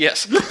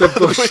 Yes. The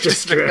Bush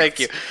District. Thank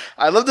you.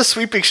 I love the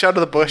sweeping shot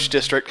of the Bush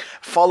District,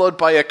 followed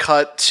by a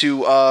cut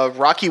to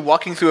Rocky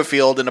walking through a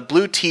field in a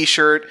blue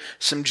t-shirt,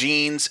 some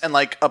jeans, and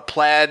like a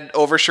plaid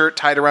overshirt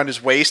tied around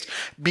his waist,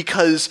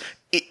 because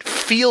it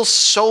feels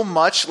so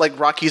much like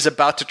Rocky's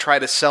about to try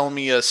to sell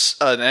me an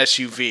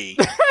SUV.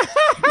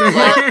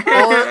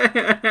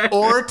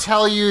 or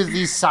tell you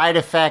the side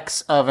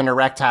effects of an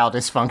erectile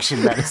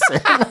dysfunction medicine.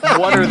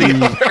 One or the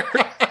other.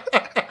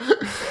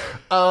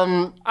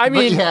 I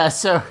mean,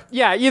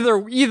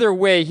 either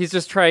way, he's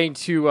just trying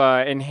to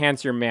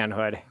enhance your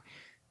manhood.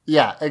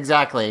 Yeah,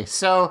 exactly.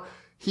 So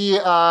he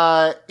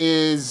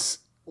is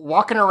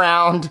walking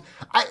around,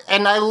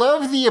 and I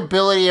love the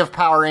ability of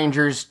Power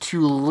Rangers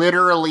to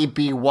literally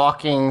be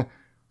walking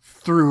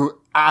through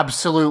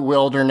absolute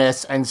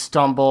wilderness and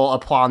stumble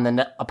upon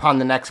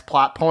the next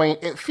plot point.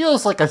 It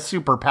feels like a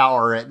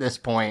superpower at this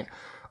point,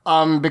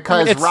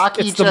 because it's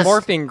Rocky the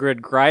morphing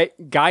grid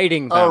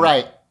guiding them. Oh,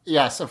 right.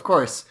 Yes, of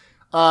course.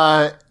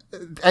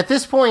 At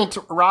this point,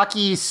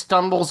 Rocky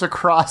stumbles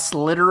across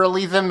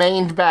literally the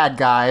main bad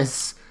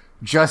guys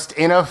just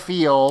in a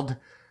field,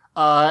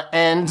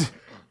 and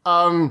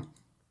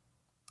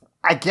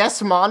I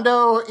guess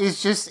Mondo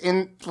is just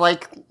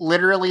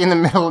literally in the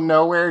middle of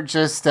nowhere,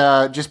 just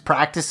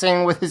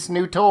practicing with his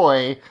new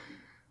toy.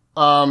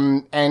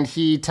 And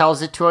he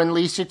tells it to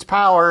unleash its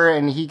power,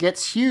 and he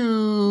gets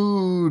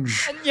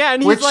huge. Yeah,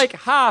 and he's like,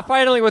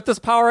 finally with this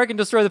power I can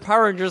destroy the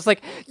Power Rangers.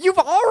 Like, you've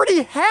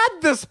already had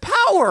this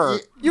power!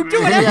 You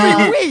do it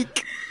every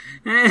week!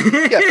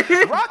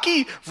 Yeah,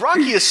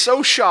 Rocky is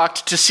so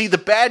shocked to see the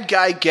bad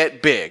guy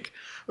get big.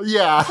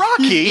 Yeah.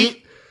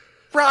 Rocky!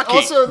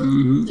 Also,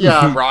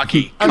 yeah.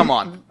 Rocky, come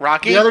on.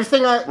 Rocky? The other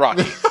thing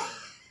Rocky.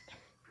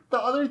 The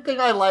other thing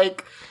I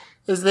like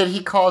is that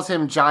he calls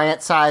him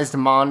giant-sized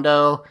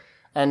Mondo,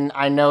 and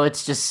I know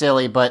it's just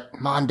silly, but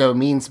Mondo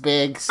means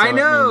big. So I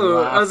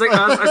know. I said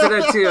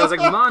that too. I was like,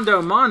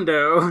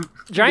 Mondo.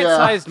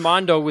 Giant-sized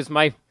Mondo was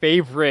my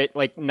favorite,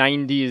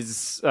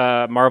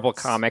 90s Marvel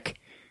comic.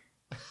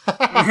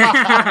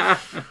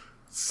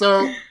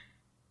 So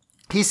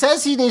he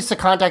says he needs to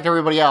contact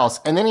everybody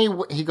else, and then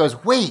he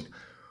goes, wait,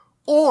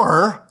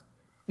 or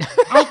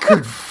I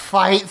could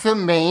fight the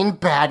main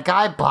bad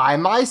guy by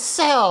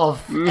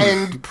myself.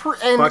 And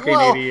Fucking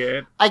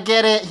idiot. I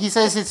get it. He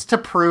says it's to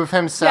prove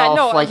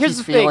himself,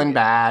 he's feeling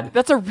bad.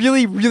 That's a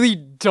really, really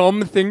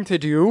dumb thing to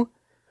do,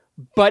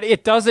 but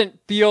it doesn't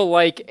feel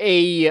like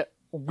a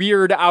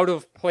weird, out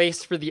of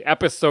place for the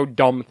episode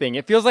dumb thing.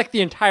 It feels like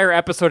the entire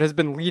episode has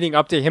been leading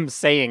up to him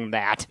saying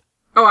that.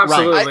 Oh,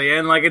 absolutely.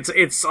 And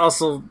it's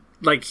also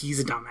he's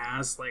a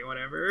dumbass,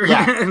 whatever.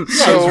 Yeah.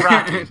 So he's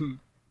Rocky.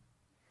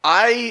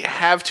 I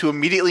have to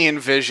immediately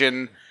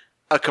envision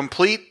a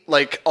complete,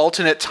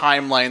 alternate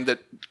timeline that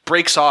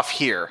breaks off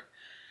here,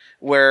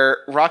 where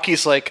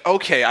Rocky's like,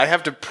 okay, I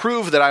have to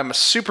prove that I'm a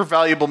super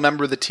valuable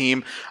member of the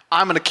team.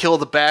 I'm going to kill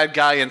the bad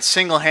guy and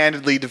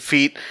single-handedly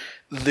defeat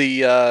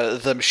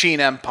the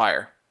Machine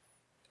Empire.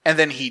 And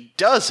then he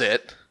does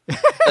it, and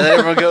then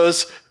everyone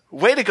goes,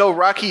 way to go,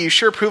 Rocky, you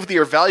sure proved that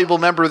you're a valuable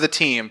member of the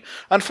team.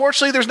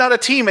 Unfortunately, there's not a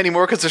team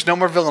anymore because there's no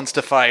more villains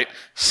to fight.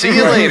 See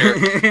you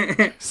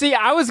later. See,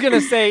 I was going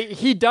to say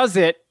he does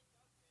it,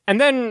 and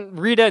then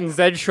Rita and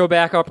Zed show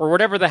back up, or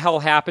whatever the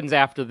hell happens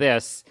after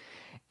this,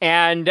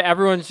 and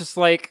everyone's just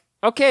like,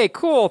 okay,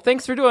 cool,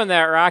 thanks for doing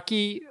that,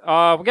 Rocky. We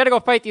gotta go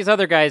fight these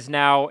other guys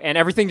now, and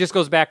everything just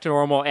goes back to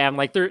normal, and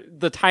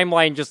the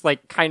timeline just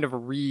kind of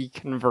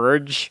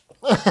reconverge.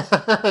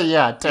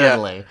 Yeah,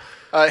 totally.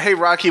 Yeah. Hey,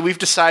 Rocky, we've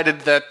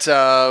decided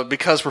that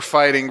because we're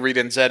fighting Rita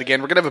and Zed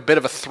again, we're going to have a bit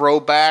of a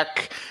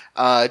throwback.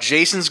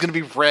 Jason's going to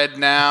be red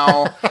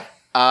now.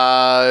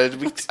 I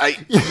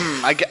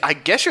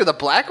guess you're the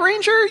Black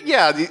Ranger?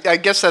 Yeah, I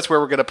guess that's where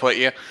we're going to put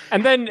you.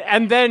 And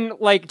then,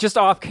 just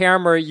off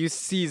camera, you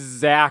see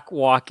Zach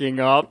walking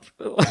up.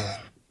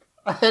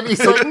 And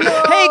he's like,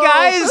 no! Hey,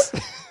 guys!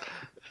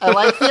 I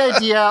like the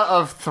idea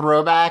of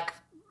throwback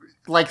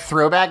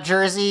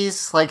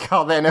jerseys, like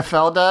how the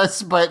NFL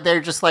does, but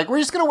they're just we're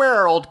just going to wear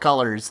our old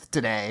colors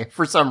today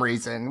for some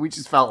reason. We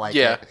just felt like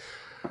it.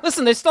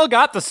 Listen, they still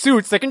got the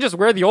suits. They can just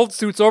wear the old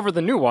suits over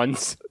the new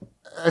ones.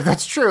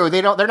 That's true.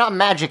 They're not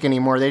magic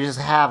anymore. They just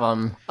have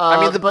them.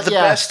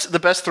 The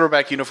best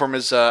throwback uniform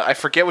is, I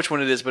forget which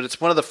one it is, but it's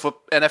one of the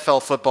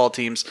NFL football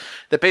teams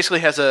that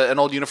basically has an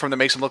old uniform that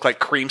makes them look like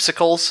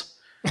creamsicles.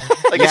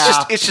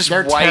 It's just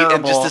white terrible.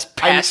 And just this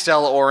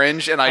pastel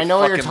orange, and I know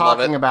what you're fucking love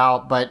talking it.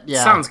 about, but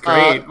yeah, sounds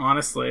great,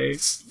 honestly.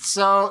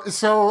 So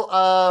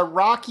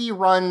Rocky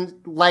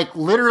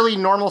literally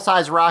normal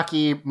size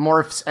Rocky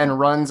morphs and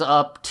runs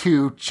up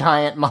to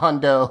Giant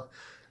Mondo,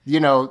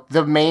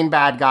 the main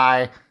bad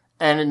guy,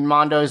 and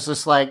Mondo's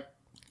just like,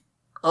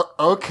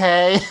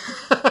 okay.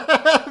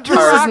 This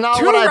is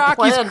not what I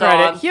Rocky's planned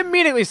credit, on. he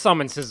immediately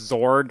summons his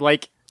Zord.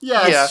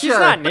 Yeah, he's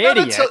not an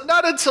idiot.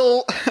 Not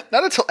until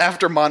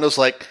after Mondo's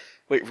like,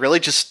 wait,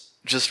 really?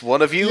 Just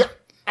one of you? Yeah,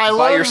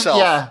 by yourself?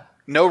 Yeah.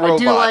 No robot.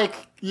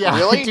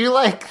 I do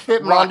like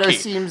that Mondo Rocky.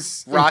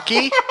 seems...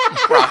 Rocky.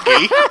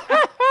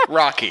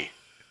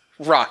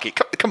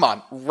 Come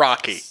on,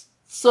 Rocky.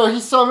 So he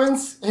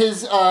summons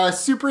his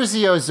Super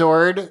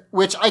Zeozord,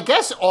 which I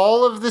guess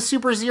all of the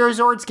Super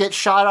Zeozords get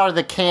shot out of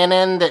the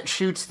cannon that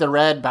shoots the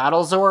red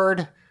Battle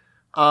Zord.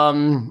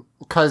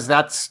 Because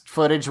that's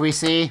footage we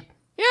see.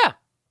 Yeah.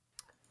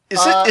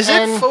 Is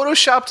it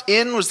photoshopped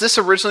in? Was this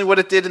originally what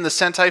it did in the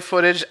Sentai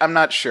footage? I'm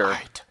not sure.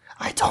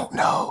 I don't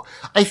know.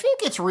 I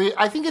think it's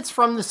I think it's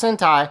from the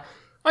Sentai.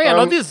 Oh yeah,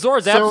 no, these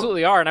Zords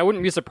absolutely are, and I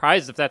wouldn't be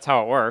surprised if that's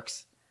how it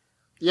works.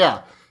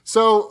 Yeah.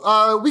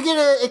 So we get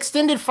an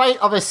extended fight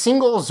of a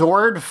single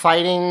Zord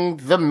fighting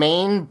the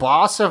main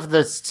boss of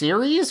the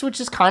series,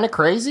 which is kind of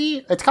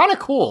crazy. It's kind of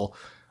cool.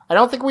 I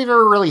don't think we've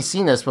ever really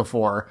seen this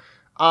before.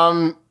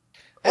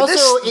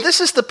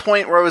 This is the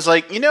point where I was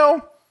like,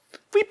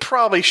 we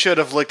probably should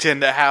have looked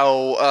into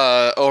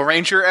how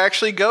O-Ranger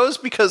actually goes,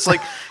 because,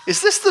 like,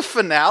 is this the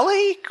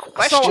finale?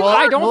 So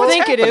I don't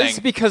think it is,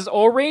 because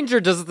O-Ranger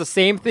does the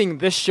same thing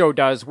this show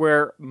does,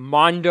 where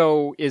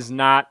Mondo is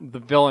not the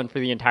villain for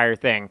the entire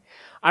thing.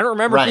 I don't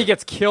remember if he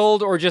gets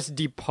killed or just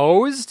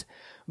deposed,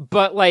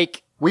 but,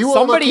 like, we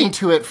will look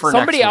into it for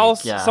somebody next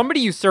else. week, yeah.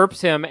 Somebody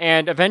usurps him,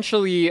 and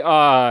eventually,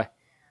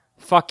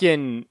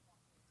 fucking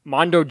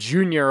Mondo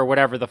Jr. or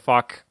whatever the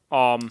fuck.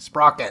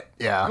 Sprocket,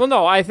 yeah. Well,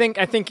 no, I think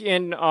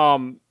in I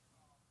don't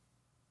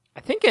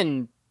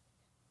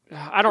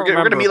remember.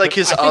 We're gonna meet like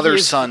his other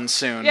son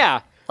soon.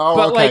 Yeah. Oh,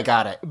 but, okay, like,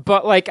 got it.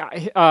 But like,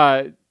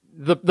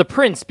 the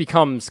prince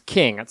becomes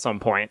king at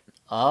some point.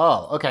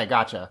 Oh, okay,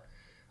 gotcha.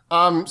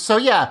 So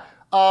yeah,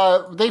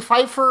 they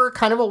fight for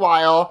kind of a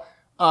while.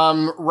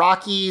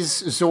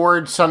 Rocky's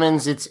Zord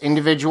summons its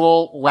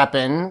individual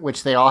weapon,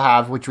 which they all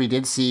have, which we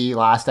did see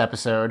last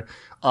episode.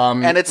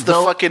 And it's the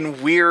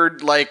fucking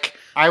weird, like,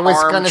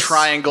 arm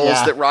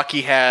triangles that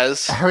Rocky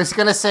has. I was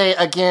gonna say,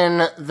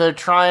 again, the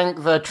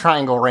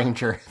Triangle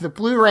Ranger. The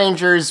Blue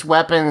Ranger's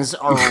weapons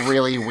are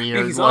really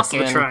weird. He's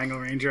also a Triangle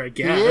Ranger, I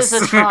guess. He is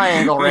a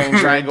Triangle Ranger.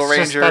 Triangle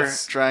Ranger. I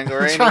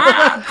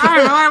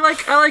don't know, I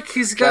like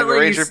he's got Triangle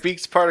like... Ranger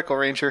beats Particle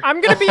Ranger. I'm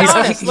gonna be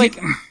honest,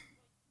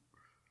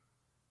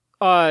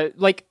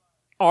 like,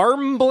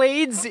 arm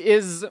blades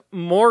is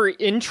more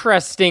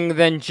interesting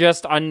than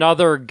just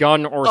another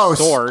gun or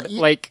sword.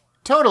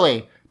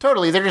 Totally.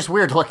 They're just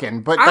weird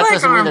looking, but that like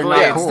doesn't mean they're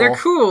not cool. They're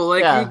cool.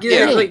 Like Yeah. you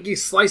get like you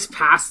slice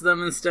past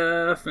them and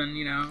stuff,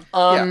 and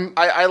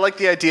I like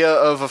the idea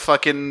of a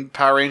fucking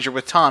Power Ranger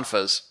with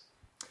tonfas.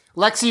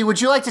 Lexi, would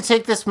you like to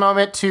take this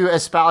moment to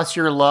espouse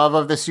your love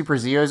of the Super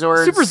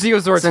Zeozords? Super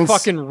Zeozords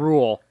fucking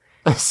rule.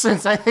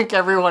 Since I think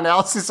everyone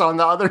else is on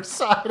the other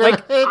side of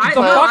it.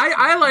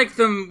 I like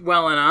them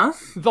well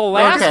enough. The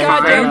last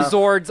goddamn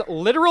Zords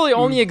literally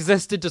only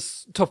existed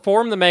to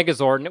form the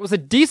Megazord, and it was a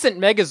decent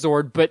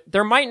Megazord, but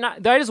there might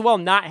as well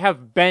not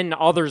have been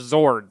other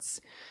Zords.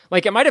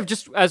 Like, it might have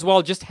just as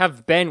well just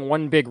have been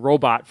one big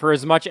robot for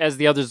as much as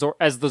the other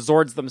as the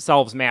Zords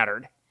themselves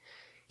mattered.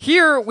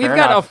 Here, we've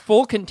got a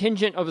full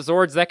contingent of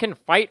Zords that can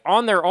fight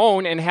on their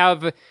own and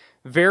have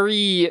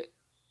very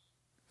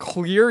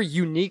clear,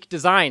 unique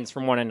designs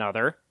from one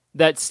another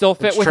that still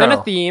fit within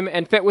a theme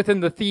and fit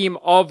within the theme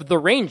of the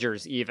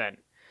Rangers, even.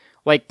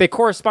 Like, they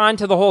correspond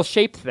to the whole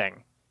shape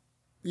thing.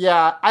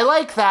 Yeah, I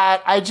like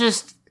that.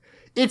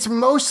 It's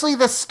mostly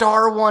the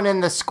star one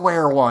and the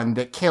square one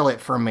that kill it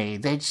for me.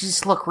 They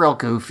just look real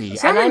goofy.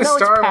 And I know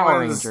it's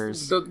Power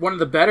Rangers. One of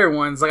the better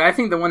ones. Like, I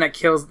think the one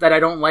that I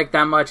don't like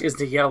that much is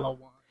the yellow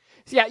one.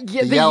 Yeah,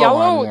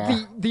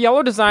 the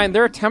yellow design,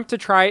 their attempt to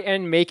try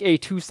and make a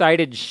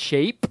two-sided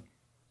shape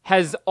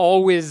has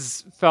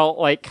always felt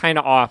like kind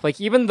of off.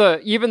 Like even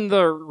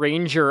the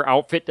Ranger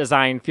outfit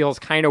design feels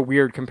kind of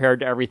weird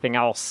compared to everything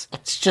else.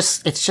 It's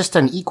just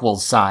an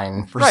equals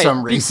sign for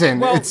some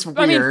reason. It's weird.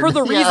 I mean, for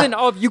the reason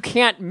of you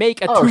can't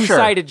make a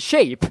two-sided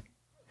shape.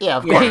 Yeah,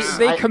 of course.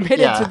 They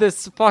committed to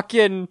this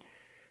fucking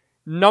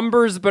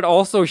numbers but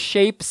also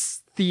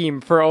shapes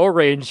theme for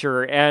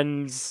O-Ranger,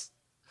 and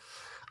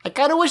I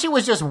kind of wish it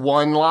was just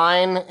one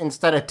line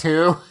instead of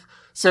two.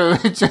 So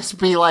it'd just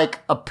be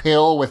like a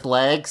pill with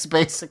legs,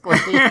 basically.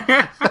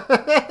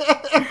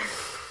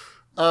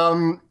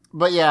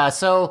 But yeah,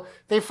 so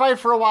they fight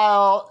for a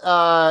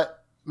while.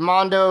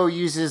 Mondo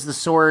uses the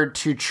sword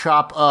to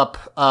chop up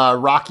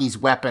Rocky's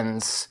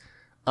weapons.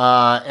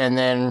 And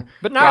then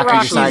but not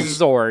Rocky's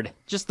Zord,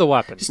 just the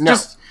weapons.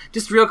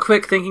 Just real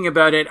quick, thinking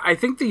about it, I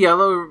think the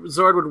yellow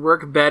Zord would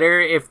work better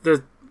if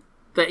the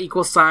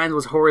equal sign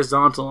was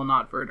horizontal and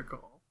not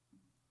vertical.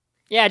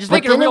 Yeah, just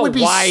make it a real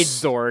wide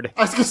Zord.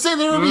 I was gonna say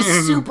they would be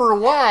super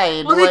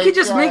wide. Well, they could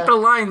just make the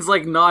lines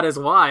like not as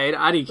wide,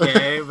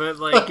 IDK, but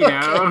like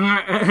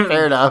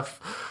Fair enough.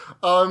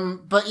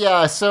 But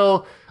yeah,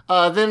 so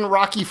then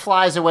Rocky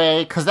flies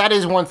away, because that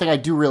is one thing I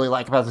do really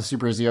like about the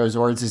Super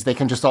Zeozords is they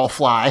can just all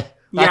fly.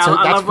 That's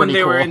I love when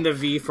they were in the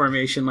V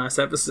formation last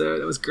episode.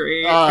 That was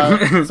great.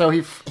 So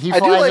he flies I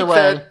do like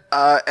away.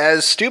 That,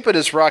 as stupid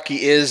as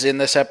Rocky is in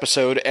this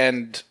episode,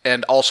 and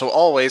also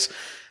always,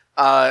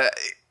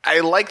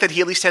 I like that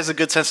he at least has a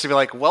good sense to be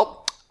like,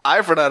 well,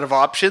 I've run out of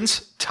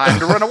options. Time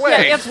to run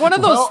away. Yeah, it's one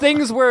of those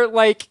things where,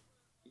 like,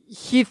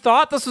 he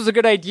thought this was a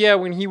good idea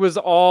when he was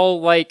all,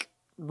 like,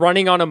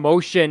 running on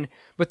emotion,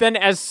 But then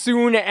as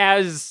soon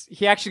as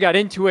he actually got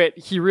into it,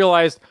 he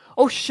realized,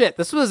 oh shit,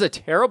 this was a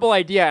terrible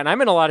idea and I'm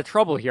in a lot of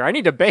trouble here. I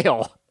need to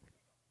bail.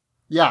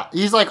 Yeah,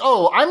 he's like,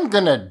 oh, I'm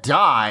gonna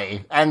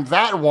die, and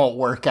that won't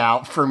work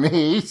out for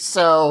me.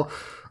 So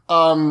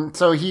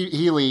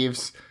he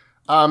leaves.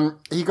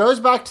 He goes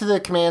back to the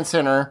command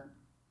center,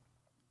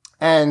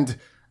 and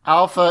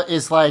Alpha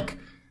is like,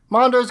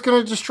 Mondo's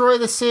gonna destroy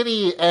the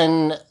city,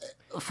 and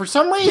for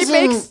some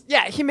reason...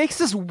 He makes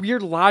this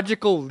weird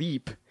logical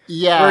leap.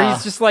 Yeah. Where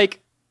he's just like,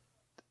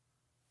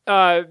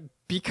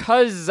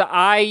 because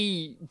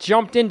I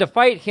jumped in to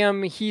fight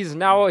him, he's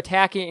now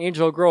attacking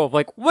Angel Grove.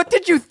 Like, what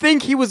did you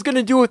think he was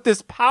gonna do with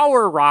this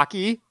power,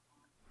 Rocky?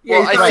 Yeah,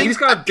 Well, I he just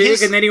got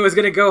big and then he was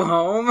going to go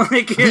home.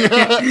 Like,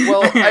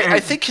 Well, I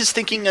think he's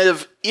thinking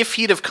of if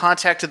he'd have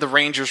contacted the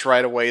Rangers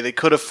right away, they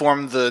could have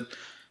formed the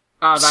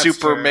that's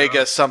super true.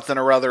 mega something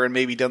or other and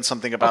maybe done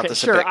something about this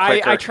sure. a bit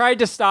quicker. I tried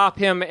to stop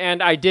him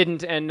and I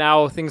didn't, and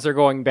now things are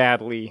going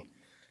badly.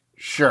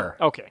 Sure.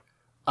 Okay.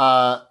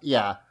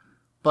 Yeah.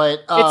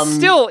 But,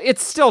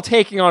 It's still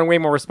taking on way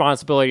more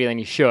responsibility than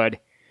he should.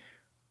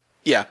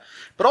 Yeah.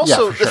 But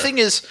also, Yeah, for the sure. thing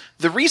is,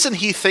 the reason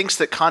he thinks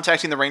that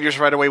contacting the Rangers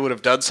right away would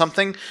have done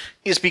something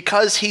is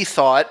because he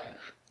thought,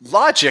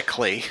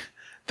 logically,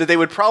 that they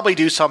would probably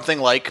do something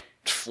like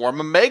form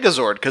a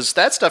Megazord, because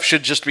that stuff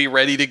should just be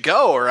ready to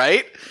go,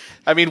 right?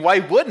 I mean, why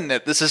wouldn't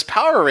it? This is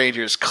Power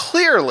Rangers,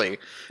 clearly.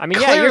 I mean,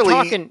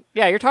 Clearly-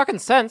 you're talking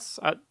sense.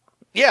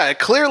 Yeah,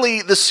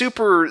 clearly the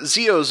Super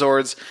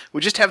Zeozords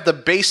would just have the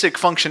basic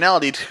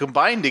functionality to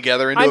combine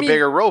together into a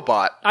bigger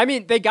robot. I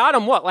mean, they got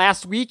him,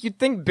 last week? You'd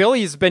think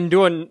Billy's been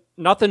doing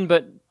nothing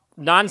but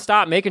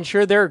nonstop making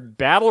sure they're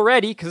battle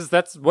ready, because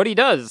that's what he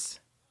does.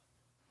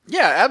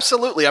 Yeah,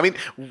 absolutely. I mean,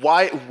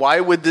 why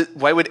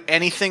would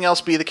anything else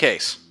be the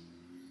case?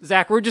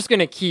 Zach, we're just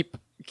gonna keep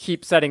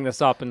setting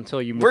this up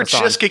until you move We're us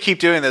on. just gonna keep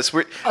doing this.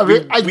 We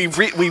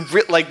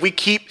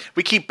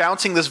keep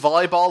bouncing this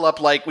volleyball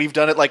up like we've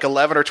done it like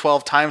 11 or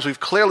 12 times. We've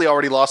clearly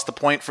already lost the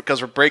point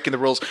because we're breaking the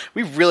rules.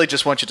 We really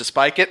just want you to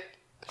spike it.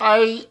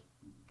 I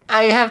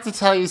have to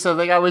tell you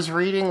something. I was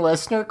reading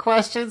listener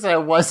questions and I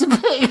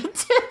wasn't paying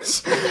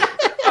attention.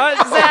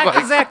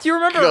 Zach, do you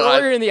remember God.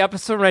 earlier in the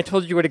episode when I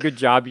told you what a good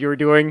job you were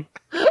doing?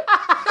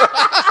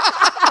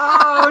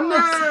 Oh,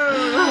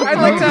 no!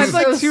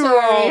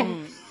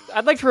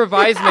 I'd like to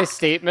revise my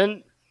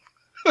statement.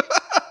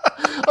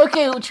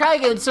 Okay, well, try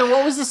again. So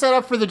what was the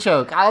setup for the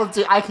joke?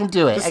 I can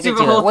do it. Just I can do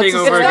the do whole it. What's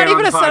thing the over It's setup? not again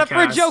even on a the setup for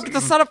a podcast. joke. It's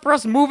a setup for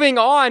us moving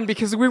on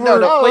because we were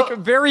No.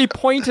 very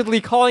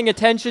pointedly calling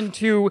attention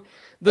to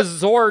the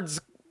Zords.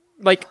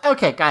 Like,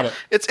 Okay, got it.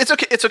 It's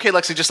okay,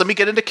 Lexi. Just let me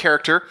get into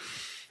character.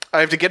 I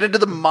have to get into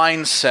the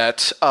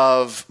mindset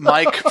of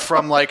Mike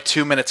from like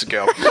 2 minutes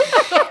ago,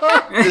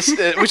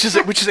 which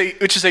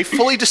is a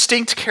fully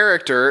distinct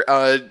character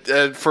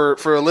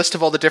for a list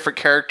of all the different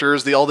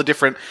characters, all the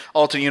different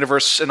alternate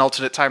universe and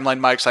alternate timeline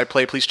Mikes I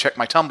play. Please check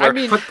my Tumblr.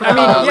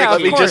 yeah, let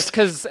of me course, just-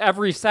 because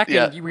every second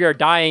Yeah. we are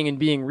dying and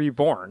being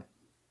reborn.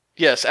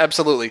 Yes,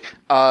 absolutely.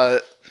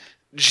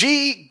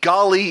 Gee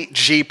golly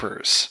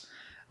jeepers.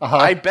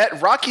 I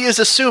bet Rocky is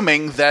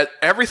assuming that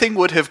everything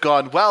would have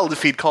gone well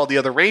if he'd called the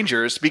other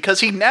Rangers, because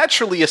he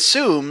naturally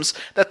assumes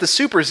that the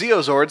Super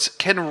Zeozords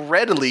can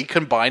readily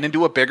combine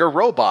into a bigger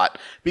robot,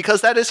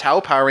 because that is how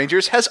Power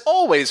Rangers has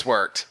always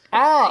worked.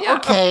 Ah,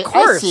 okay, Of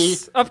course, I see.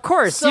 of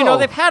course. So-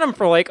 They've had them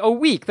for like a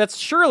week. That's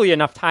surely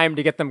enough time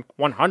to get them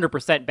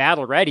 100%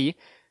 battle ready.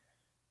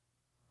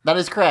 That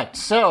is correct.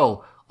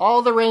 So,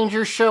 all the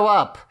Rangers show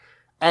up,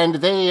 and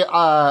they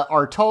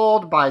are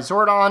told by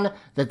Zordon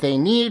that they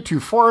need to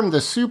form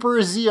the Super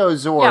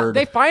Zeozord. Yeah,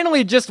 they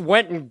finally just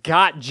went and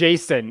got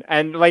Jason.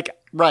 And, like,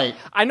 Right.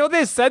 I know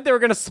they said they were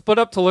going to split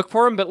up to look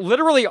for him, but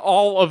literally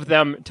all of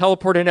them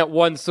teleport in at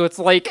once. So it's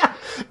like,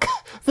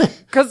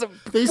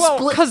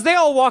 because they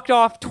all walked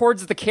off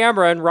towards the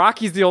camera, and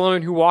Rocky's the only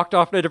one who walked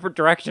off in a different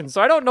direction.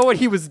 So I don't know what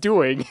he was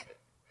doing.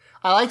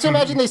 I like to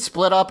imagine they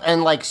split up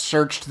and, like,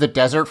 searched the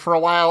desert for a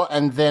while,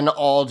 and then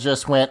all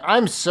just went,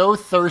 I'm so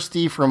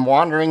thirsty from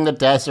wandering the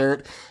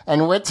desert,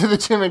 and went to the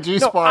Jim and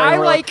Juice bar, and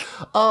were like,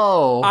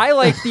 oh. I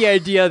like the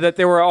idea that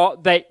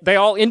they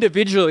all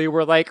individually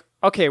were like,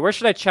 okay, where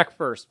should I check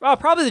first? Well,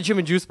 probably the Jim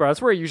and Juice bar. That's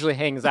where he usually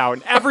hangs out.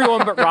 And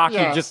everyone but Rocky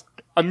Yeah. just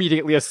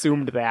immediately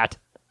assumed that.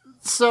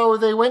 So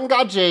they went and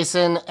got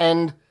Jason,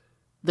 and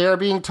they're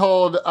being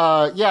told,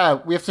 we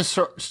have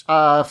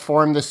to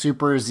form the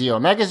Super Zeo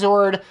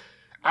Megazord.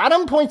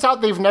 Adam points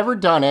out they've never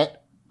done it,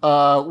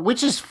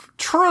 which is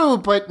true,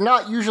 but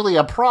not usually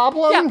a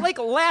problem. Yeah, like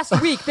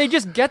last week, they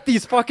just get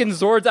these fucking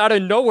Zords out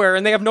of nowhere,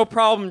 and they have no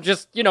problem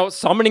just,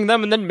 summoning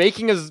them and then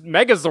making a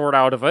Megazord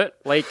out of it.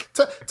 Like,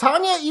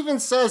 Tanya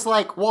even says,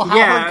 like, well, how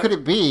Yeah. hard could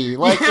it be?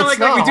 Like, Yeah, it's like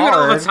not we do it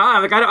all the hard.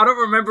 time. Like I don't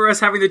remember us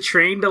having to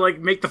train to like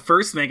make the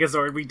first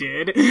Megazord we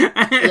did.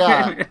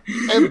 Yeah.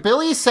 And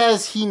Billy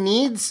says he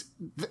needs...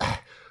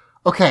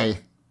 Okay.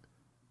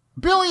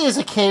 Billy is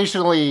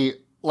occasionally,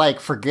 like,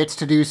 forgets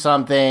to do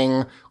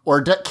something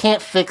or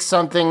can't fix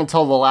something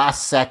until the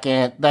last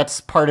second. That's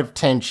part of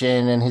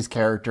tension in his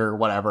character or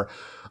whatever.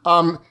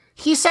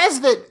 he says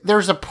that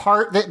there's a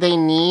part that they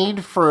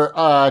need for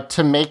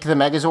to make the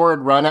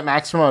Megazord run at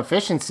maximum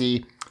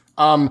efficiency,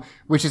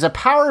 which is a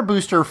power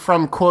booster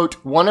from, quote,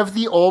 one of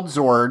the old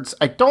Zords.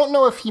 I don't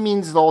know if he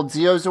means the old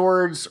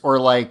Zeozords or,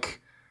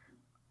 like,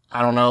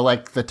 I don't know,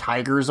 like the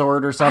Tiger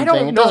Zord or something. I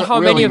don't know how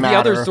really many of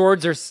matter. the other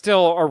Zords are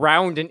still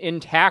around and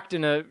intact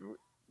in a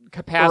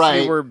capacity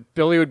Right. where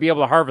Billy would be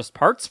able to harvest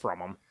parts from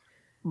them.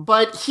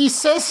 But he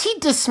says he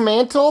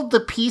dismantled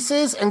the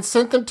pieces and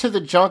sent them to the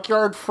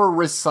junkyard for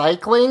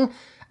recycling,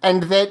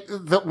 and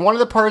that one of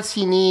the parts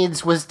he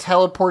needs was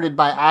teleported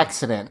by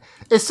accident.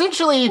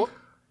 Essentially,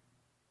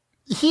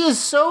 he is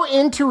so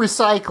into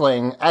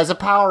recycling as a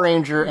Power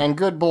Ranger and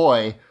good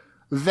boy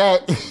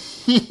that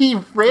he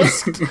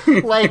risked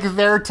like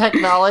their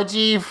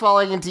technology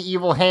falling into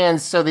evil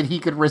hands so that he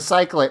could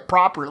recycle it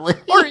properly.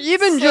 Or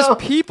even just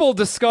people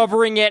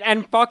discovering it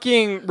and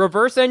fucking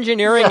reverse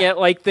engineering it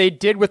like they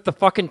did with the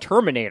fucking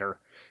Terminator.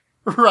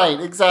 Right,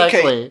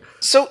 exactly. Okay,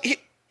 so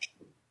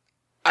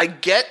I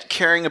get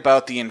caring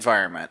about the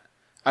environment.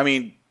 I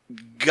mean,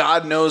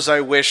 God knows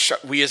I wish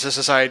we as a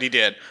society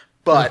did.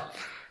 But,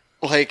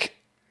 like,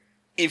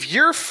 if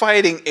you're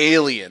fighting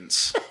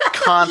aliens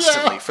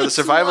constantly for the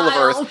survival of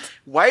wild. Earth,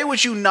 why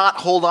would you not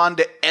hold on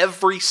to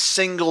every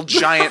single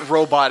giant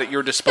robot at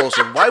your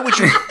disposal? Why would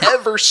you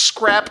ever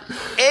scrap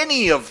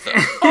any of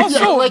them?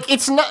 Also, like,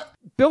 it's not...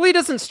 Billy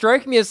doesn't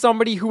strike me as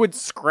somebody who would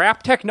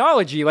scrap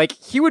technology. Like,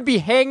 he would be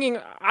hanging...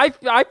 I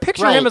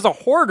picture him Right. as a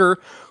hoarder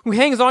who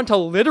hangs on to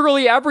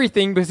literally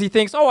everything because he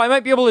thinks, oh, I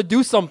might be able to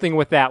do something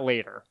with that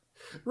later.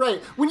 Right.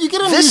 When you get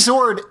a new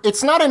Zord,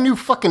 it's not a new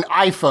fucking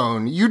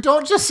iPhone. You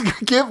don't just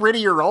get rid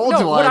of your old No,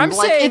 one. what I'm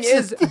Like, saying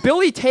it's is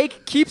Billy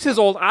keeps his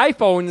old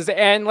iPhones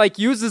and, like,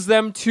 uses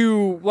them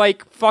to,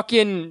 like,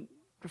 fucking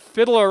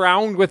fiddle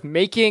around with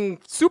making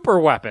super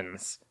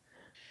weapons.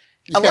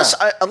 Unless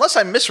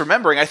I'm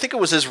misremembering, I think it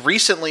was as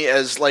recently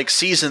as, like,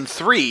 season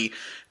 3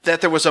 that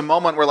there was a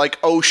moment where, like,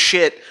 oh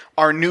shit,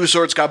 our new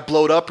Zords got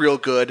blowed up real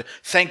good.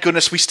 Thank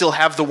goodness we still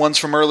have the ones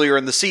from earlier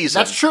in the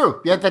season. That's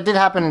true. Yeah, that did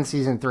happen in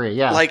season 3.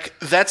 Yeah. Like,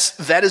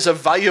 that is a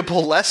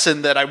valuable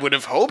lesson that I would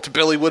have hoped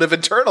Billy would have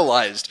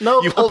internalized.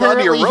 No, you hold on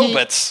to your apparently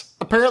robots.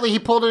 Apparently he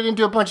pulled it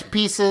into a bunch of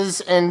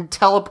pieces and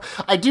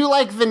I do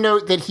like the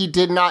note that he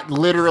did not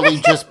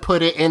literally just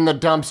put it in the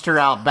dumpster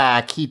out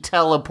back. He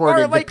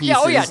teleported the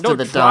pieces to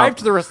the drive dump.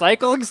 to the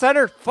recycling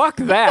center? Fuck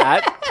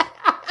that.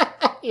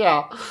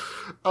 Yeah.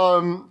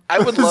 I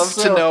would love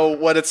to know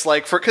what it's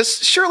like because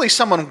surely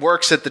someone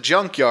works at the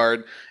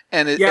junkyard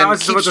and I was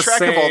keeps about to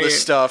track of all say, this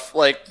stuff.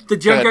 Like The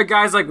junkyard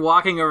guy's like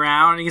walking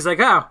around and he's like,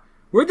 oh,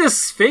 where'd this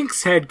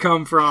Sphinx head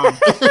come from?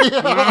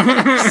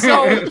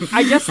 So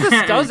I guess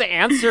this does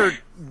answer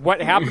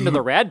what happened to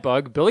the rad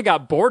bug. Billy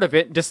got bored of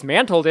it,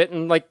 dismantled it,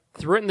 and like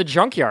threw it in the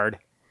junkyard.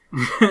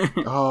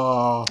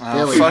 Oh,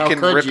 Billy, how fucking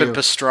could ripping you?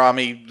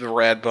 pastrami, the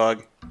rad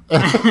bug.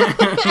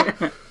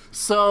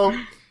 So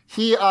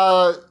he,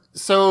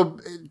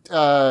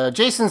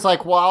 Jason's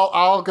like, well,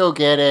 I'll go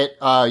get it.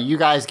 You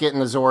guys get in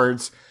the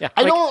Zords. Yeah,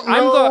 I like, don't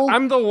know.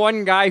 I'm the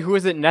one guy who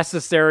isn't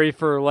necessary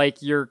for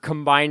like your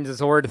combined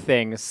Zord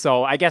things,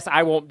 so I guess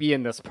I won't be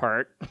in this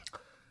part.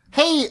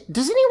 Hey,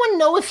 does anyone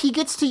know if he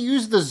gets to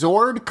use the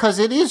Zord? Because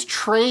it is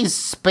Trey's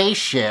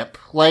spaceship.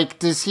 Like,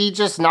 does he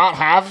just not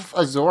have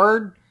a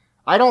Zord?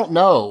 I don't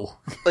know.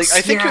 Like,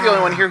 I think you're the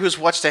only one here who's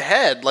watched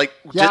ahead. Like,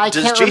 Yeah, I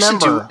does can't Jason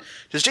remember.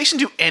 does Jason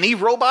do any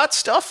robot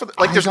stuff?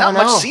 Like, there's don't not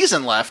much know.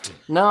 season left.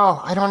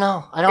 No, I don't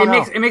know. I don't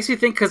know. It makes me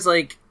think because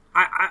like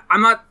I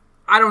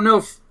don't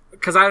know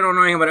because I don't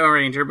know anything about Power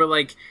Ranger, but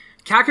like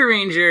Kaku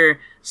Ranger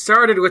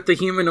started with the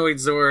humanoid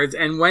Zords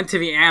and went to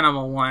the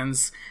animal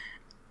ones,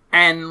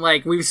 and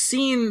like we've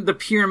seen the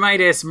Pure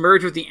Midas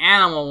merge with the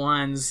animal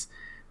ones.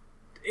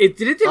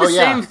 Did it do the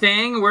same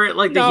thing where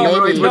like the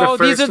humanoids were the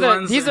first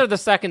ones? These are the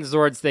second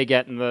Zords they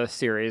get in the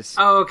series.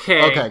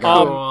 Okay, got it.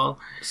 cool.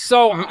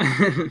 So,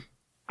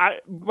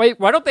 wait,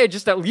 why don't they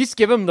just at least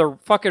give him the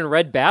fucking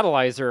red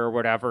battleizer or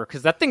whatever?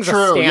 Because that thing's a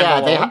True,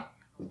 standalone. yeah,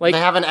 they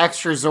have an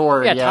extra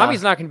Zord. yeah, Yeah,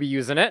 Tommy's not going to be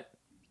using it.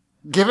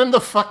 Give him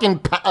the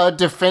fucking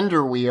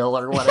defender wheel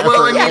or whatever.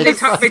 Well, I mean,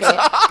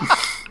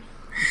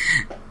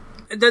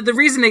 Like, the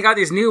reason they got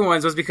these new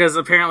ones was because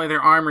apparently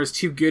their armor is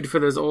too good for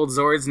those old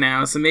Zords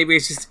now. So maybe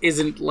it just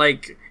isn't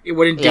like it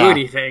wouldn't do Yeah.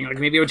 anything. Like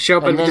maybe it would show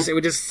up and then- it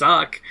would just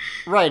suck.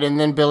 right, and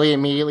then Billy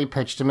immediately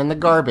pitched him in the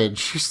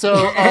garbage. So,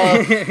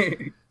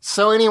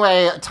 so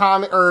anyway,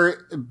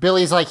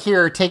 Billy's like,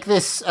 here, take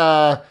this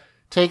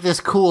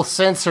cool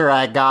sensor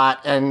I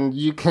got, and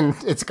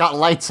it's got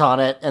lights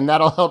on it, and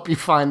that'll help you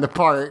find the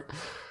part.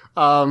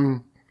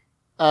 And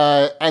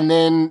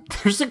then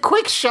there's a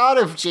quick shot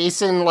of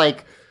Jason,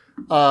 like,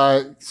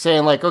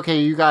 saying like, okay,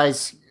 you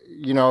guys,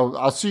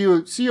 I'll see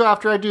you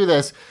after I do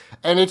this.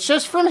 And it's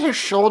just from his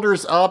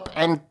shoulders up,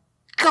 and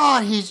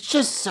God, he's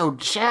just so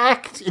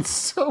jacked. It's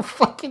so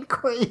fucking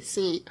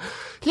crazy.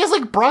 He has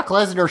like Brock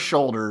Lesnar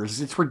shoulders.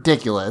 It's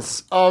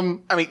ridiculous. I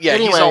mean, yeah,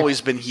 anyway. he's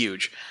always been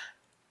huge.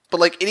 But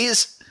like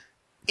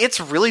it's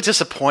really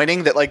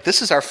disappointing that like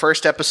this is our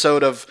first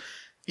episode of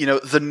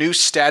the new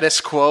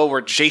status quo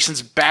where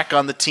Jason's back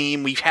on the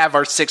team. We have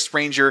our 6th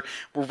Ranger.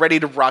 We're ready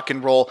to rock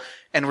and roll.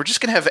 And we're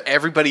just going to have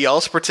everybody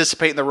else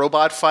participate in the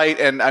robot fight.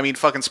 And, I mean,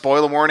 fucking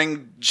spoiler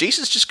warning,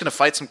 Jason's just going to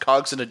fight some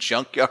cogs in a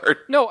junkyard.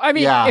 No, I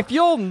mean, Yeah. if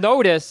you'll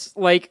notice,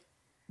 like,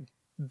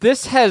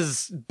 this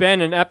has been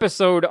an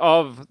episode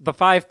of the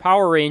 5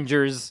 Power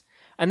Rangers,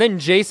 and then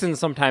Jason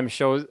sometimes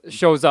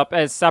shows up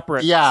as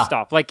separate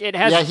stuff. Like, it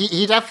has... Yeah,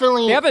 he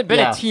definitely... They haven't been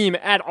yeah. a team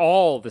at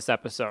all this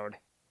episode.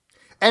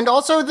 And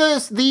also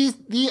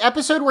the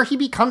episode where he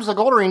becomes the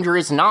Gold Ranger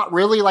is not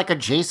really like a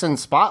Jason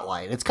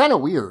spotlight. It's kind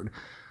of weird.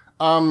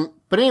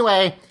 But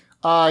anyway,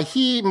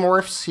 he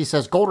morphs. He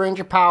says Gold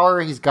Ranger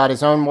power. He's got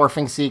his own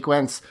morphing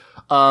sequence.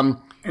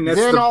 And that's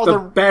then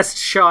the best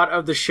shot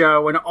of the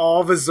show when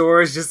all the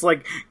Zords just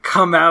like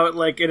come out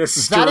like in a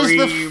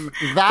stream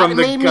that from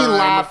the made me gun.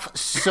 laugh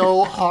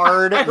so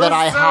hard that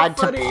I so had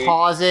funny. to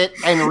pause it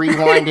and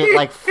rewind it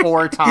like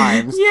 4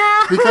 times.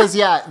 Yeah. Because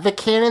the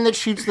cannon that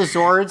shoots the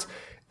Zords,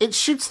 it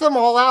shoots them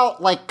all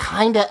out like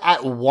kind of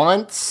at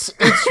once.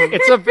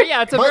 It's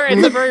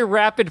a very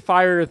rapid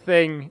fire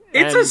thing.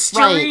 It's and- a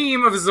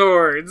stream of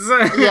Zords.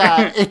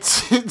 Yeah,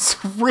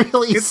 it's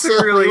really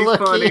silly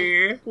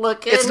really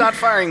looking. It's not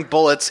firing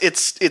bullets.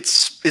 It's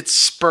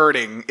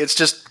spurting. It's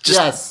just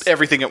Yes.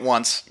 everything at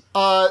once.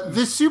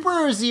 The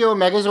Super Zeo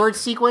Megazord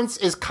sequence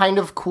is kind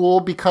of cool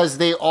because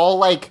they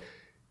all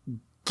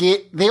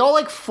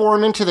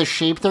form into the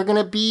shape they're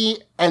gonna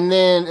be, and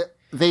then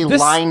they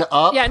line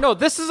up. Yeah, no,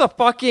 this is a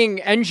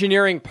fucking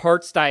engineering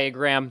parts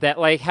diagram that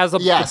like has a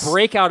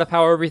breakout of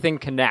how everything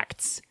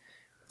connects.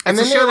 and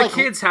to then show they the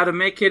kids how to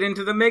make it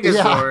into the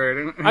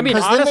Megazord. I mean,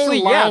 'Cause then they honestly,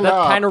 yeah, line that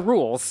up. kind of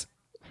rules.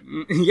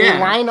 They Yeah.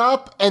 line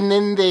up and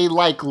then they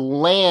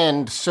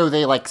land, so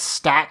they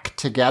stack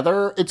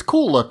together. It's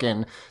cool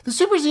looking. The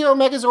Super Zeo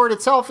Megazord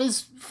itself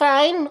is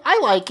fine. I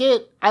like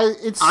it. I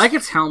like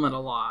its helmet a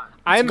lot.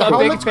 I'm the a big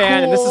helmet's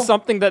fan, and this cool. is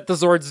something that the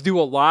Zords do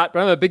a lot,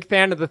 but I'm a big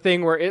fan of the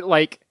thing where it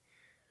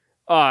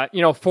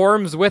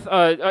forms with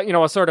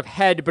a sort of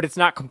head, but it's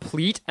not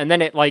complete, and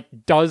then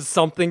it does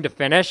something to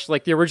finish.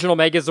 Like the original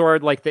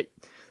Megazord,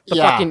 the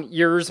fucking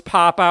ears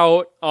pop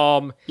out.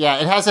 Yeah,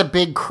 it has a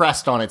big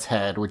crest on its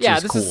head, which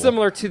is this cool. is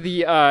similar to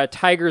the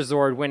Tiger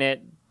Zord when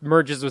it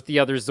merges with the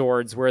other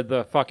Zords, where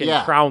the fucking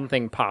crown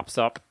thing pops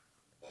up.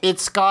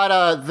 It's got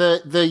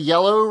the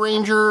Yellow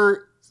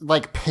Ranger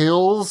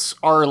pills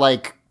are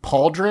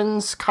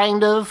pauldrons,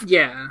 kind of.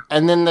 Yeah.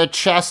 And then the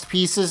chest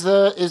piece is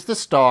the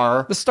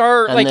star. The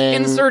star, And then-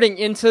 inserting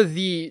into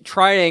the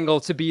triangle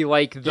to be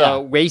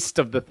the waist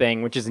of the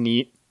thing, which is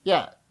neat.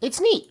 Yeah,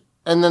 it's neat.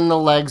 And then the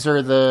legs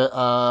are the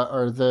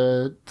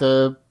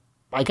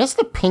I guess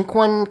the pink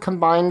one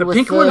combined with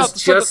pink the... one's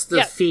just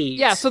the feet.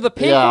 Yeah, so the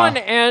pink one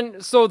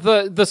and so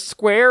the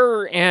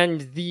square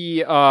and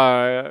the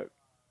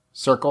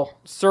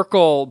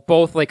circle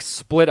both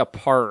split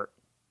apart.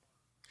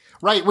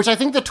 Right, which I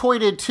think the toy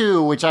did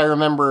too, which I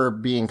remember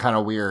being kind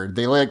of weird.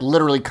 They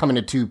literally come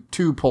into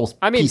two pieces.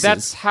 I mean,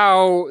 that's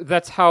how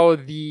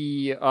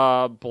the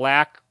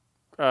black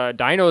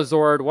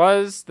Dinozord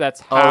was.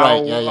 That's how. Oh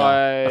right,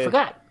 yeah. I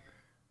forgot.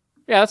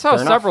 Yeah, that's how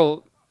Fair enough.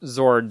 several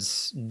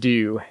Zords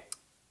do.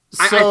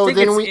 So I think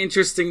then it's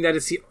interesting that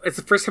it's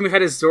the first time we've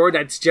had a Zord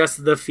that's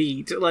just the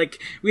feet.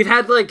 We've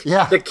had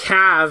the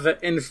calf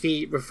and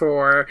feet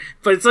before,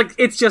 but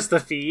it's just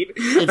the feet.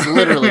 It's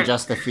literally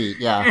just the feet.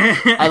 Yeah,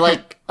 I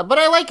like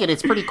it.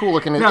 It's pretty cool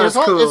looking. No, it's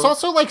cool. It's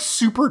also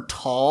super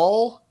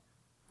tall.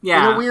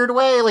 Yeah, in a weird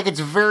way. It's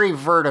very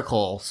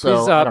vertical. So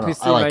Please, I don't please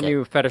know. see I my like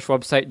new fetish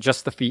website,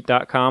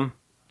 justthefeet.com.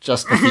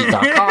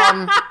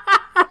 Justthefeet.com.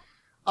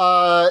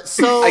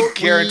 So I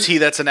guarantee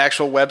that's an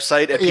actual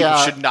website, and people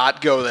should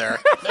not go there.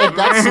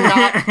 that's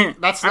not mean,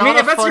 a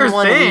if that's fun your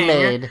one thing, we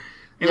made.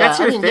 if that's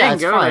your thing,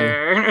 it's go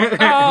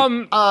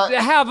fun.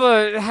 there.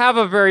 Have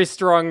a very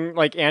strong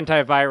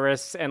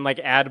antivirus and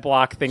ad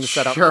block thing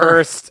set up Sure.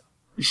 first.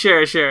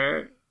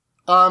 Sure.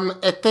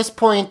 At this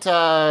point,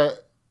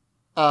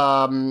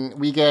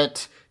 we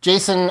get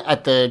Jason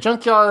at the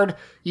junkyard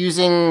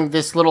using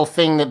this little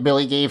thing that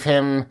Billy gave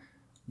him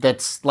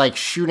that's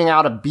shooting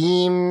out a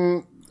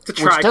beam, It's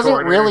a which doesn't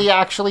tricorder. really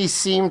actually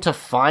seem to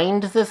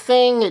find the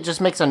thing. It just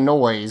makes a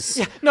noise.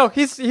 No,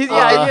 he says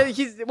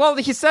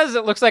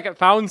it looks like it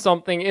found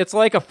something. It's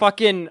like a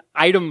fucking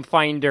item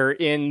finder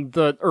in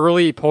the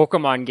early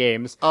Pokemon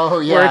games. Oh,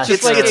 yeah. Where it's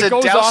just It's it a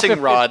goes off dowsing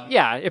if rod.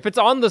 if it's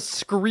on the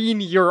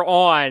screen you're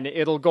on,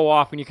 it'll go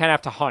off and you kind of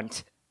have to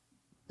hunt.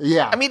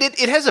 Yeah. I mean,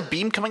 it has a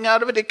beam coming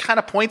out of it. It kind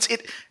of points.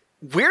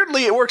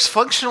 Weirdly, it works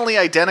functionally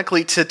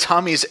identically to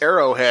Tommy's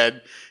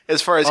arrowhead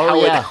as far as how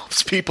it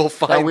helps people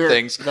find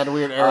things. That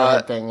weird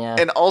arrowhead thing, yeah.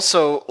 And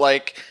also,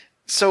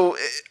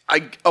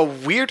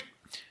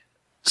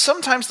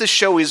 sometimes the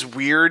show is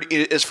weird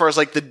as far as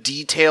the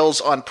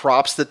details on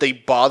props that they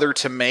bother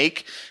to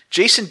make.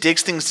 Jason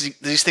digs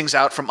these things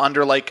out from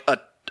under a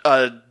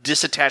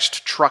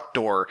disattached truck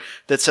door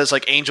that says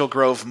Angel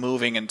Grove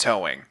moving and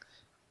towing.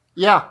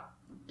 Yeah,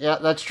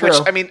 that's true. Which,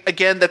 I mean,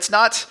 again, that's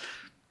not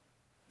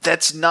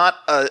that's not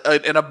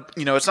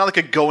it's not like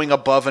a going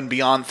above and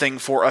beyond thing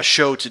for a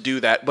show to do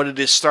that, but it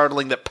is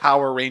startling that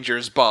Power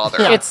Rangers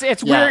bother. Yeah. It's Yeah,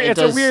 weird. it It's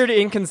does. a weird,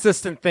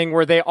 inconsistent thing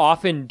where they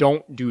often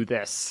don't do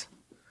this.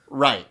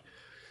 Right.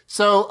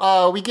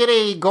 So we get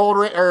a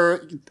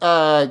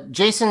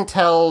Jason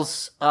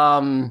tells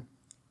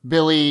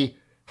Billy,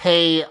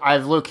 "Hey,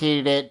 I've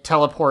located it.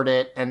 Teleport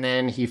it," and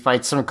then he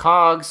fights some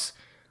cogs.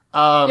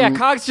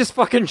 Cogs just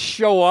fucking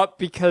show up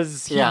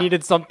because he Yeah.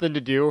 needed something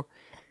to do.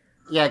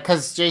 Yeah,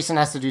 because Jason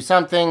has to do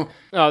something.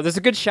 There's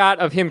a good shot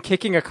of him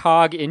kicking a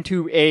cog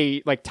into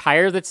a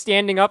tire that's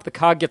standing up. The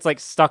cog gets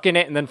stuck in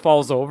it and then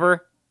falls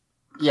over.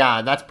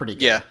 Yeah, that's pretty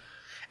good. Yeah.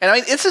 And I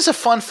mean, this is a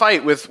fun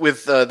fight with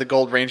the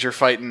Gold Ranger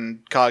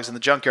fighting Cogs in the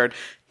junkyard.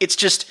 It's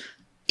just,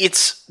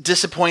 it's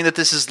disappointing that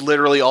this is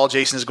literally all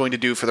Jason is going to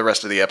do for the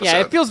rest of the episode.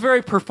 Yeah, it feels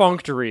very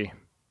perfunctory.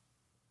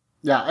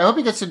 Yeah, I hope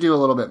he gets to do a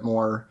little bit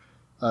more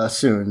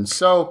soon.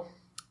 So,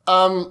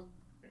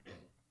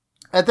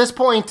 at this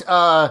point,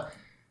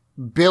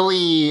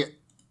 Billy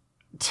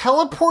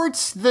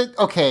teleports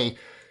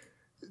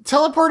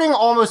teleporting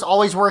almost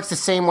always works the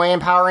same way in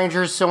Power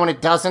Rangers, so when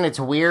it doesn't, it's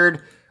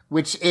weird,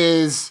 which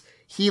is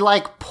he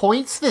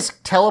points this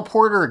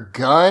teleporter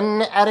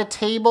gun at a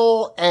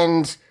table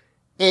and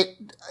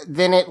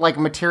it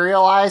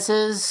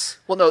materializes.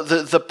 Well, no,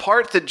 the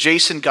part that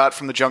Jason got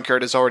from the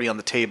junkyard is already on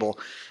the table.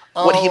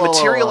 What he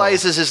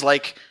materializes is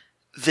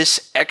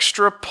this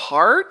extra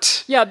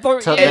part. Yeah,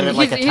 So then it,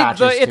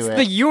 attaches it's to it.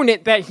 the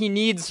unit that he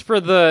needs for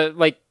the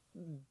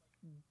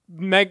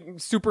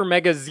Super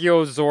Mega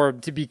Zeo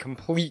Zorb to be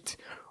complete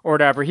or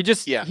whatever. He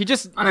just An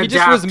was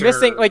adapter.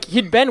 missing.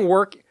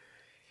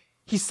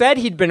 He said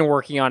he'd been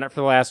working on it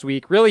for the last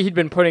week. Really, he'd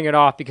been putting it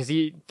off because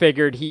he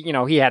figured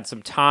he had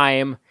some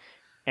time,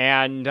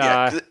 and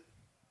now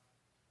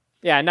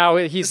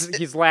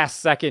he's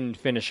last second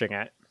finishing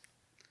it.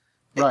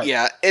 Right.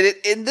 Yeah,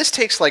 and this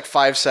takes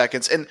 5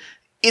 seconds, and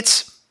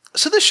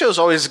so this show's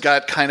always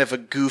got kind of a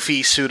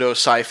goofy pseudo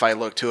sci-fi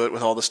look to it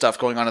with all the stuff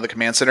going on in the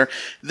command center.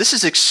 This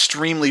is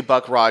extremely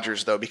Buck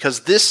Rogers though,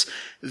 because this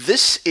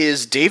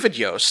is David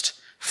Yost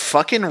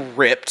fucking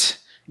ripped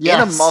in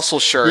a muscle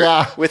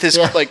shirt with his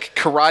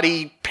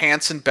karate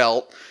pants and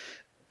belt,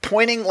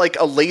 pointing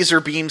a laser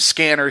beam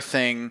scanner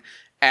thing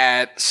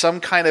at some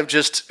kind of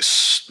just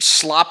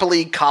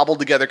sloppily cobbled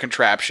together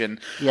contraption.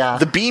 Yeah.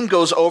 The beam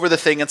goes over the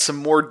thing and some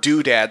more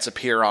doodads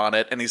appear on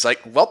it, and he's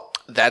like, well,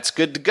 that's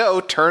good to go.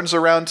 Turns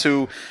around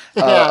to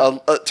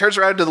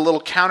the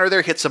little counter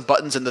there, hits some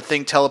buttons, and the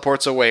thing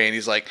teleports away, and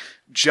he's like,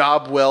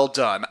 job well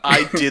done.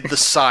 I did the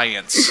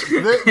science.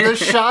 The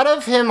shot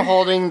of him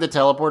holding the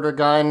teleporter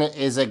gun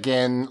is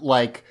again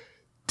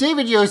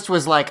David Yost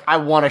was I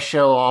want to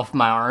show off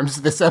my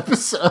arms this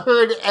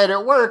episode, and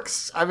it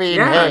works. I mean,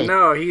 hey.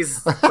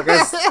 He's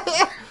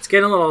it's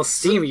getting a little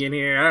steamy in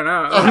here. I don't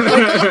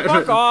know.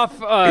 Fuck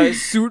off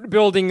suit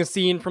building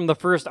scene from the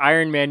first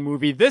Iron Man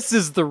movie. This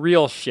is the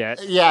real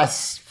shit.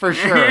 Yes, for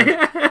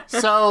sure.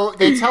 So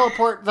they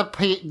teleport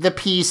the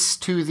piece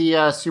to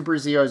the Super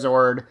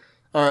Zeo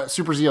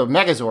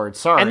Megazord,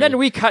 sorry. And then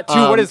we cut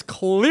to what is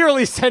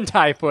clearly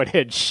Sentai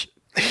footage.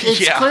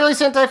 It's clearly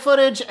Sentai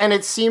footage, and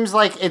it seems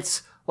like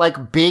it's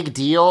big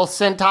deal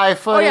Sentai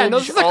footage. Oh yeah, no,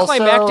 this is a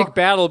climactic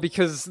battle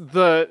because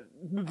the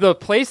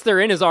place they're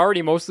in is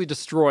already mostly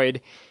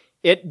destroyed.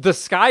 The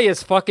sky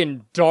is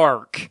fucking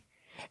dark.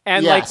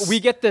 And we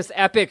get this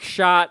epic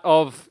shot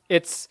of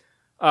it's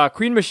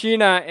Queen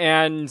Machina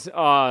and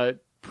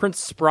Prince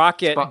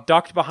Sprocket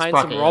ducked behind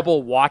some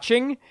rubble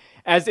watching,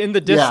 as in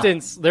the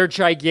distance their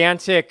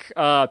gigantic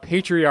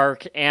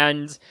patriarch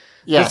and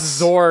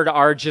this Zord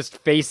are just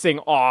facing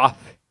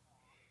off.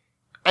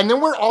 And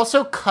then we're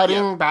also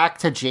cutting back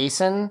to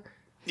Jason.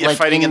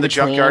 Fighting in the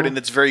junkyard, and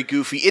it's very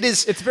goofy.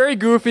 It's very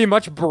goofy,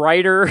 much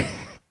brighter.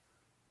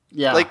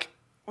 Yeah.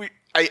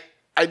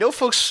 I know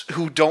folks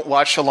who don't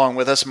watch along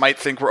with us might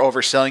think we're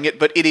overselling it,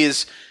 but it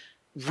is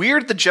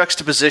weird the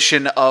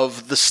juxtaposition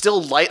of the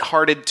still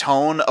lighthearted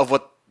tone of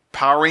what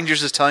Power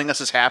Rangers is telling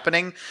us is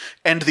happening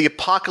and the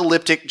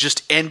apocalyptic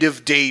just end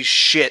of days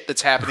shit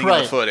that's happening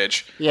in the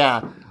footage.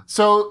 Yeah.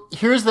 So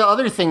here's the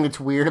other thing that's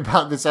weird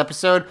about this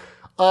episode,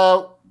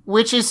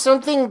 which is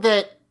something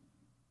that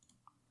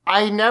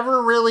I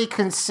never really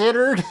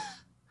considered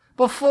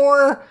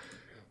before,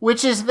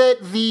 which is that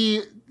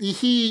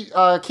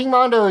King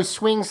Mondo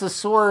swings the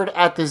sword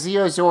at the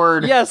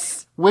Zeozord.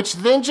 Yes. Which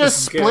then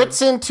just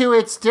splits into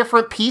its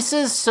different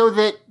pieces so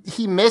that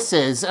he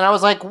misses. And I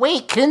was like,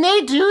 wait, can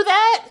they do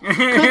that? Could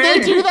they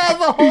do that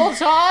the whole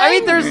time? I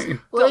mean,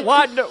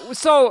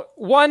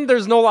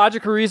 there's no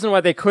logical reason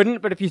why they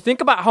couldn't, but if you think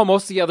about how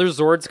most of the other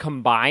Zords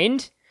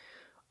combined,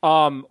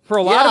 for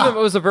a lot of them,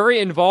 it was a very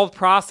involved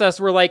process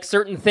where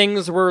certain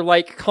things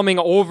were coming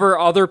over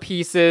other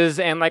pieces,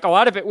 and a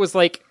lot of it was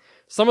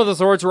some of the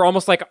Zords were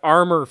almost like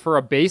armor for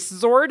a base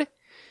Zord.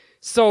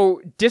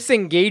 So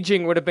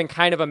disengaging would have been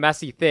kind of a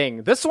messy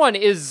thing. This one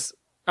is,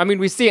 I mean,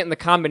 we see it in the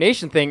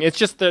combination thing. It's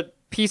just the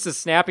pieces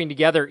snapping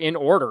together in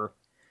order.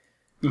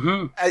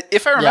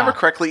 If I remember Yeah.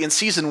 correctly, in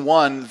season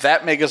 1,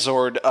 that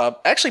Megazord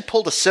actually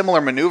pulled a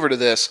similar maneuver to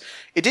this.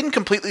 It didn't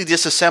completely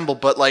disassemble,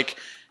 but like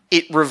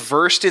it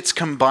reversed its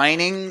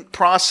combining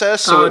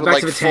process, so Oh, it would back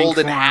like to the tank fold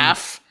in form.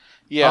 half.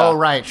 Yeah. Oh,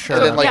 right, sure.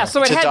 And then, like, yeah,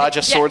 so it to had dodge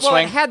a sword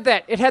swing. It had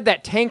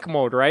that tank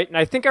mode, right? And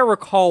I think I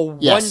recall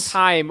Yes. one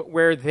time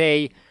where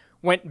they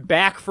went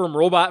back from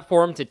robot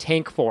form to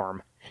tank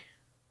form.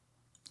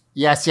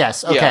 Yes.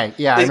 Okay.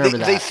 Yeah, I remember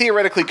that. They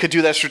theoretically could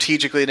do that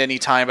strategically at any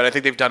time, but I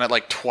think they've done it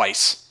like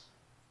twice.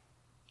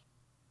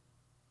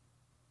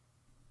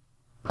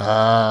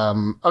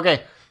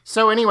 Okay.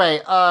 So anyway,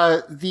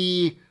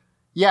 the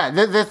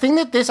thing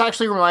that this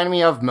actually reminded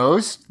me of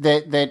most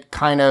that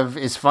kind of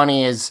is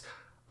funny is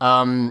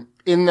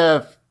in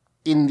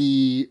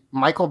the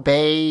Michael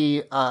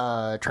Bay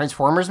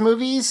Transformers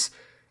movies,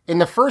 in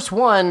the first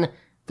one,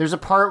 there's a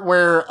part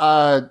where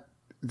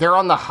they're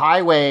on the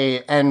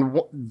highway and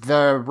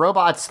the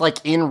robots, like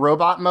in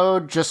robot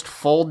mode, just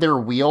fold their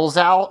wheels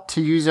out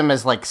to use them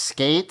as like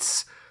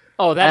skates.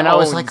 Oh, that And I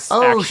was like,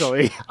 owns, oh,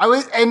 actually.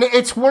 and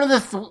it's one of the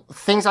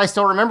things I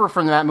still remember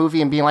from that movie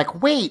and being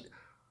like, wait,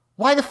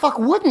 why the fuck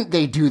wouldn't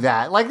they do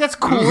that? Like, that's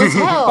cool as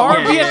hell. Far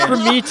be it for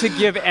me to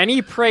give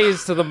any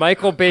praise to the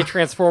Michael Bay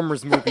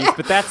Transformers movies,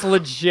 but that's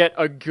legit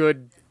a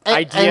good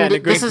idea and a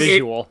good this is-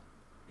 visual.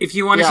 If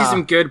you want to Yeah. see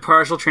some good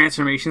partial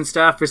transformation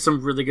stuff, there's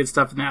some really good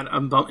stuff in that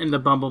in the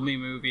Bumblebee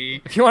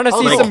movie. If you want to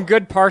see like- some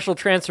good partial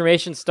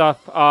transformation stuff,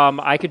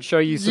 I could show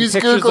you some Use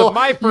pictures Google. of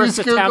my first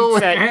Use Google.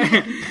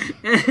 attempts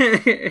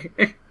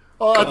at.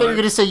 Oh, I thought you were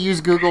going to say use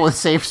Google with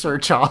safe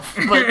search off.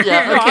 But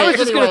yeah, No, okay. I was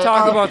just going anyway, to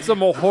talk about some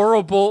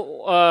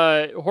horrible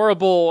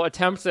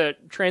attempts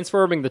at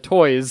transforming the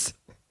toys.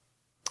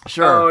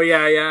 Sure. Oh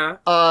yeah.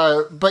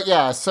 But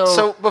yeah,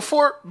 So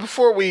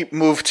before we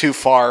move too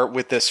far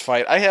with this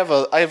fight, I have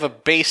a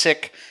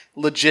basic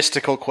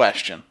logistical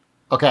question.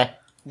 okay.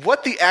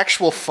 What the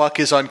actual fuck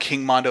is on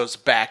King Mondo's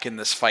back in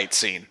this fight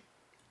scene?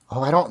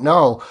 Oh, I don't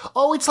know.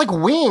 Oh, it's like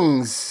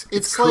wings.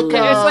 It's like cool. It's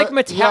like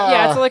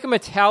yeah. it's like a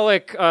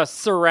metallic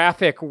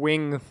seraphic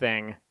wing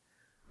thing.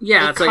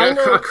 Yeah, It it's like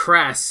kinda- a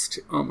crest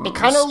almost. It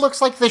kind of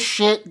looks like the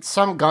shit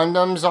some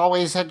Gundams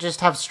always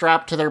just have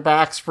strapped to their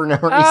backs for no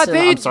reason.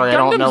 I'm sorry, I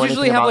don't know Gundams anything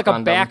usually have about like a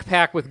Gundam.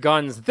 backpack with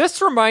guns.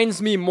 This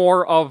reminds me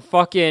more of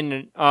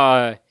fucking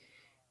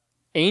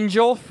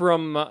Angel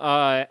from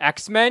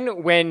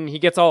X-Men when he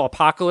gets all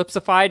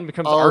apocalypsified and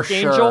becomes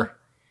Archangel. Sure.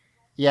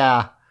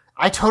 Yeah.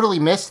 I totally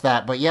missed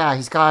that, but yeah,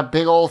 he's got a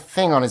big old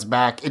thing on his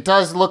back. It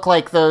does look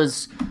like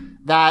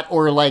that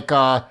or like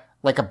a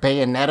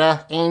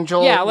Bayonetta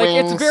angel. Yeah, like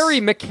wings.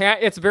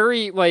 it's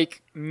very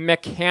like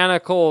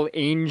mechanical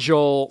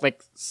angel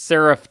like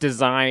seraph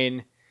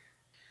design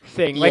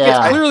thing. Like Yeah.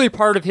 it's clearly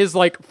part of his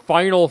like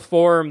final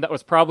form that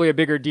was probably a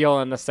bigger deal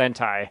in the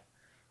Sentai.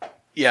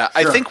 Yeah,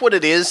 I think what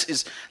it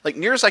is like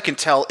near as I can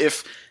tell,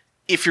 if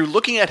you're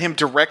looking at him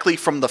directly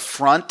from the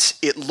front,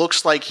 it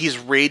looks like he's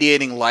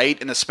radiating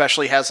light, and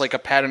especially has like a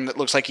pattern that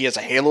looks like he has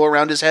a halo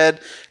around his head.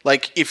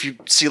 Like if you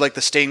see like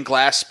the stained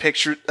glass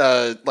picture,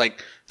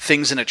 like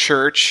things in a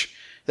church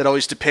that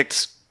always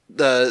depicts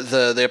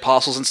the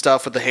apostles and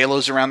stuff with the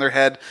halos around their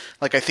head.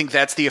 Like I think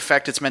that's the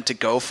effect it's meant to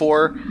go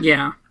for.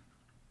 Yeah.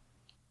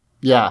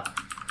 Yeah.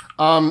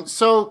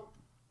 So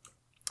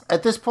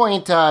at this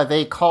point,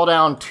 they call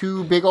down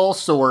two big old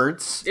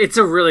swords. It's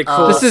a really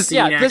cool This is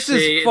scene, this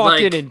actually. is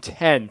fucking Like,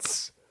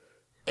 intense.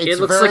 It's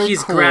it looks like very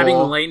he's cool. grabbing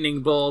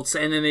lightning bolts,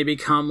 and then they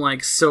become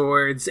like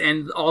swords,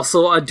 and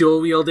also a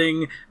dual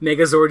wielding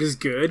Megazord is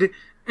good.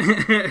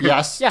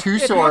 Yes, Yeah, two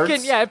it swords.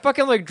 it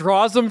fucking like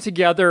draws them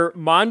together.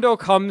 Mondo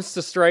comes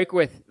to strike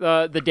with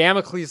the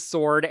Damocles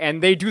sword,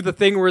 and they do the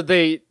thing where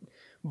they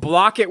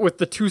block it with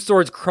the two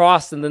swords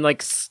crossed, and then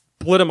like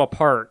split them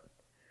apart.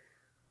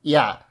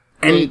 Yeah.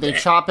 And- They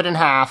chop it in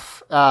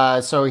half.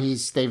 So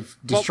they've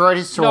destroyed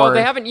his sword. No,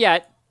 they haven't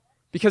yet,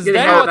 because They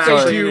then have what they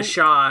actually in do. a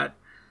shot.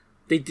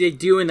 They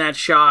do in that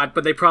shot,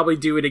 but they probably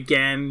do it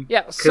again.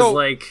 Yeah, 'cause, so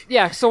like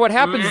so what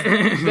happens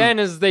then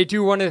is they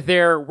do one of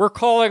their "we're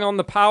calling on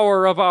the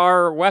power of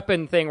our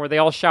weapon" thing, where they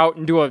all shout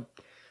and do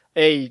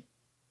a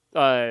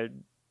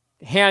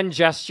hand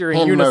gesture in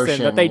Hand unison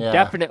motion, that they yeah.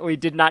 definitely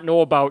did not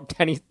know about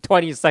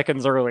 20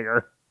 seconds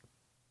earlier.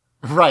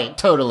 Right,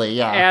 totally,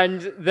 yeah.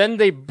 And then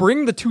they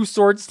bring the two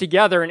swords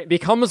together, and it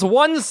becomes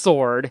one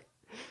sword.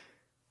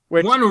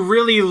 Which, one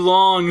really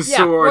long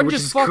sword, one which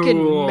just is fucking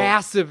cool.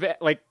 massive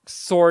like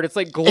sword. It's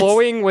like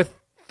glowing with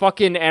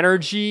fucking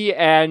energy,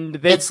 and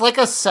they It's like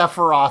a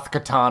Sephiroth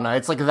katana.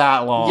 It's like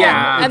that long.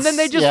 Yeah. and then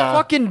they just yeah.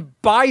 fucking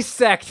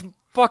bisect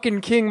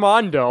fucking King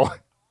Mondo.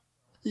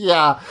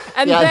 Yeah.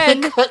 And yeah,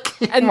 then they cut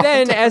King and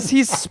then Mondo. as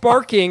he's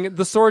sparking,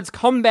 the swords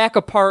come back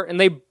apart, and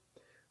they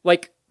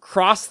like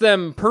cross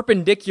them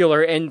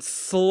perpendicular and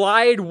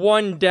slide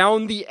one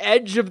down the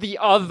edge of the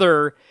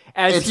other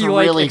as It's he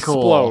like really cool.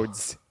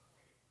 explodes.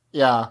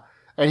 Yeah.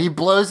 And he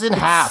blows in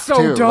half so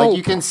too. dope. Like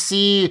you can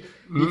see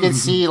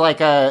like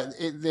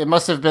it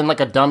must have been like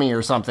a dummy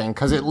or something,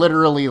 because it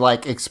literally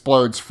like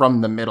explodes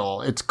from the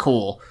middle. It's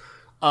cool.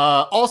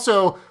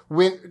 Also,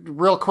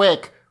 real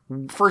quick,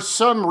 for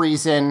some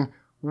reason,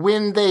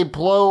 when they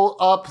blow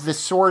up the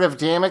sword of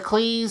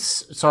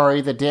Damocles,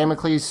 the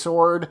Damocles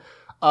sword,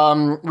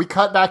 we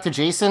cut back to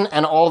Jason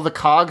and all the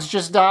cogs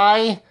just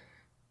die.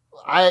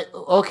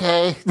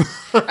 Okay.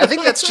 I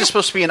think that's just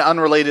supposed to be an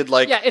unrelated,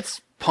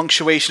 it's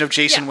punctuation of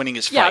Jason winning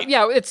his fight.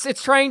 Yeah,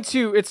 it's trying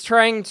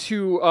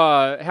to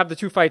have the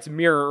two fights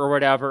mirror or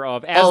whatever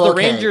of as the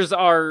Rangers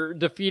are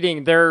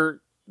defeating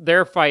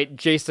their fight,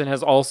 Jason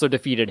has also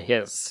defeated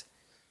his.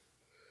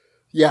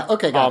 Yeah,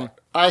 okay, got it.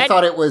 I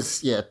thought it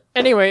was, yeah.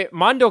 Anyway,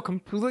 Mondo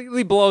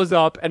completely blows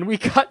up, and we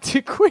cut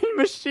to Queen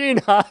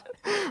Machina,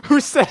 who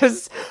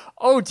says,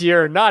 "Oh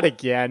dear, not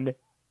again."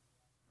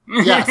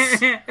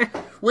 Yes.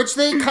 Which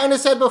they kind of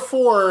said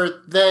before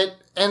that,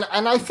 and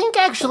I think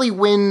actually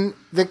when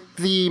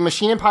the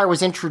Machine Empire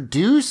was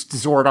introduced,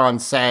 Zordon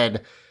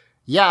said,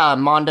 yeah,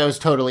 Mondo's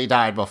totally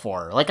died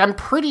before. Like, I'm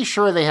pretty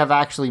sure they have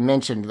actually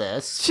mentioned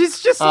this. She's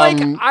just like,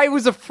 I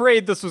was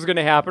afraid this was going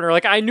to happen, or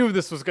like, I knew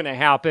this was going to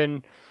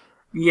happen.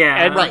 Yeah.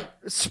 And right.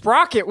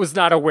 Sprocket was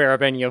not aware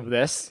of any of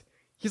this.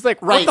 He's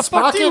like, what the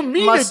fuck do you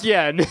mean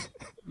again?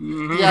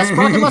 Yeah,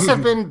 Sprocket must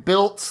have been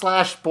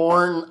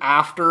built/born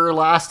after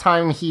last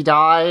time he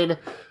died.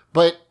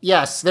 But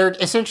yes, they're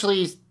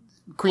essentially,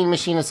 Queen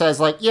Machina says,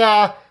 like,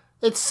 yeah,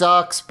 it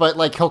sucks, but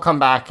like he'll come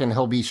back and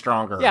he'll be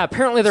stronger. Yeah,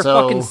 apparently they're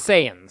fucking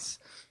Saiyans.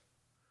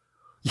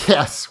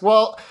 Yes,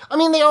 well, I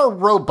mean, they are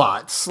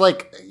robots.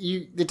 Like,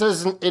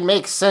 it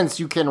makes sense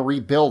you can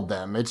rebuild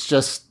them. It's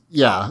just,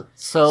 yeah,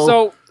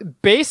 So,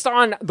 based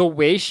on the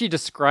way she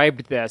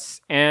described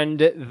this, and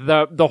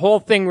the whole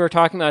thing we were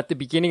talking about at the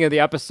beginning of the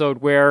episode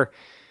where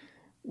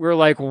we're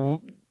like,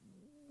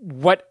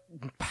 what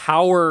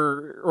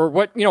power, or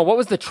what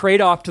was the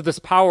trade-off to this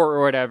power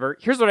or whatever,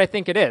 here's what I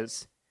think it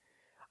is.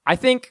 I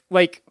think,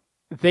 like,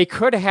 they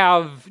could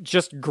have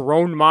just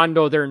grown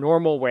Mondo their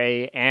normal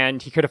way,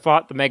 and he could have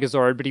fought the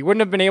Megazord, but he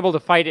wouldn't have been able to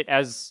fight it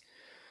as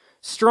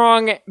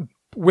strong,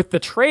 with the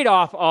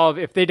trade-off of,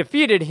 if they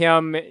defeated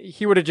him,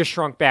 he would have just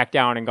shrunk back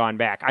down and gone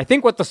back. I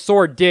think what the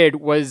sword did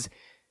was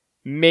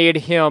made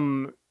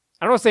him,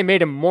 I don't want to say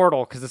made him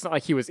mortal, because it's not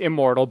like he was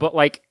immortal, but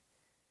like,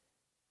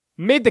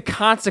 made the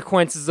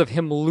consequences of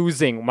him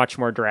losing much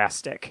more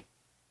drastic.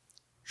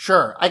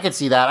 Sure, I could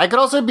see that. I could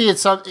also be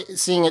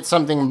seeing it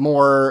something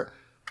more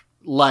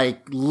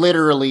like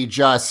literally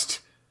just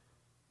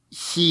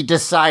he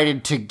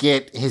decided to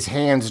get his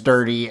hands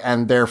dirty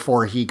and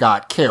therefore he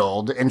got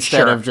killed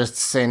instead of just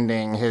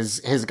sending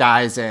his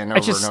guys in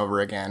over and over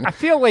again. I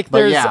feel like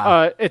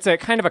it's a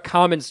kind of a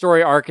common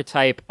story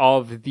archetype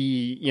of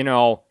the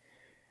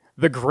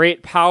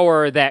great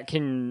power that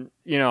can,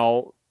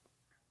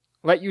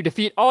 let you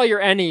defeat all your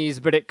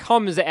enemies, but it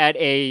comes at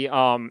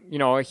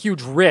a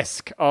huge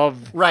risk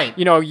of,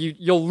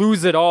 you'll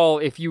lose it all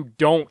if you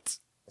don't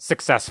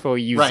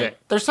successfully use it.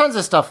 There's tons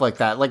of stuff like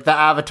that, like the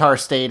Avatar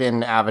state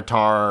in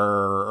Avatar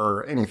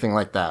or anything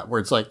like that, where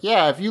it's like,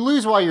 yeah, if you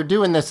lose while you're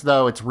doing this,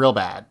 though, it's real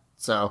bad.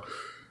 So,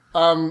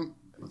 Mondo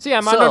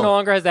no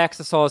longer has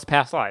access to all his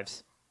past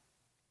lives.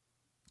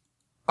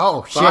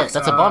 Oh, shit,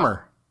 that's a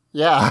bummer.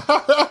 Yeah.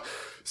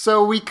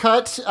 So we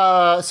cut,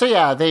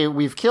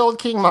 we've killed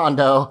King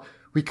Mondo.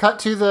 We cut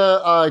to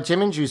the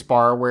Jim and Juice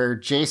bar where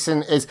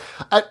Jason is,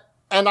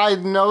 and I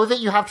know that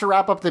you have to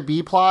wrap up the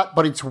B plot,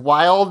 but it's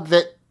wild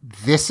that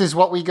this is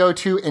what we go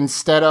to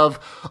instead of,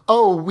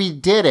 oh, we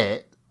did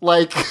it.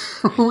 Like,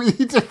 we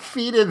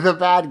defeated the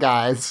bad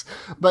guys.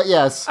 But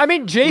yes. I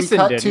mean,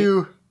 Jason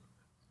didn't.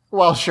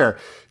 Well, sure.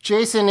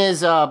 Jason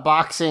is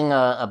boxing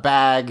a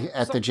bag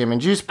at the Jim and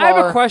Juice bar. I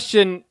have a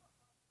question.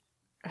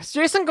 Has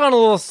Jason gone a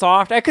little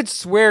soft? I could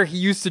swear he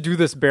used to do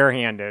this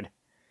barehanded.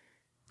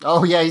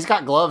 Oh, yeah, he's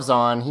got gloves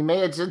on. He may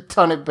have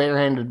done it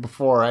barehanded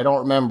before. I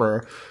don't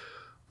remember.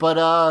 But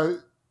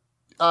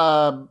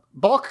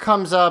Bulk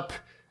comes up,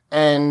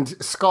 and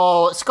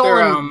Skull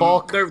and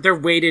Bulk... They're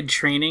weighted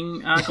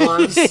training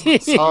gloves.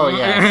 Oh,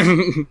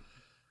 yeah.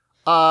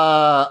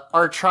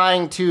 Are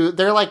trying to...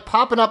 They're, like,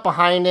 popping up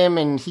behind him,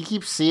 and he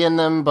keeps seeing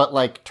them, but,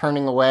 like,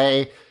 turning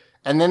away.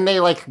 And then they,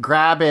 like,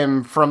 grab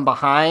him from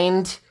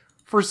behind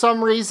for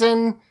some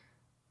reason.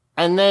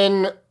 And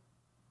then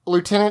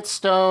Lieutenant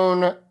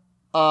Stone,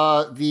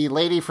 the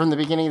lady from the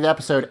beginning of the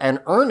episode, and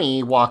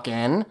Ernie walk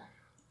in.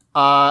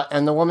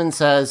 And the woman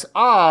says,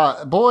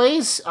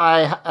 boys,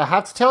 I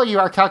have to tell you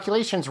our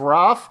calculations were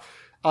off.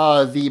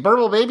 The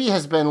Burble baby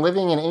has been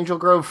living in Angel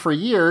Grove for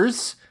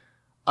years.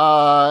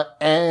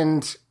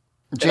 And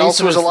Jason it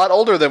also was a lot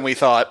older than we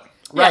thought.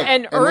 Right. Yeah,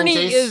 and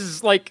Ernie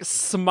is like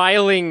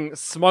smiling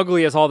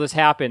smugly as all this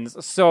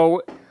happens.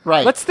 So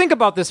let's think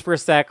about this for a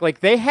sec. Like,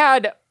 they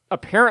had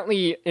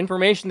apparently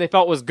information they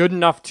felt was good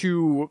enough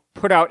to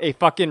put out a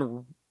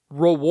fucking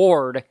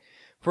reward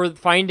for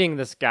finding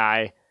this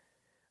guy.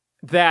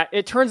 That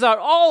it turns out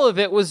all of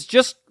it was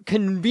just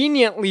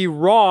conveniently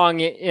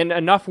wrong in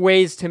enough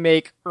ways to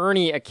make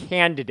Ernie a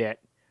candidate.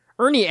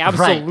 Ernie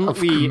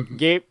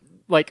absolutely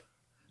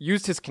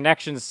used his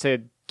connections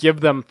to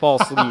give them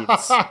false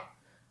leads.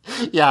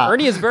 Yeah.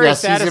 Ernie is very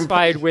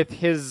satisfied with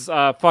his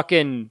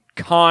fucking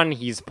con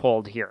he's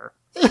pulled here.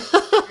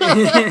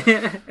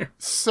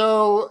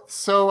 So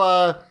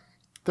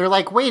they're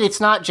like, wait, it's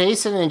not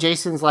Jason. And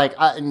Jason's like,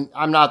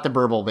 I'm not the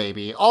Burble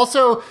Baby.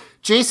 Also,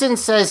 Jason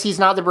says he's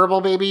not the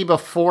Burble Baby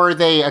before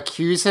they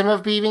accuse him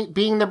of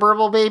being the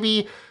Burble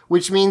Baby,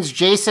 which means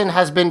Jason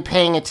has been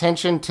paying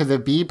attention to the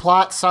B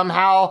plot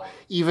somehow,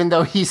 even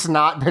though he's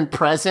not been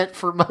present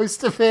for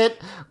most of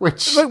it,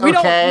 which, But we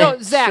okay, don't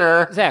know, Zach,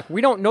 sure. Zach,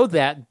 we don't know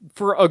that.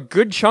 For a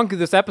good chunk of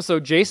this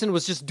episode, Jason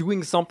was just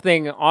doing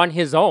something on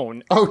his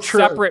own. Oh, true,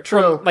 Separate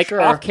true, from, like,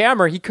 sure. off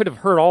camera, he could have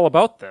heard all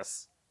about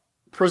this.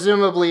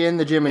 Presumably in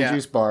the Jim and Yeah.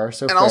 Juice bar.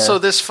 So And fair. also,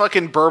 this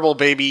fucking Burble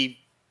Baby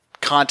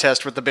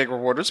contest with the big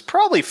reward was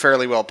probably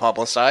fairly well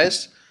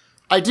publicized.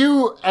 I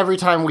do, every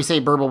time we say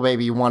Burble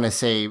Baby, want to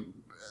say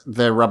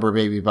the Rubber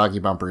Baby Buggy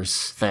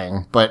Bumpers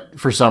thing, but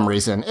for some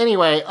reason.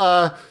 Anyway,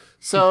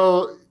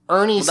 so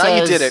Ernie Now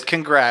says... you did it.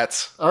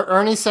 Congrats.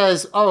 Ernie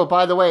says, oh,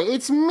 by the way,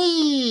 it's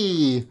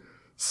me!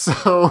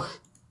 So,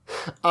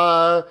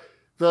 the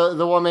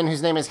woman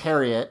whose name is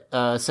Harriet,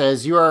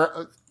 says, you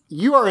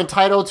are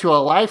entitled to a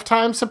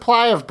lifetime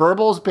supply of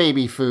Burble's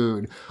baby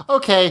food.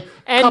 Okay,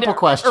 And couple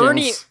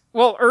questions.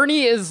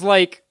 Ernie is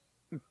like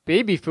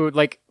baby food,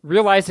 like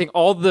realizing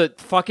all the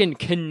fucking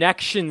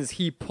connections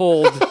he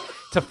pulled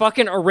to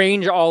fucking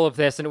arrange all of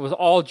this, and it was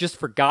all just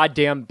for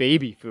goddamn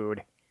baby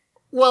food.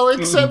 Well,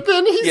 except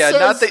then he Yeah,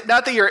 says...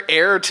 not that you're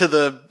heir to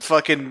the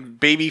fucking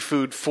baby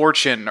food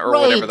fortune or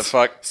whatever the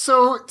fuck.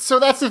 So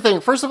that's the thing.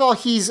 First of all,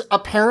 he's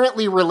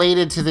apparently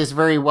related to this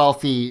very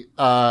wealthy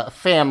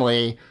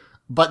family,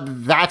 but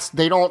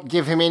they don't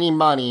give him any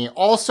money.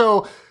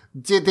 Also,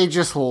 did they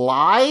just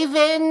lie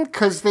then?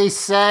 Because they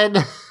said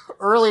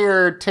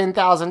earlier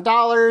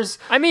 $10,000.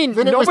 I mean,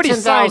 Then it was nobody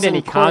signed 10,000,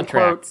 any quote, unquote.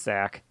 contracts,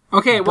 Zach.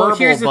 Okay, well, Burble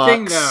here's the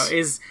thing, bucks.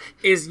 though,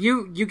 is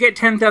you get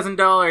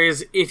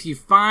 $10,000 if you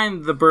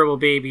find the Burble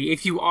Baby.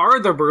 If you are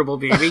the Burble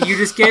Baby, you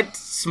just get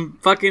some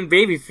fucking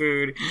baby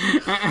food.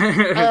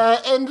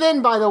 And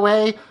then, by the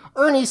way,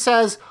 Ernie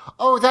says,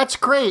 oh, that's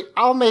great.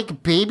 I'll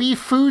make baby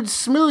food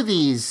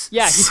smoothies.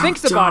 Yeah, he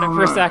thinks about it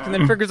for a second,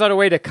 then figures out a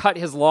way to cut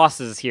his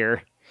losses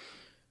here.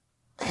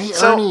 Hey,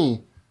 So-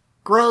 Ernie.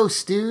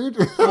 Gross, dude.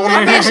 That's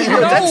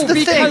No, the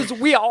because thing.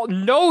 we all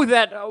know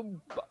that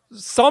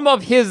some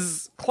of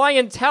his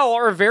clientele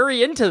are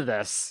very into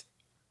this.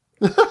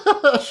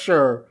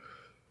 Sure.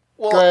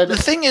 Well, Good. the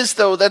thing is,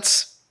 though, the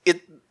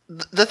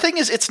thing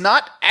is, it's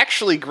not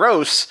actually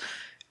gross.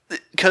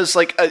 Because,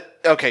 like,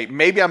 okay,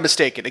 maybe I'm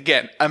mistaken.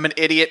 Again, I'm an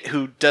idiot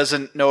who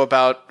doesn't know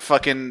about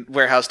fucking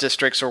warehouse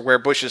districts or where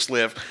bushes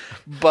live.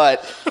 But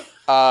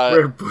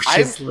Where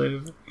bushes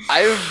live.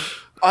 I'm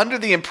under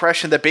the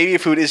impression that baby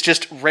food is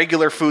just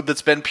regular food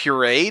that's been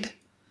pureed.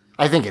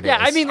 I think it is. Yeah,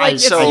 I mean, like,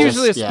 it's so-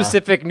 usually a yeah.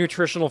 specific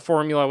nutritional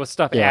formula with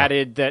stuff Yeah.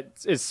 added that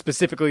is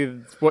specifically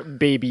what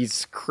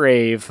babies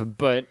crave,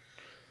 but...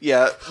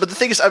 Yeah, but the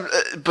thing is,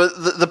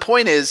 the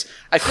point is,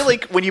 I feel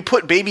like when you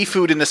put baby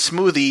food in a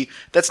smoothie,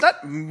 that's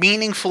not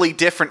meaningfully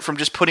different from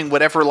just putting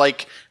whatever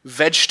like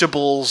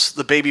vegetables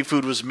the baby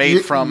food was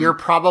made from. You're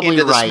probably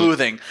into the right.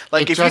 smoothing.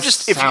 Like It if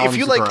just you sounds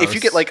get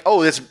gross. like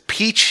this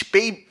peach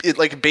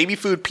baby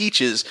food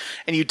peaches,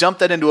 and you dump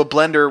that into a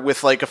blender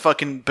with like a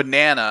fucking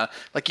banana,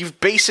 like you've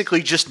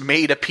basically just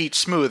made a peach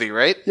smoothie,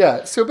 right?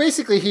 Yeah, so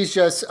basically he's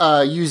just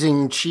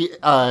using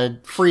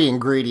free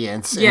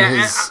ingredients Yeah,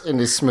 in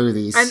his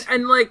smoothies.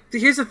 And like,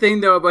 here's the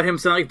thing though about him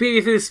saying like baby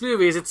food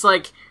smoothies. It's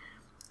like,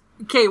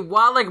 okay,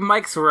 while like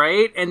Mike's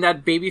right and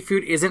that baby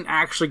food isn't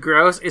actually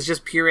gross, it's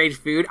just pureed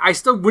food, I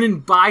still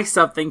wouldn't buy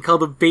something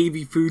called a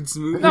baby food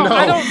smoothie. No,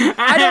 I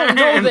don't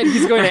know that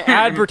he's going to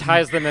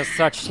advertise them as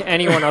such to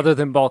anyone other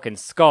than Bulk and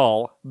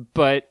Skull,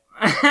 but...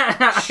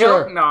 I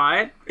Sure. hope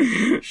not.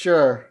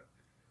 Sure.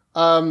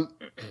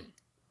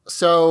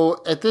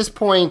 So at this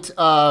point,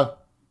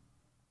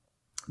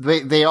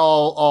 they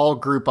all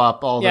group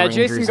up. All Yeah, the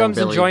Rangers Jason comes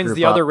and Billy joins group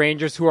the other up.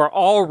 Rangers who are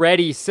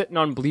already sitting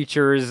on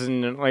bleachers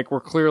and like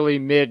we're clearly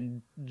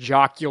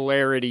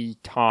mid-jocularity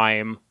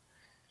time.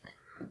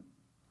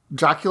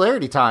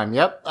 Jocularity time.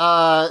 Yep.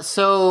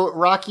 So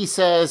Rocky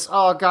says,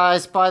 "Oh,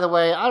 guys, by the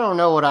way, I don't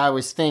know what I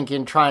was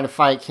thinking trying to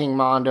fight King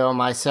Mondo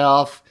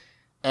myself.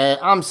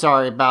 I'm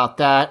sorry about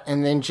that."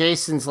 And then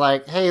Jason's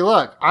like, "Hey,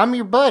 look, I'm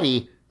your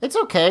buddy. It's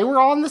okay. We're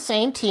all on the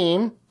same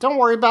team. Don't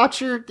worry about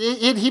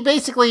he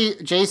basically,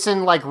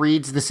 Jason, like,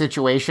 reads the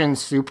situation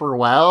super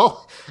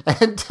well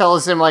and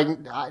tells him, like,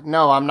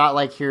 no, I'm not,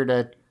 like, here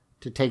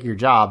to take your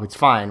job. It's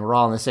fine. We're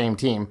all on the same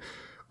team.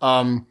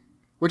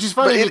 Which is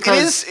funny But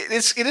because...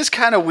 it is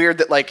kind of weird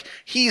that like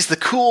he's the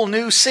cool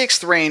new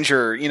Sixth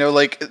Ranger, you know,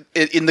 like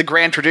in the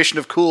grand tradition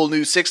of cool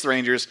new Sixth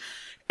Rangers,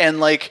 and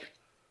like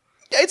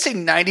I'd say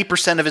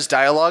 90% of his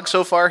dialogue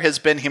so far has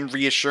been him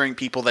reassuring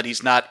people that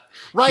he's not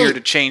here to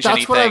change that's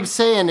anything. What I'm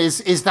saying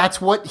is that's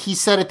what he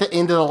said at the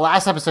end of the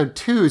last episode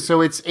too. So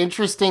it's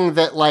interesting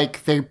that like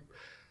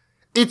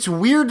it's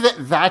weird that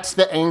that's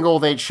the angle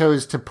they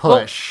chose to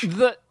push.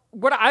 Well,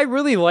 what I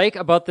really like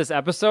about this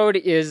episode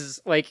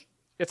is like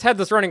it's had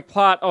this running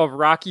plot of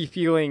Rocky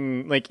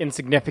feeling like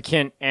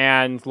insignificant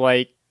and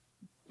like,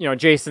 you know,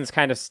 Jason's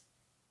kind of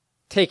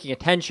taking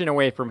attention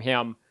away from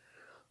him.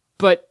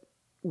 But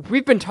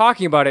we've been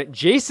talking about it.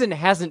 Jason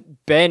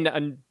hasn't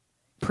been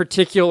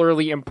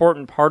particularly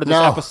important part of this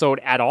No. episode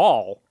at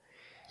all.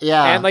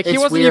 Yeah, And like he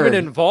it's wasn't weird. even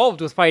involved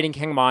with fighting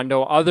King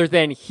Mondo, other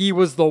than he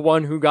was the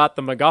one who got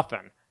the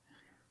MacGuffin.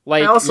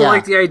 Like, I also Yeah.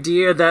 like the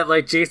idea that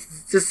like Jason,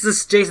 this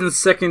is Jason's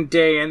second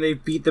day, and they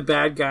beat the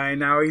bad guy, and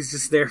now he's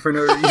just there for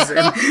no reason.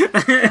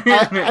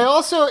 I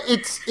also,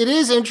 it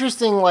is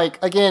interesting, like,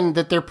 again,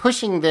 that they're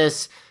pushing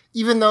this,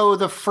 even though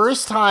the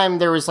first time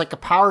there was, like, a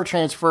power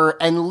transfer,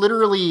 and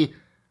literally,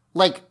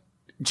 like,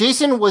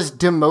 Jason was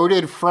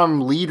demoted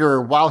from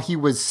leader while he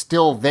was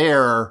still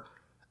there,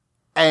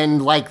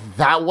 and, like,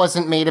 that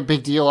wasn't made a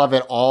big deal of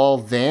it all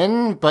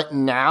then, but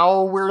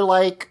now we're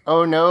like,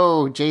 oh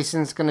no,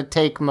 Jason's gonna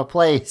take my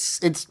place.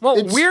 It's well,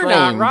 we're not.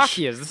 strange.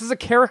 Rocky is. This is a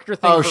character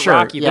thing Oh, for sure,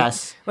 Rocky.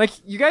 yes. Like,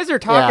 you guys are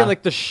talking Yeah.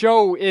 like the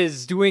show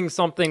is doing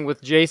something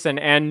with Jason,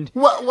 and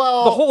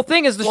Well, the whole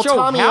thing is the show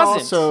Tommy hasn't.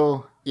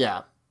 also,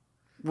 yeah.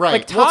 Right.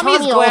 Like, Well, Tommy's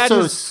Tommy glad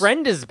also his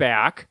friend is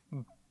back,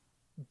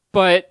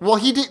 but Well,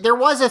 he did. There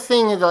was a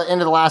thing at the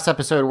end of the last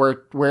episode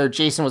where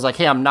Jason was like,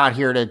 "Hey, I'm not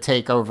here to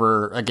take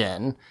over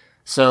again."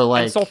 So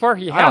like, so far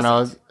he I don't know.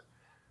 hasn't.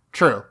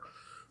 True.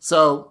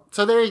 So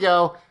there you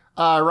go.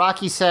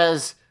 Rocky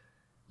says,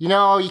 "You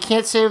know, you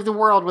can't save the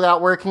world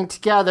without working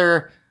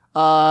together."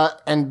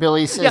 And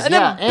Billy says, yeah, and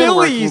 "Yeah, then Billy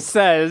working-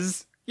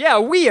 says, "Yeah,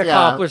 we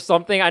accomplished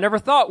something I never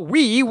thought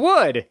we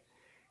would."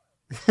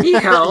 He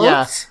helped.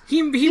 Yeah.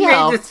 He made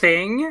helped. the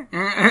thing.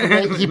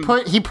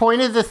 he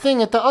pointed the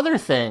thing at the other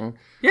thing."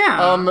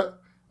 Yeah.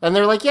 And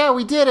they're like, "Yeah,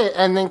 we did it."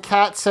 And then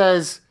Kat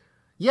says,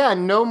 "Yeah,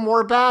 no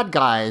more bad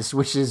guys,"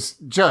 which is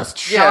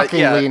just Yeah,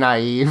 shockingly yeah.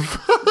 naive.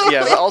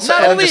 Yeah, but also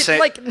Not and only, to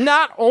say,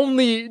 not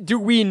only do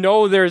we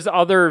know there's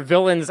other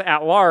villains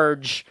at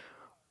large,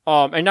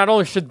 and not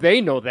only should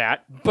they know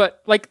that,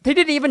 but like they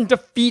didn't even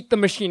defeat the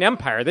Machine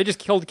Empire. They just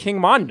killed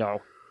King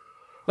Mondo.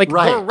 Like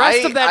Right. the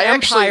rest of that I empire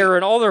actually-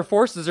 and all their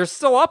forces are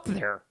still up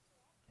there.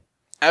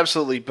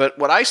 absolutely. But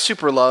what I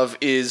super love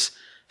is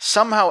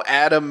somehow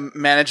Adam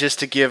manages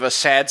to give a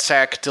sad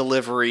sack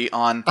delivery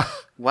on,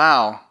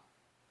 wow,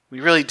 we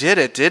really did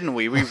it, didn't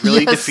we? We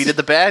really Yes. defeated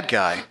the bad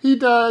guy. He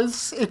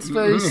does. It's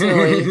very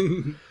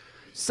silly.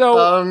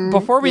 So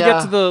before we yeah.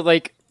 get to the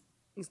like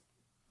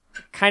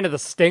kind of the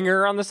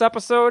stinger on this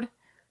episode,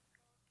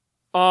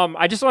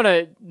 I just want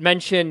to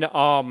mention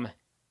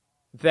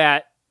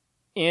that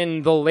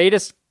in the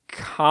latest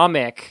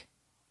comic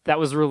that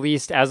was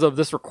released as of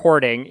this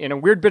recording, in a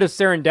weird bit of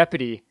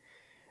serendipity,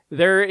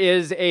 there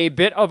is a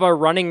bit of a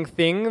running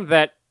thing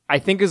that I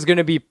think is going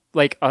to be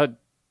like a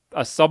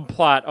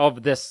subplot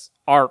of this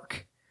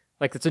arc.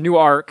 Like it's a new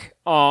arc.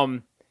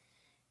 And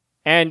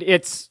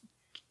it's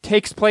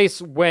takes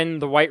place when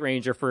the White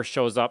Ranger first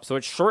shows up. So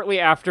it's shortly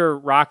after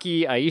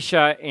Rocky,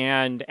 Aisha,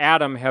 and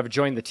Adam have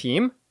joined the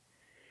team.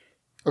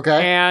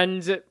 Okay.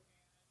 And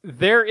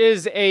there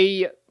is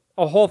a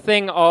whole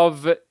thing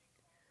of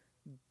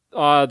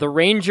the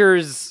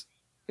Rangers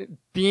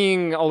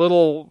being a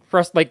little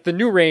like the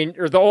new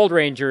or the old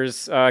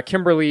Rangers,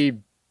 Kimberly,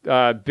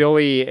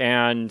 Billy,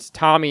 and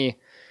Tommy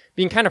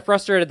being kind of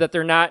frustrated that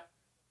they're not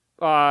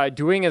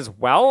doing as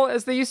well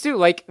as they used to.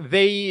 Like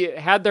they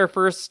had their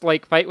first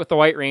like fight with the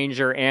White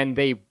Ranger and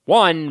they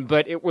won,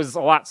 but it was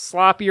a lot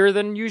sloppier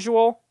than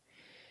usual.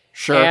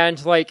 Sure.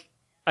 And like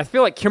I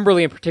feel like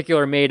Kimberly in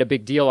particular made a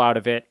big deal out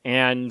of it.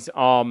 And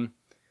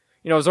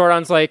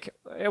Zordon's like,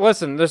 hey,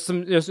 listen, there's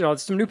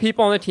some new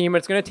people on the team.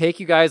 It's going to take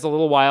you guys a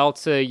little while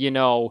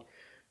to,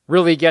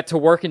 really get to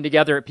working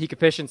together at peak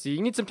efficiency.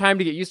 You need some time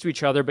to get used to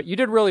each other, but you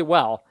did really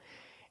well.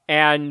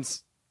 And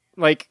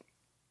like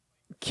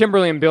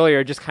Kimberly and Billy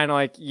are just kind of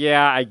like,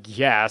 yeah, I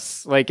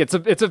guess. Like it's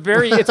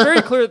very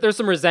clear that there's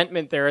some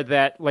resentment there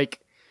that like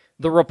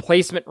the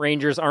replacement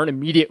Rangers aren't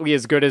immediately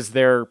as good as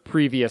their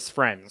previous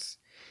friends.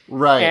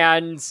 Right.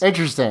 And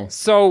Interesting.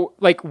 so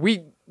like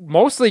we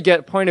mostly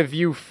get point of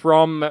view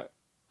from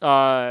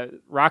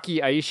Rocky,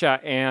 Aisha,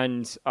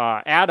 and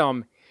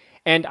Adam,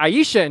 and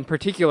Aisha in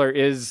particular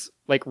is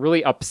like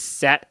really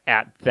upset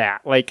at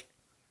that. Like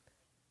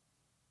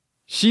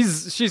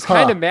she's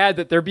kind of mad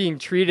that they're being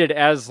treated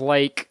as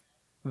like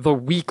the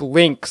weak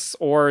links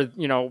or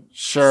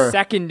Sure.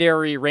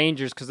 secondary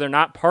Rangers because they're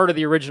not part of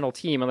the original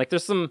team, and like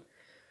there's some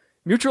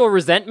mutual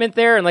resentment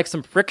there and like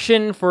some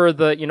friction for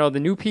the the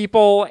new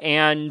people,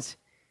 and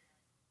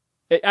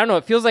I don't know,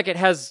 it feels like it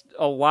has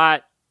a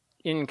lot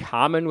in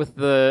common with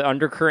the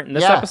undercurrent in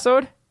this Yeah.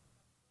 episode.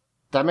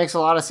 That makes a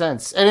lot of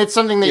sense. And it's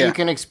something that Yeah. you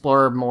can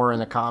explore more in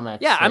the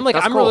comics. Yeah, I'm that's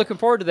really cool. looking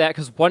forward to that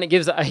because one, it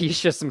gives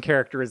Aisha some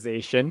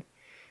characterization,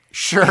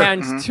 Sure.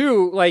 and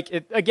two, like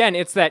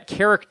it's that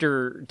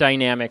character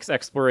dynamics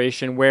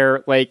exploration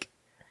where like,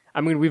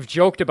 I mean, we've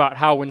joked about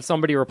how when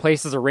somebody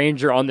replaces a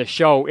Ranger on the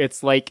show,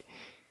 it's like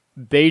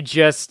they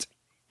just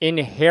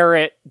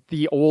inherit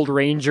the old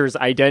Ranger's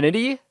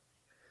identity.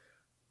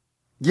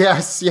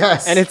 Yes.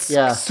 And it's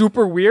yeah.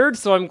 super weird,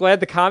 so I'm glad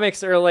the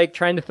comics are like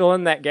trying to fill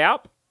in that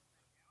gap.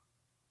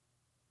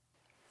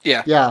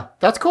 Yeah. Yeah,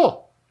 that's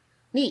cool.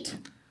 Neat.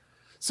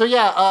 So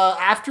yeah,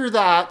 after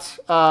that,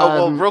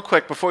 Well, real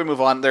quick before we move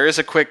on, there is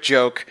a quick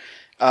joke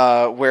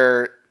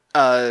where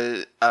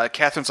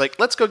Catherine's like,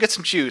 let's go get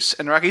some juice.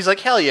 And Rocky's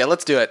like, hell yeah,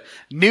 let's do it.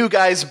 New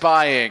guy's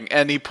buying.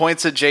 And he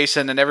points at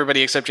Jason, and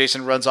everybody except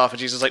Jason runs off, and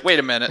Jason's like, wait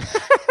a minute.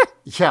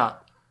 Yeah.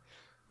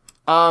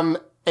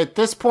 At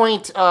this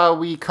point,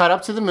 we cut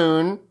up to the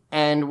moon,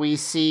 and we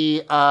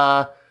see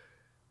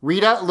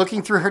Rita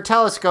looking through her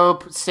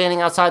telescope,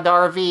 standing outside the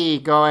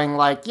RV, going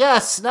like,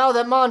 yes, now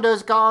that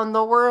Mondo's gone,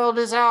 the world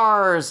is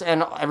ours.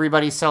 And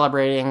everybody's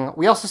celebrating.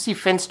 We also see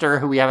Finster,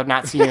 who we have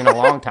not seen in a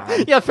long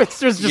time. Yeah,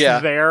 Finster's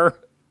just there.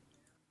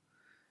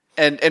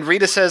 And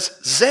Rita says,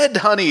 Zed,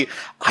 honey,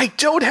 I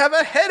don't have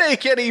a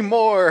headache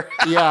anymore.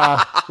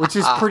 Yeah, which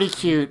is pretty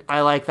cute. I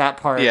like that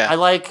part. Yeah. I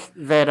like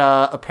that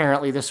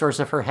apparently the source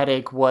of her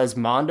headache was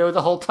Mondo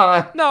the whole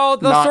time. No,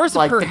 the Not source of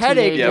like her the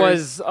headache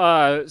teenagers.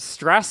 was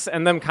stress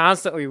and them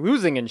constantly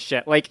losing and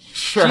shit. Like,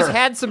 Sure. she's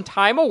had some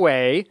time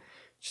away.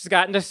 She's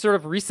gotten to sort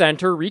of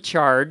recenter,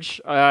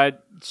 recharge.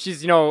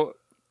 She's,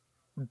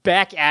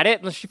 back at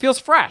it, and she feels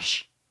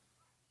fresh.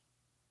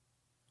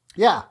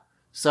 Yeah,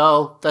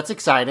 so that's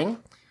exciting.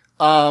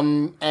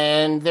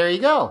 And there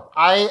you go.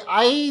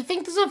 I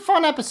think this is a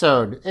fun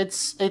episode.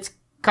 It's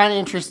kind of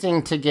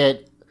interesting to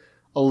get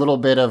a little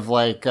bit of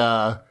like,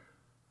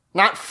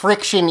 not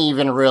friction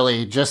even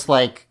really, just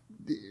like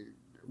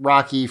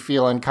Rocky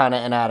feeling kind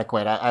of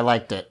inadequate. I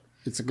liked it.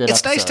 It's a good It's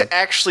episode. nice to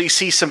actually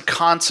see some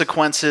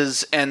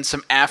consequences and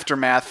some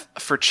aftermath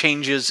for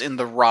changes in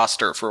the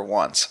roster for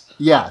once.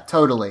 Yeah,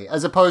 totally.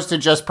 As opposed to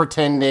just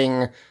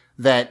pretending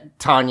that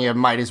Tanya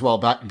might as well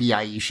be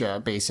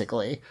Aisha,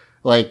 basically.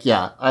 Like,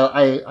 yeah,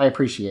 I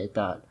appreciate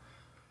that.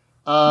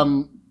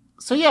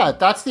 So yeah,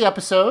 that's the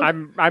episode.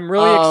 I'm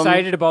really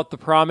excited about the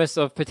promise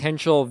of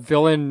potential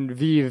villain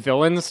v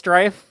villain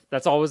strife.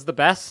 That's always the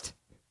best.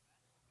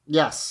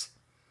 Yes.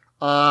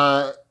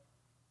 So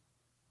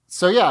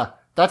yeah,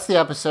 that's the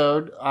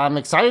episode. I'm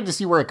excited to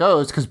see where it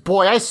goes, because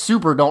boy, I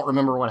super don't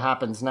remember what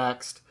happens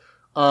next.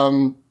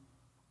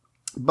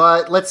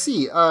 But let's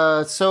see.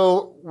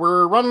 So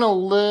we're running a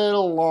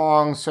little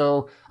long,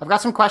 so I've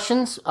got some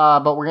questions,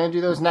 but we're going to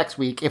do those next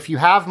week. If you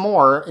have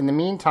more, in the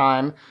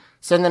meantime,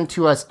 send them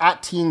to us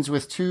at Teens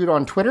with Tude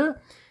on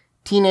Twitter.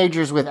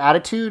 Teenagers with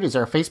Attitude is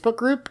our Facebook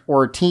group,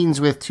 or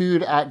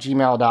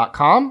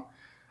teenswithtude@gmail.com.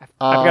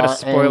 I've got a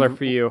spoiler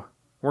for you.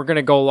 We're going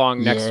to go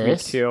long next week,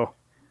 Yes. too.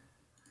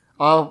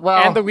 Well,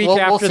 And the week we'll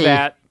after see.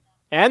 that.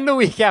 And the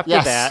week after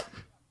Yes. that.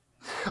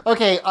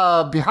 Okay,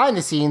 behind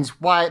the scenes,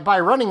 by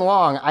running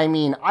long, I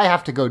mean I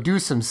have to go do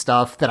some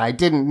stuff that I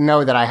didn't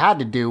know that I had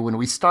to do when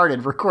we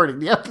started recording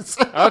the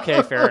episode.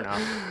 Okay, fair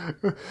enough.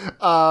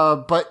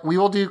 But we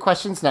will do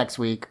questions next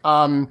week.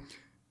 The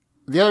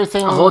other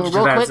thing, I'll hold you to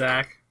real that, quick,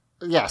 Zach.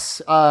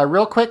 yes,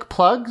 real quick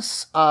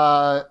plugs.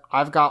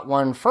 I've got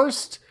one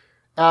first.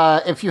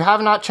 If you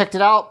have not checked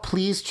it out,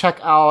 please check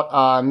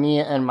out me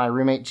and my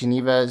roommate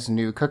Geneva's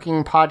new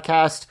cooking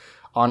podcast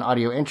on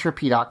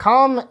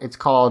audioentropy.com. It's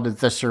called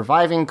The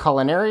Surviving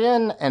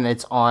Culinarian, and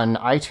it's on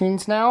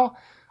iTunes now.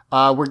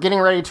 We're getting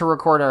ready to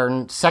record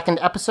our second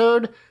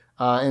episode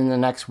in the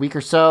next week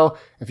or so.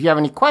 If you have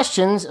any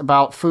questions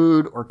about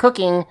food or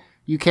cooking,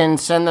 you can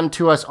send them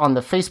to us on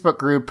the Facebook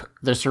group,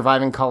 The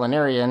Surviving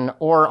Culinarian,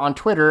 or on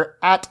Twitter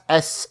at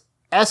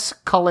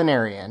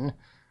SSCulinarian.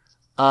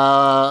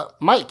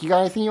 Mike, you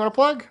got anything you want to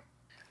plug?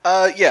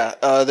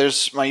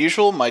 There's my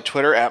usual, my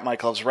Twitter at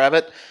Mike Loves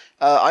Rabbit.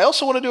 I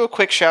also want to do a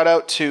quick shout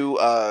out to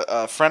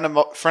a friend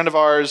of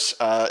ours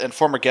and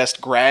former guest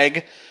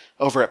Greg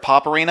over at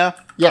Pop Arena.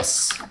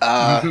 Yes.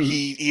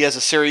 He has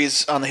a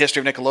series on the history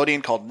of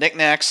Nickelodeon called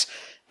Knickknacks,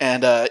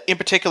 and in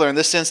particular in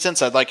this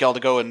instance, I'd like y'all to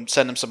go and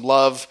send him some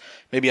love,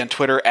 maybe on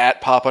Twitter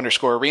at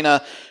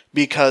Pop_Arena,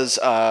 because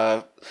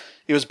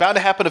it was bound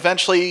to happen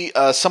eventually.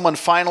 Someone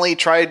finally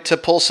tried to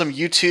pull some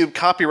YouTube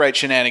copyright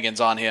shenanigans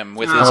on him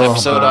with his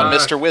episode on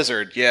Mr.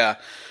 Wizard. Yeah,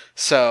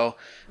 so.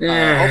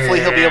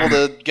 Hopefully he'll be able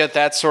to get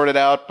that sorted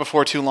out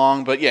before too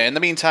long. But yeah, in the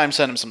meantime,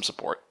 send him some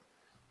support.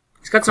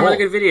 He's got some really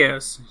good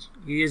videos.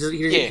 He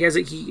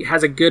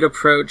has a good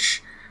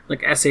approach,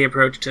 like essay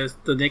approach to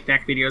the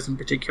Knick-Knack videos in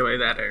particular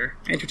that are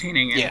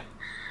entertaining and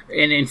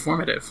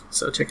informative.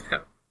 So check it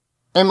out.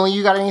 Emily,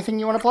 you got anything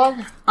you want to plug?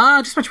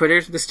 Just my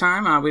Twitter this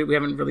time. We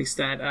haven't released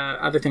that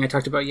other thing I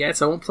talked about yet,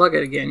 so I won't plug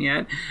it again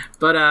yet.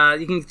 But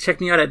you can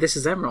check me out at This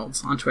Is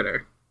Emeralds on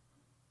Twitter.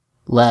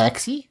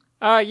 Lexi?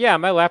 Yeah,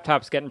 my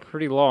laptop's getting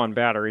pretty low on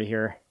battery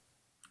here.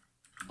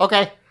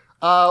 Okay.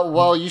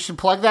 Well, you should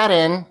plug that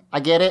in. I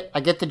get it.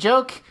 I get the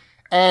joke.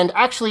 And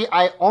actually,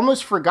 I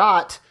almost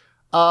forgot.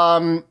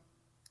 Our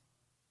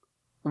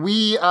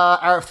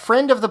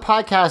friend of the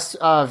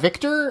podcast,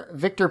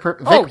 Victor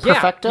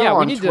Perfecto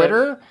on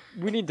Twitter.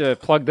 We need to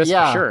plug this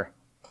for sure.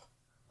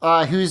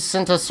 Who's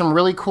sent us some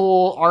really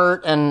cool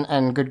art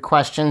and good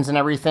questions and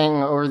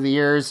everything over the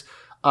years.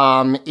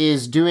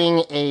 Is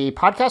doing a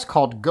podcast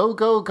called Go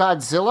Go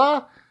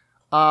Godzilla,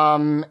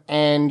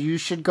 and you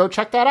should go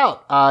check that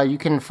out. You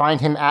can find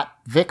him at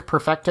Vic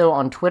Perfecto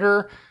on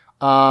Twitter.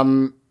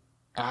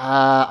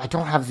 I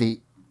don't have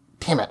the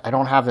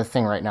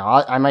thing right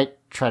now. I might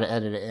try to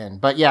edit it in,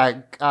 but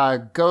yeah,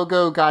 Go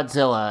Go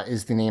Godzilla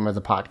is the name of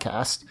the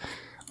podcast.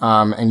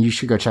 and you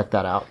should go check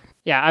that out.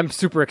 Yeah, I'm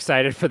super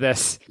excited for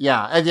this.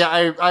 Yeah,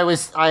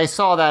 I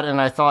saw that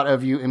and I thought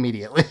of you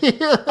immediately.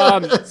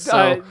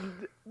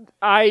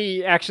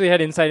 I actually had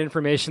inside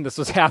information this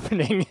was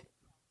happening.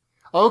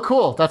 Oh,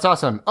 cool. That's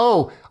awesome.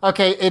 Oh,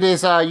 okay. It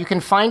is, you can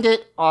find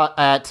it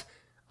at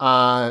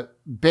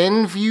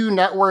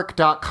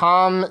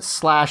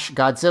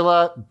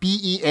benviewnetwork.com/Godzilla,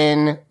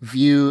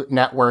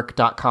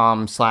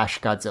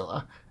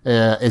 benviewnetwork.com/Godzilla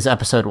is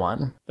episode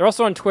 1. They're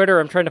also on Twitter.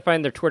 I'm trying to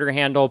find their Twitter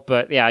handle,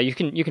 but yeah, you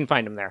can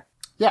find them there.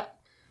 Yeah.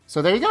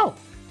 So there you go.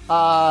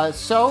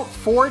 So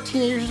for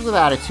Teenagers with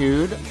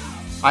Attitude,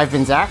 I've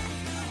been Zach.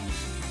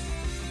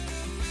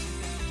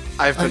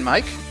 I've been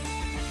Mike.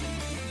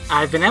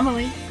 I've been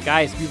Emily.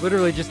 Guys, we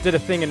literally just did a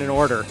thing in an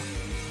order.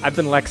 I've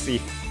been Lexi.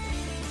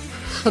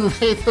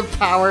 May the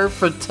power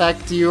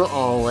protect you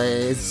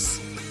always.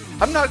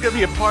 I'm not going to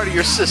be a part of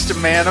your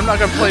system, man. I'm not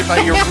going to play by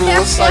your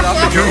rules, sign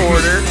off with your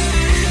order.